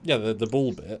 Yeah, the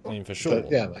ball bit. I mean, for sure.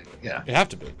 Yeah. You have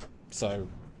to be. So,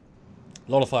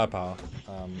 a lot of firepower.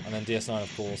 And then DS9,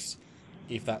 of course,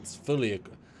 if that's fully...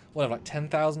 Whatever, like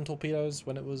 10,000 torpedoes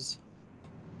when it was...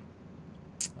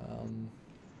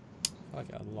 I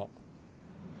get a lot.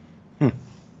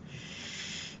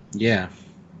 Yeah.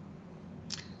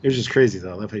 It was just crazy,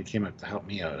 though. I love how you came up to help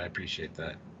me out. I appreciate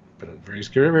that. But it was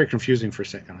very, very confusing for a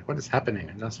second. Like, what is happening?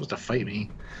 You're not supposed to fight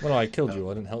me. Well, no, I killed you.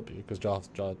 I didn't help you because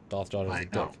Darth Jar is a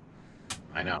dick.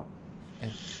 I know.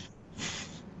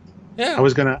 Yeah. I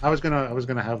was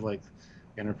gonna have like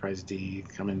Enterprise D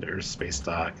come into Earth Space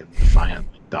Dock and Defiant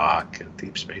Dock and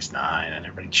Deep Space Nine and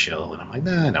everybody chill, and I'm like,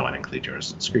 nah, I don't want to include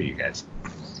yours. Screw you guys.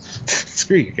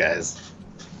 Screw you guys.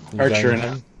 Archer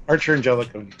and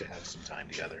Jellicoe need to have some time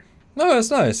together. No, that's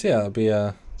nice. Yeah, it'll be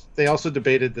They also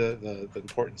debated the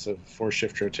importance of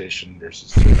 4-shift rotation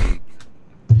versus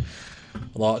 2.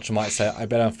 Well, Archer might say, I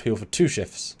better have people for 2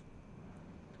 shifts.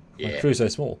 My crew's so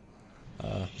small.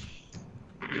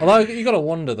 Although you got to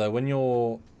wonder though, when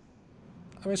you're,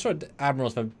 I mean, sure,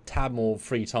 admirals have a tad more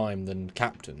free time than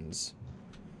captains,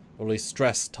 or at least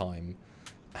stress time.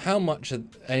 How much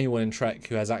anyone in Trek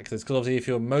who has access? Because obviously, if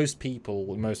you're most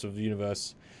people in most of the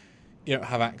universe, you don't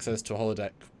have access to a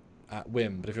holodeck at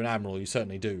whim. But if you're an admiral, you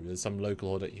certainly do. There's some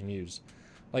local holodeck you can use.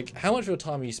 Like, how much of your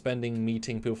time are you spending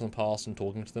meeting people from the past and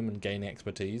talking to them and gaining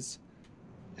expertise?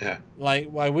 Yeah. Like,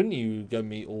 why wouldn't you go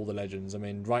meet all the legends? I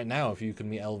mean, right now, if you can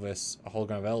meet Elvis, a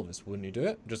hologram of Elvis, wouldn't you do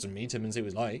it? Just to meet him and see what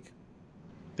he's like.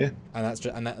 Yeah. And that's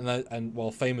just, and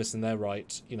while famous in their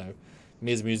right, you know,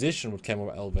 me as a musician would care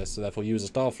more about Elvis, so therefore you as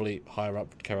a Starfleet higher up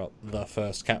would care about the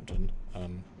first captain.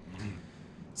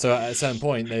 So at a certain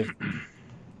point, they've,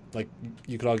 like,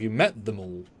 you could argue, met them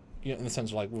all. You know, in the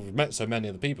sense of like, well, we've met so many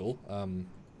other people. You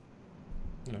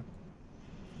know.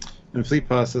 And Fleet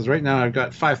Pass says, right now I've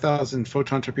got 5,000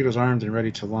 photon torpedoes armed and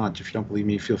ready to launch. If you don't believe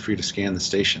me, feel free to scan the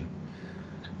station.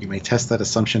 You may test that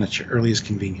assumption at your earliest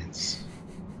convenience.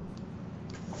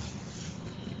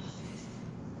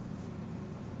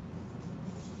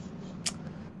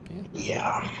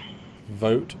 Yeah.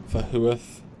 Vote for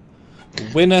whoeth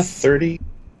winneth. 30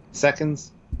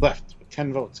 seconds left.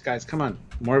 10 votes. Guys, come on.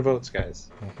 More votes, guys.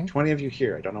 20 of you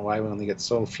here. I don't know why we only get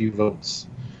so few votes.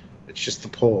 It's just the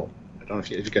poll. I don't know if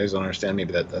you guys don't understand.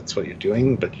 Maybe that's what you're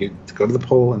doing, but you go to the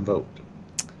poll and vote.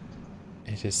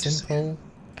 It is simple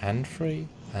and free,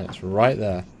 and it's right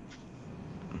there.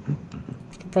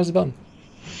 Press the button.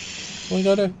 What you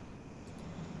gotta do?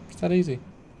 It's that easy.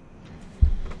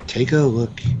 Take a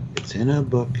look. It's in a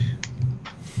book.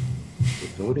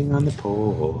 We're voting on the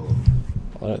poll.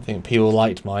 I don't think people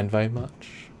liked mine very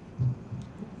much.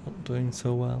 Not doing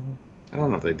so well. I don't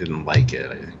know if they didn't like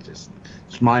it. I think just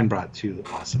mine brought 2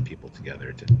 awesome people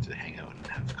together to hang out and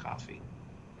have coffee.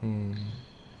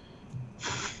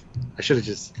 I should have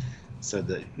just said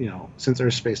that, you know, since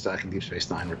Earth Space Dock and Deep Space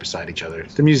Nine were beside each other,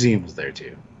 the museum was there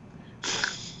too.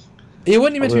 Yeah,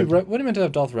 when you meant to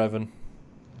have Darth Revan?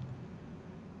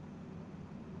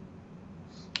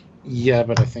 Yeah,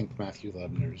 but I think Matthew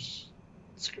Lebner's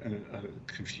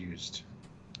confused.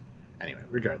 Anyway,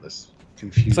 regardless,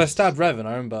 confused. So I stabbed Revan.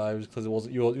 I remember because it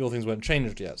wasn't your things weren't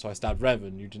changed yet. So I stabbed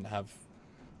Revan. You didn't have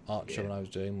Archer when I was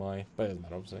doing my. But it doesn't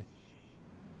matter, obviously.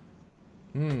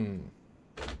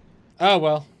 Oh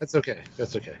well. That's okay.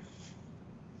 That's okay.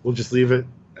 We'll just leave it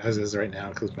as is right now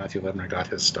because Matthew Lebner got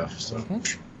his stuff. So,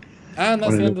 and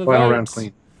that's the end of the final vote. round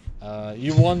clean.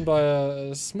 You won by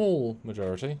a small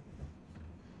majority.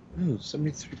 Ooh,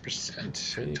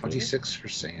 73%. 26 for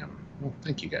Sam. Well,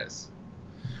 thank you guys.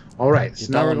 All right,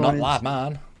 so now we're going not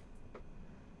man.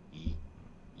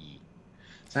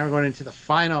 So now we're going into the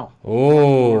final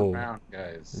round,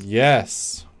 guys.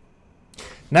 Yes.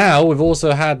 Now we've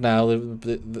also had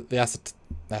the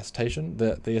assertion,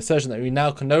 the assertion that we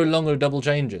now can no longer double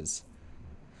changes.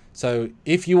 So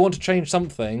if you want to change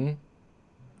something,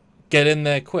 get in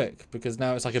there quick, because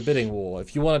now it's like a bidding war.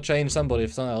 If you want to change somebody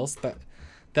for someone else,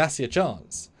 that's your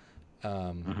chance.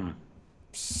 So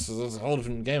there's a whole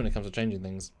different game when it comes to changing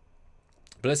things.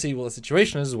 But let's see what the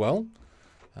situation is as well,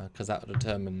 because that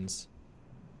determines.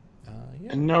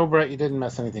 Yeah. No, Brett, you didn't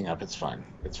mess anything up. It's fine.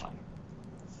 It's fine.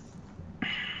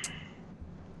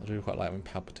 I do quite like when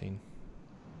Palpatine.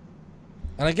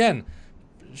 And again,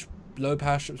 low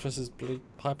power ships versus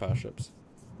high power ships.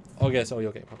 Oh yes,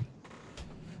 you're getting Palpatine.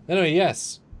 Anyway,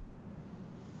 yes.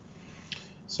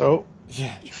 So,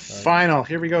 final.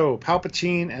 Here we go.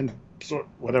 Palpatine and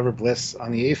whatever Bliss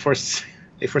on the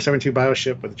A472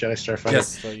 bioship with the Jedi Starfighter.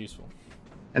 Yes, very useful.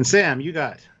 And Sam, you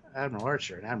got Admiral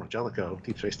Archer and Admiral Jellicoe,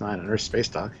 Deep Space Nine, and Earth Space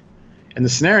Dock. And the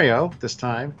scenario this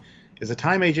time is a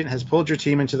time agent has pulled your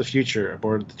team into the future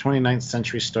aboard the 29th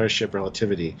century starship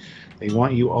Relativity. They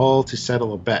want you all to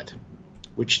settle a bet.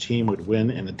 Which team would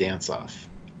win in a dance-off?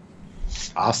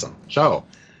 Awesome. So,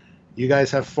 you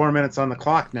guys have 4 minutes on the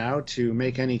clock now to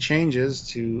make any changes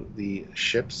to the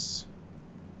ships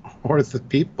or the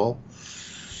people.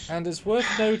 And it's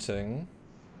worth noting,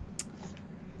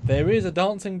 there is a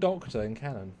dancing doctor in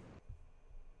canon.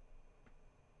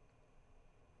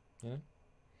 Yeah.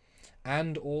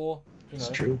 And or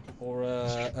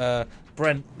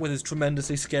Brent with his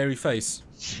tremendously scary face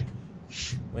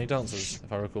when he dances,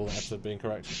 if I recall that episode being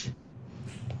correct.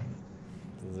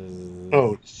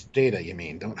 Oh, it's Data, you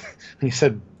mean? Don't. When you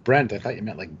said Brent, I thought you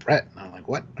meant like Brett. And I'm like,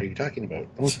 what are you talking about?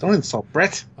 Don't insult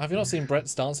Brett. Have you not seen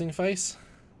Brett's dancing face?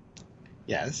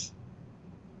 Yes.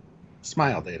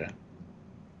 Smile, Data.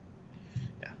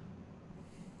 Yeah.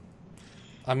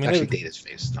 I mean, it's actually Data's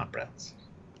face, not Brett's.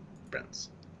 Brent's.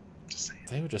 Just saying.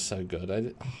 They were just so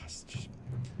good.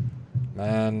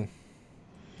 Man,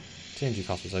 TNG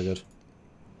cost was so good.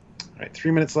 All right,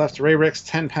 3 minutes left. Ray Ricks,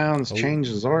 10 pounds. Change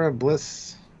Zori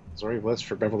Bliss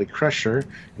for Beverly Crusher,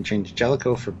 and change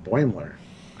Jellicoe for Boimler.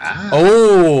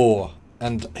 Oh,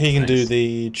 and he can do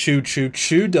the choo choo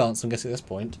choo dance. I'm guessing at this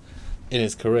point in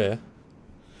his career.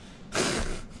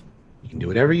 You can do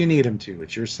whatever you need him to.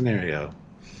 It's your scenario.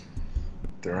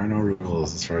 There are no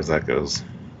rules as far as that goes.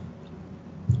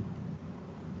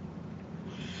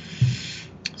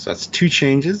 So that's 2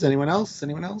 changes. Anyone else?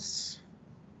 Anyone else?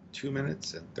 2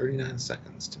 minutes and 39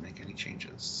 seconds to make any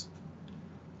changes.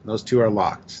 Those 2 are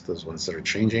locked. Those ones that are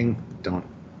changing, don't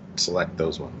select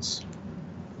those ones.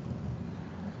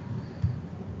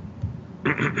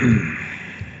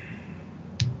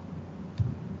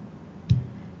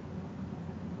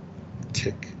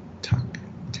 Tick tock,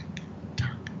 tick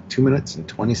tock. 2 minutes and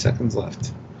 20 seconds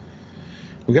left.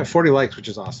 We got 40 likes, which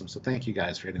is awesome. So thank you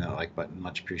guys for hitting that like button.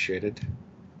 Much appreciated.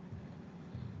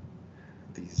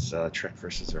 These Trek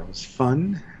versus are always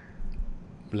fun.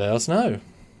 Let us know.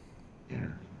 Yeah.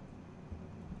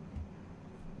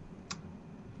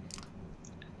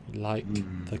 Like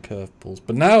the curveballs.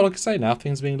 But now, like I say, now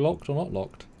things being locked or not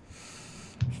locked.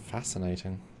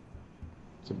 Fascinating.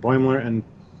 So Boimler and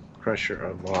Crusher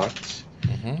are locked.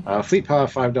 Fleet Power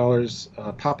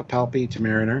 $5. Papa Palpy to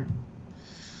Mariner.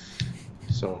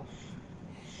 So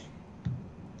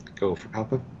go for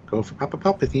Papa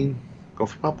Palpatine. Go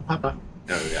for Papa.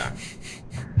 Oh yeah.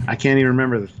 I can't even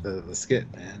remember the skit,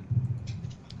 man.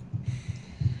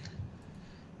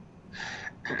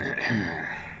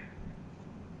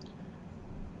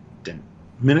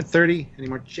 Minute 30. Any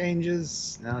more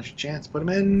changes? Now's your chance. Put them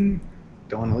in.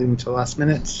 Don't want to leave them until the last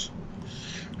minute.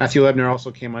 Matthew Lebner also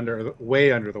came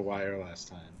way under the wire last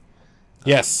time.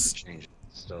 Yes.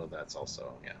 So that's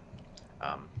also,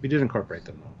 yeah. We did incorporate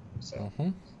them though. So.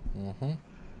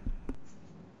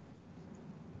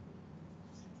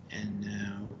 And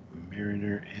now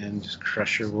Mariner and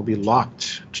Crusher will be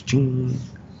locked. Cha-ching.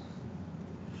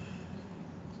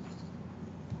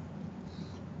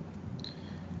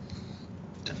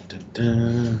 Dun, dun,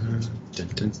 dun. Dun,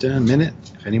 dun, dun. Minute.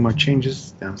 If any more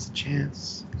changes, now's the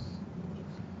chance.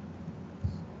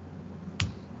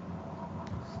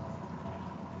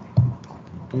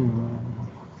 Boom.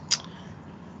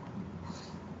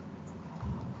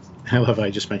 I love how I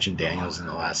just mentioned Daniels in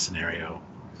the last scenario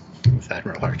with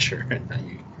Admiral Archer, and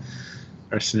now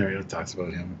Our scenario talks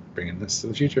about him bringing this to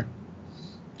the future.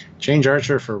 Change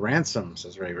Archer for ransom,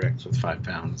 says Ray Ricks with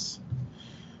 £5.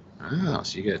 Oh,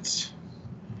 so you get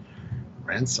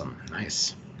ransom.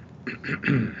 Nice.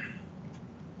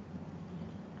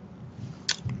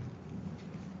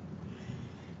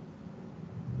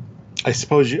 I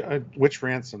suppose you. Which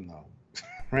ransom though?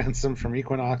 Ransom from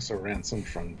Equinox or ransom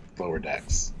from Lower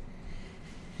Decks?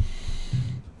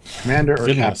 Commander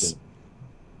or captain?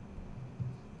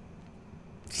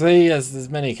 See, there's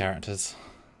many characters.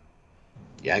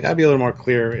 Yeah, I gotta be a little more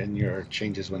clear in your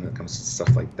changes when it comes to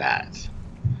stuff like that.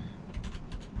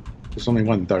 There's only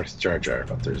one Darth Jar Jar,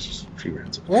 but there's a few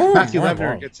ransoms. Matthew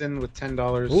Lebner gets in with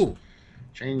 $10. Ooh.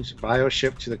 Change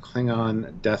bioship to the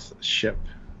Klingon death ship.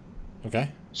 Okay.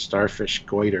 Starfish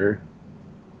Goiter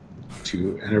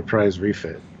to Enterprise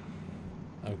refit.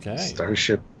 Okay.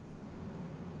 Starship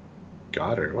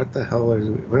Goddard. What the hell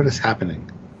what is happening?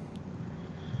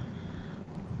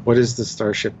 What is the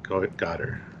Starship Goddard?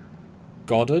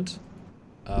 Goddard?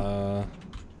 Well,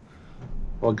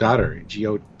 Goddard.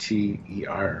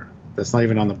 Goter. That's not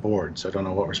even on the board, so I don't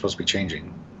know what we're supposed to be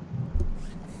changing.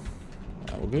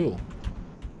 That will Google.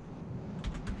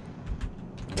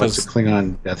 What's the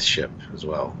Klingon death ship as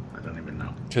well? I don't even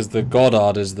know. Because the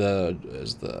Goddard is the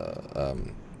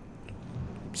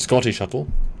Scotty shuttle,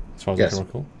 as far as I can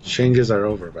recall. Changes are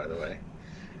over, by the way.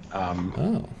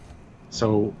 Oh.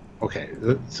 So, okay.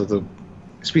 So the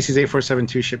Species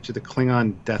 8472 ship to the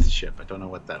Klingon death ship. I don't know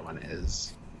what that one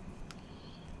is.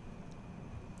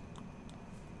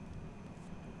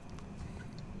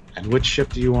 And which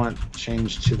ship do you want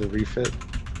changed to the refit,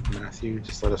 Matthew?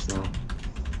 Just let us know.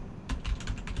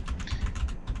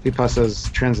 Peepaw says,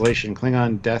 translation,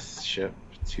 Klingon death ship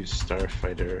to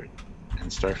Starfighter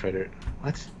and Starfighter.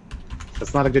 What?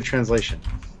 That's not a good translation.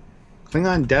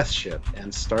 Klingon death ship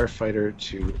and Starfighter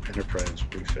to Enterprise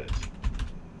refit.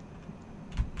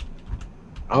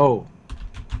 Oh.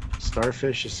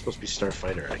 Starfish is supposed to be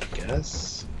Starfighter, I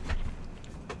guess.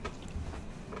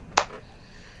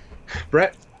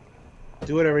 Brett,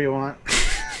 do whatever you want.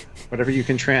 Whatever you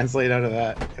can translate out of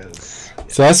that, because... Yeah.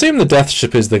 So I assume the death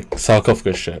ship is the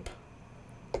sarcophagus ship.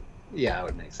 Yeah, that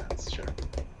would make sense, sure.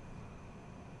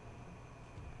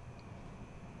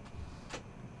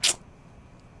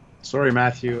 Sorry,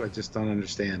 Matthew, I just don't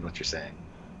understand what you're saying.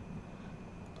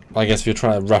 I guess if you're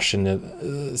trying to rush in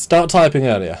it, start typing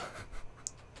earlier.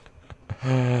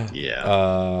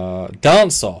 Yeah.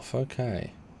 Dance off,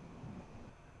 okay.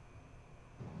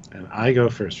 And I go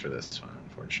first for this one,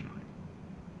 unfortunately.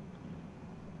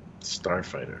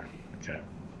 Starfighter. Okay.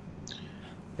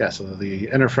 Yeah, so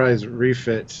the Enterprise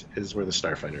refit is where the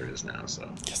Starfighter is now, so.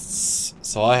 Yes.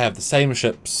 So I have the same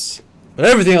ships, but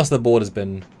everything else on the board has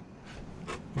been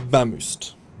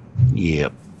vamoosed.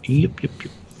 Yep. Yep.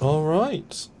 All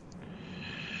right.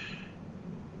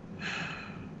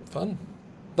 Fun.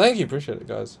 Thank you, appreciate it,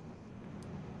 guys.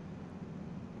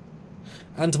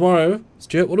 And tomorrow,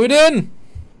 Stuart, what are we doing?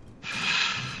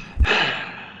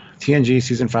 TNG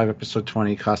Season 5, Episode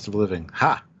 20, Cost of Living.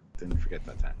 Ha! Didn't forget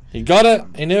that time. He got it.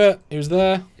 He knew it. He was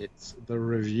there. It's the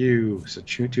review, so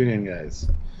tune in, guys.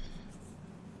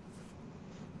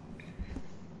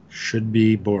 Should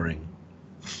be boring.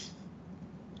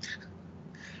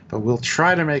 But we'll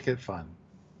try to make it fun.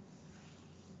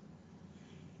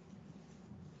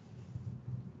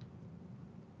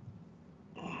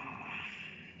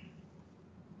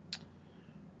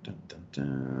 Dun, dun,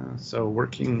 dun. So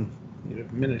working, need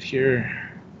a minute here.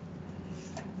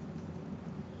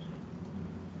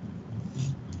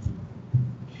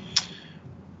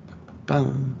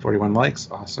 Bum, 41 likes,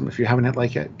 awesome. If you haven't hit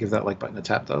like yet, give that like button a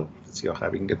tap though. Let's see how high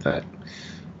we can get that.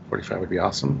 45 would be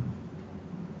awesome.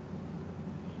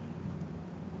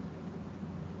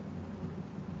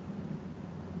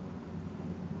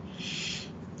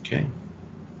 Okay,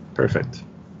 perfect.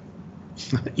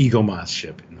 Ego Moss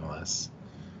ship, no less.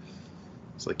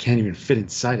 So they can't even fit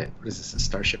inside it. What is this, a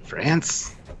starship for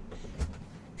ants?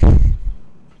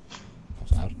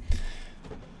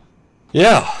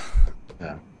 Yeah.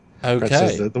 Yeah. Okay.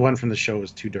 Says the one from the show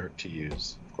was too dark to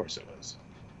use. Of course it was.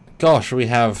 Gosh, we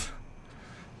have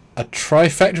a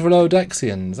trifecta of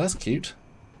Lodexians. That's cute.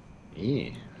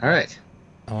 Yeah. All right.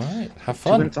 All right. Have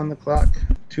fun. 2 minutes on the clock.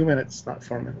 2 minutes, not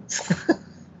 4 minutes.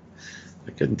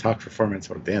 I couldn't talk for 4 minutes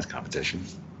about a dance competition.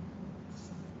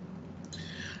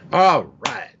 All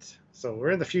right. So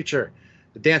we're in the future.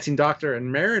 The Dancing Doctor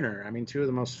and Mariner. I mean, two of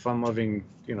the most fun-loving,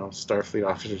 Starfleet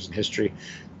officers in history.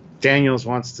 Daniels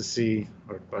wants to see,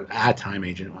 or a time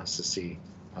agent wants to see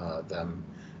them,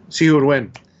 see who would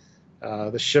win.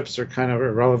 The ships are kind of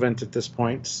irrelevant at this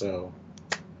point, so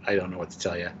I don't know what to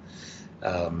tell you.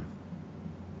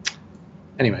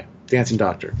 Anyway, dancing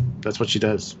doctor. That's what she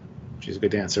does. She's a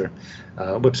good dancer.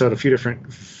 Whips out a few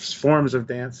different forms of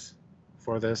dance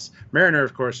for this. Mariner,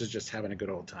 of course, is just having a good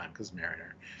old time because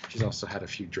Mariner. She's also had a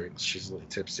few drinks. She's a little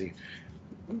tipsy.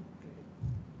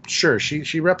 Sure, she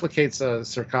replicates a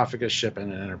sarcophagus ship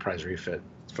in an Enterprise refit,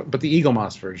 but the Eagle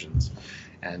Moss versions,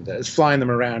 and is flying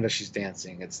them around as she's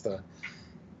dancing. It's the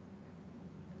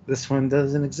 "This one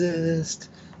doesn't exist.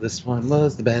 This one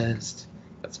was the best."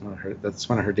 That's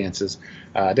one of her dances.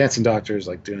 Dancing Doctor is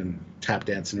like doing tap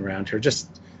dancing around her.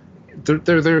 Just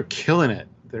they're killing it.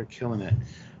 They're killing it.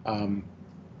 And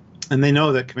they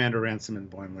know that Commander Ransom and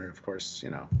Boimler, of course,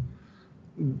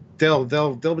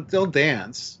 they'll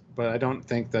dance, but I don't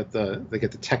think that they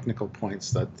get the technical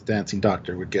points that the Dancing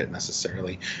Doctor would get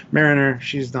necessarily. Mariner,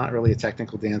 she's not really a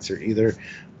technical dancer either,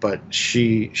 but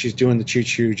she's doing the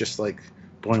choo-choo just like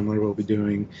Boimler will be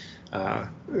doing.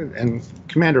 And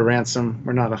Commander Ransom,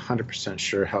 we're not 100%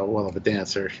 sure how good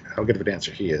of a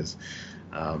dancer he is.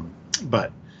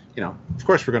 But of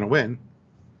course we're going to win.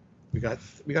 We got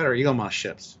our Eagle Moss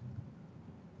ships,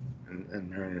 and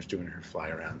Mariner's doing her fly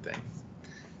around thing.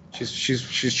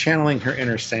 She's channeling her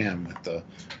inner Sam with the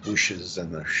whooshes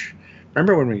and the.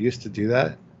 Remember when we used to do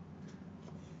that?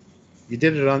 You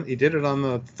did it on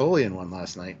the Tholian one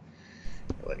last night.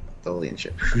 Like Tholian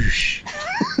ship. Whoosh.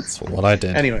 That's what I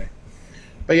did. Anyway,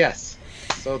 but yes.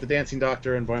 So the Dancing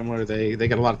Doctor and Boimler, they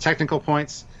get a lot of technical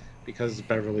points because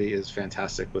Beverly is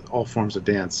fantastic with all forms of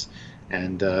dance.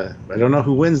 And I don't know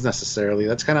who wins necessarily.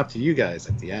 That's kind of up to you guys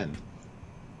at the end.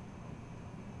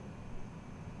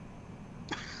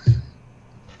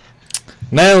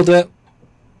 Nailed it.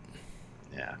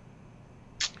 Yeah.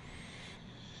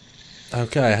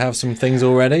 Okay, I have some things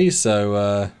already,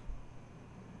 so...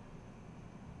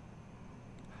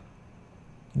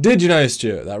 Did you know,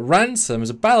 Stuart, that Ransom is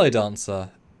a ballet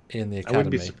dancer in the academy? I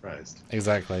wouldn't be surprised.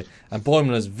 Exactly. And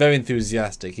Boimler is very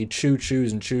enthusiastic. He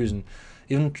chews and chews, and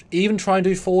even try and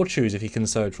do 4 chews if he can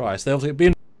so try. So they'll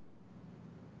be...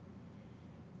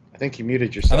 I think you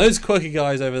muted yourself. And those quirky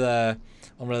guys over there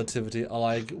on Relativity are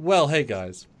like, well, hey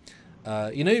guys,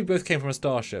 you both came from a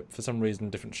starship for some reason,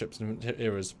 different ships and different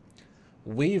eras.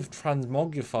 We've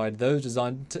transmogrified those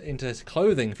designed into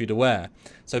clothing for you to wear.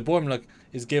 So Boimler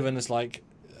is given this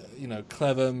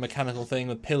clever mechanical thing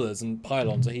with pillars and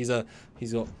pylons. So he's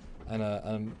got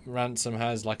and Ransom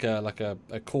has like a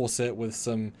corset with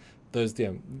some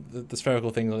the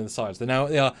spherical things on the sides. They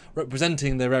are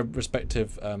representing their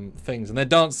respective things, and they're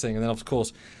dancing. And then of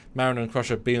course Mariner and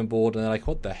Crusher beam aboard, and they're like,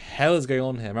 "What the hell is going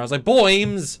on here?" Mariner's like,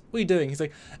 "Boims, what are you doing?" He's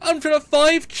like, "I'm trying to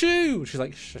 5 chew." She's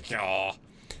like, "Shh."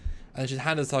 And she's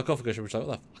handed the sarcophagus, which is like,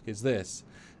 "What the fuck is this?"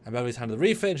 And Beverly's handed the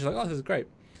refit, and she's like, "Oh, this is great."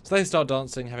 So they start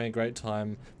dancing, having a great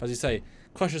time. But as you say,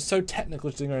 Crusher's so technical,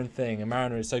 she's doing her own thing, and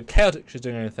Mariner is so chaotic, she's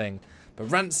doing her own thing.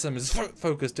 But Ransom is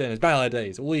focused in his ballet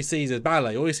days. All he sees is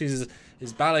ballet. All he sees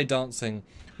is ballet dancing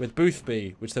with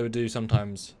Boothby, which they would do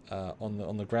sometimes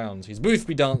on the grounds. He's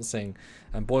Boothby dancing,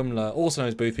 and Boimler also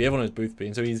knows Boothby. Everyone knows Boothby,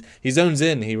 and so he zones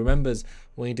in. He remembers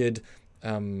when he did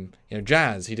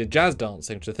jazz. He did jazz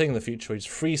dancing, which is a thing in the future. He's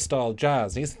freestyle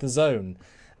jazz. He gets in the zone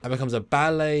and becomes a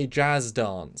ballet jazz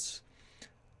dance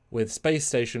with space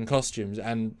station costumes,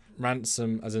 and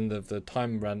Ransom, as in the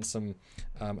time Ransom,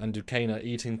 and Duquesne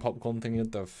eating popcorn, thinking,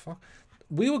 "What the fuck?"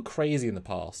 We were crazy in the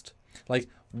past. Like,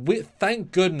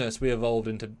 thank goodness we evolved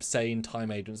into sane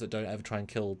time agents that don't ever try and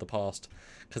kill the past,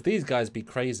 because these guys be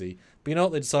crazy. But you know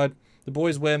what? They decide the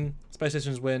boys win, space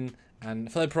stations win,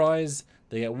 and for their prize,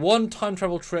 they get 1 time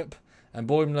travel trip, and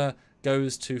Boimler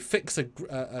goes to fix a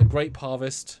grape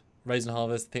harvest, raisin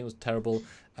harvest. I think it was terrible.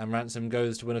 And Ransom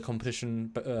goes to win a competition,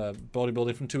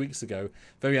 bodybuilding from 2 weeks ago.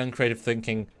 Very uncreative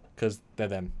thinking, because they're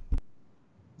them.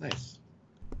 Nice.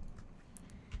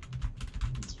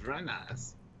 It's very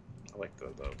nice. I like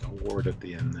the award at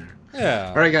the end there. Yeah.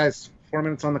 All right, guys. 4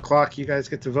 minutes on the clock. You guys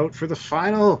get to vote for the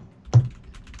final.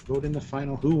 Vote in the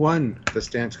final. Who won this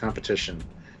dance competition?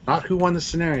 Not who won the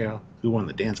scenario. Who won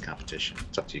the dance competition?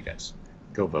 It's up to you guys.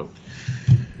 Go vote.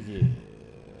 Yeah.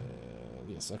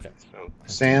 Yes. Okay. So,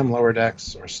 Sam, Lower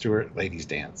Decks, or Stuart, Ladies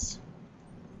Dance.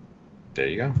 There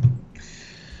you go.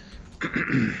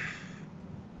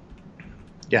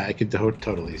 Yeah, I could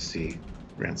totally see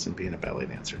Ransom being a ballet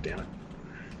dancer. Damn it.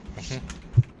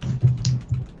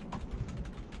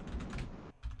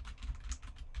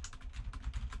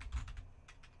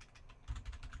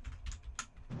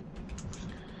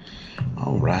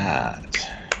 All right.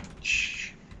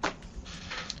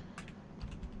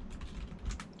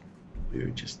 We're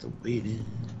just waiting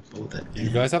for that. You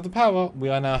guys have the power. We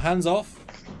are now hands off.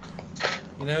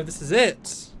 This is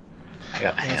it. I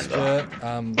got hands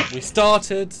off. We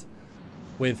started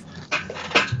with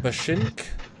Bashinik,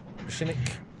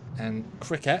 and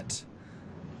Cricket.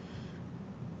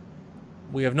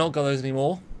 We have not got those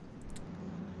anymore.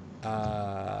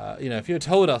 You know, if you had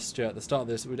told us, Stuart, at the start of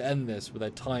this, we'd end this with a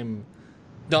time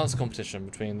dance competition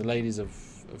between the ladies of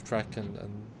Trek and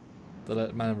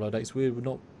the Man of Low Decks, we would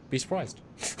not be surprised.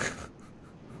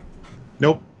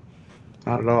 Nope.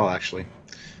 Not at all, actually.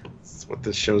 It's what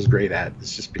this show's great at.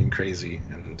 It's just being crazy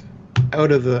and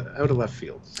out of left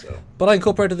field. So. But I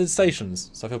incorporated the stations,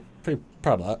 so I feel pretty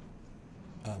proud of that.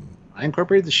 I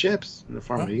incorporated the ships in the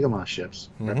form of Eagle Moss ships.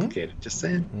 Replicated. Just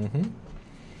saying.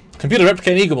 Computer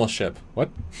replicating Eagle Moss ship. What?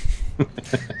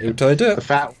 You totally do it. The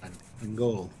fat one in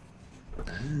gold.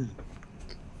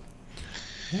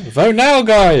 Vote now,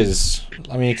 guys!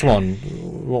 I mean, come on. We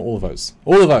want all the votes.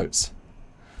 All the votes.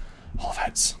 All the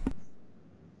votes.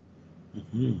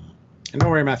 And don't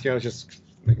worry, Matthew. I was just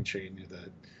making sure you knew the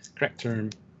correct term.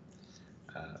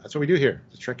 That's what we do here.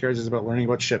 The Trekyards is about learning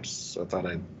about ships, so I thought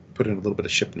I'd put in a little bit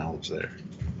of ship knowledge there.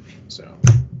 So,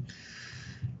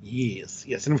 yes,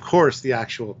 and of course, the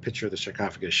actual picture of the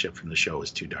sarcophagus ship from the show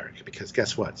is too dark, because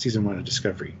guess what? Season 1 of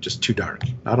Discovery, just too dark.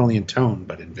 Not only in tone,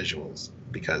 but in visuals,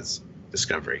 because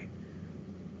Discovery.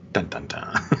 Dun dun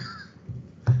dun.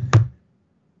 All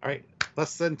right,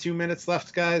 less than 2 minutes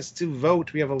left, guys, to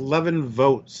vote. We have 11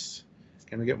 votes.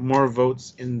 Can we get more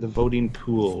votes in the voting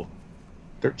pool?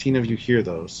 13 of you here,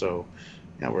 though, so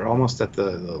yeah, we're almost at the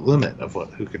limit of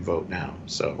who can vote now.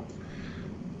 So,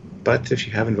 but if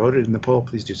you haven't voted in the poll,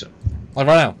 please do so. Like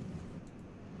right now.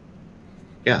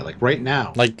 Yeah, like right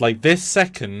now. Like this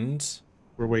second.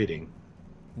 We're waiting.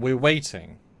 We're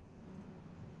waiting.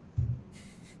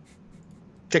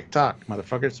 Tick-tock,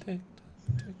 motherfuckers.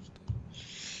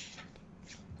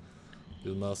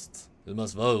 You must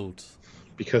vote.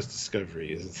 Because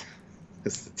Discovery is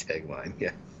the tagline.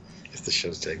 Yeah, it's the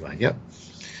show's tagline. Yep.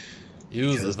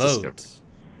 Use the vote.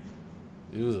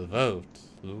 Use the vote.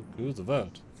 Luke, use the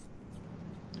vote.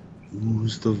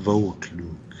 Use the vote,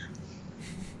 Luke.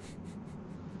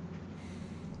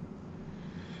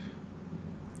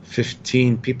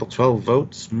 $15 people, 12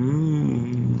 votes.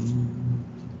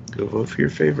 Go vote for your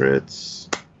favorites.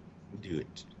 Do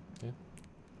it. Yeah.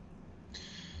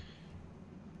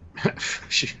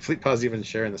 Fleet Paw's even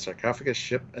sharing the sarcophagus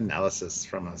ship analysis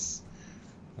from us.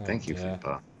 Thank you, Fleet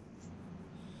Paw.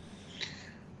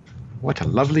 What a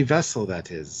lovely vessel that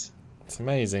is. It's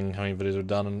amazing how many videos are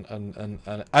done,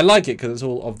 and I like it because it's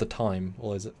all of the time,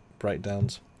 all those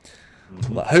breakdowns.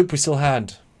 That hope we still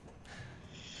had.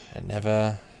 It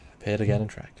never appeared again in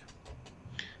Trek.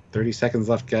 30 seconds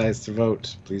left, guys, to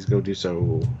vote. Please go do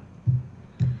so.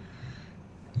 You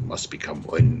must become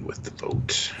one with the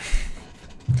vote.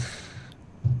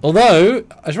 Although,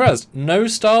 I just realized, no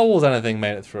Star Wars anything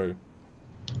made it through.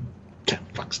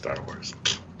 Fuck Star Wars.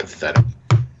 Pathetic.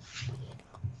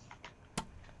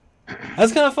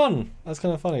 That's kind of fun. That's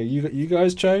kind of funny. You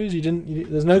guys chose. You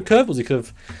didn't. There's no curveballs. You could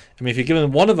have. I mean, if you'd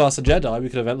given one of us a Jedi, we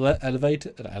could have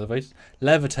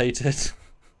levitated.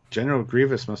 General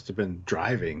Grievous must have been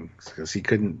driving because he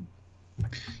couldn't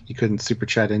super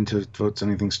chat into votes on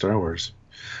anything Star Wars.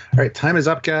 All right, time is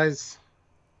up, guys.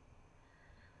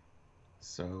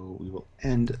 So we will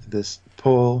end this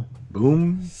poll.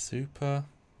 Boom. Super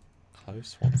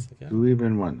close once again. Who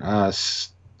even won?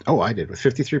 Oh, I did with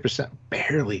 53%.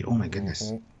 Barely. Oh my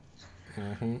goodness.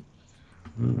 So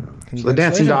the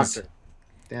Dancing Doctor.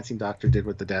 Dancing Doctor did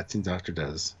what the Dancing Doctor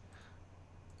does.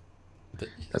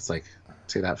 That's like,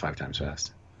 say that 5 times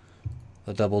fast.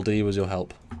 The double D was your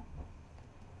help.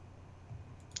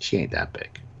 She ain't that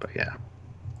big, but yeah.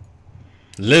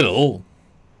 Little.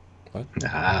 What? All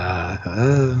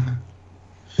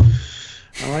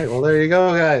right, well, there you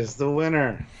go, guys. The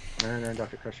winner. Mariner and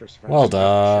Dr. Crusher. Well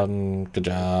done. Good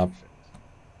job.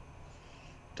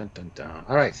 Dun, dun, dun.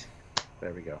 All right.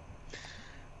 There we go.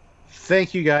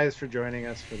 Thank you guys for joining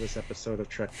us for this episode of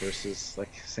Trekversus.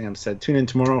 Like Sam said, tune in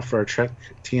tomorrow for our Trek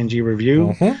TNG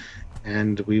review.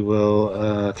 And we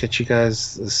will catch you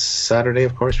guys this Saturday,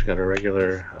 of course. We got our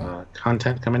regular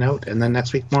content coming out. And then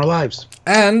next week, more lives.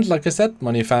 And, like I said,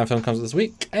 my new fan film comes this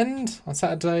weekend on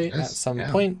Saturday at some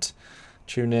point.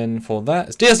 Tune in for that.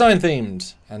 It's DS9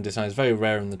 themed, and DS9 is very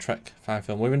rare in the Trek fan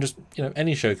film, or even just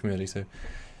any show community. So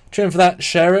tune in for that.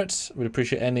 Share it. We'd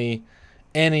appreciate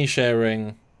any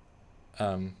sharing,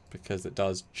 because it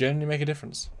does genuinely make a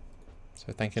difference.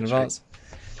 So thank you in advance.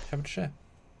 Happy to share.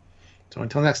 So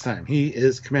until next time, he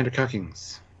is Commander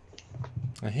Cuckings,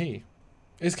 and he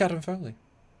is Captain Foley.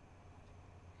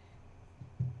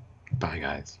 Bye,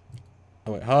 guys.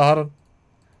 Oh wait, hold on.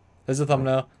 There's the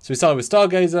thumbnail. So we started with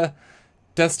Stargazer,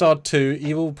 Death Star 2,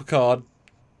 Evil Picard,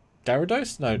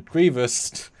 Gyarados? No,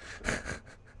 Grievous.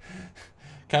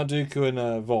 Count Dooku and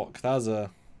Vok. That was a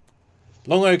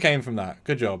long way came from that.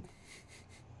 Good job.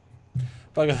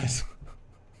 Bye, guys.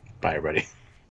 Bye, everybody.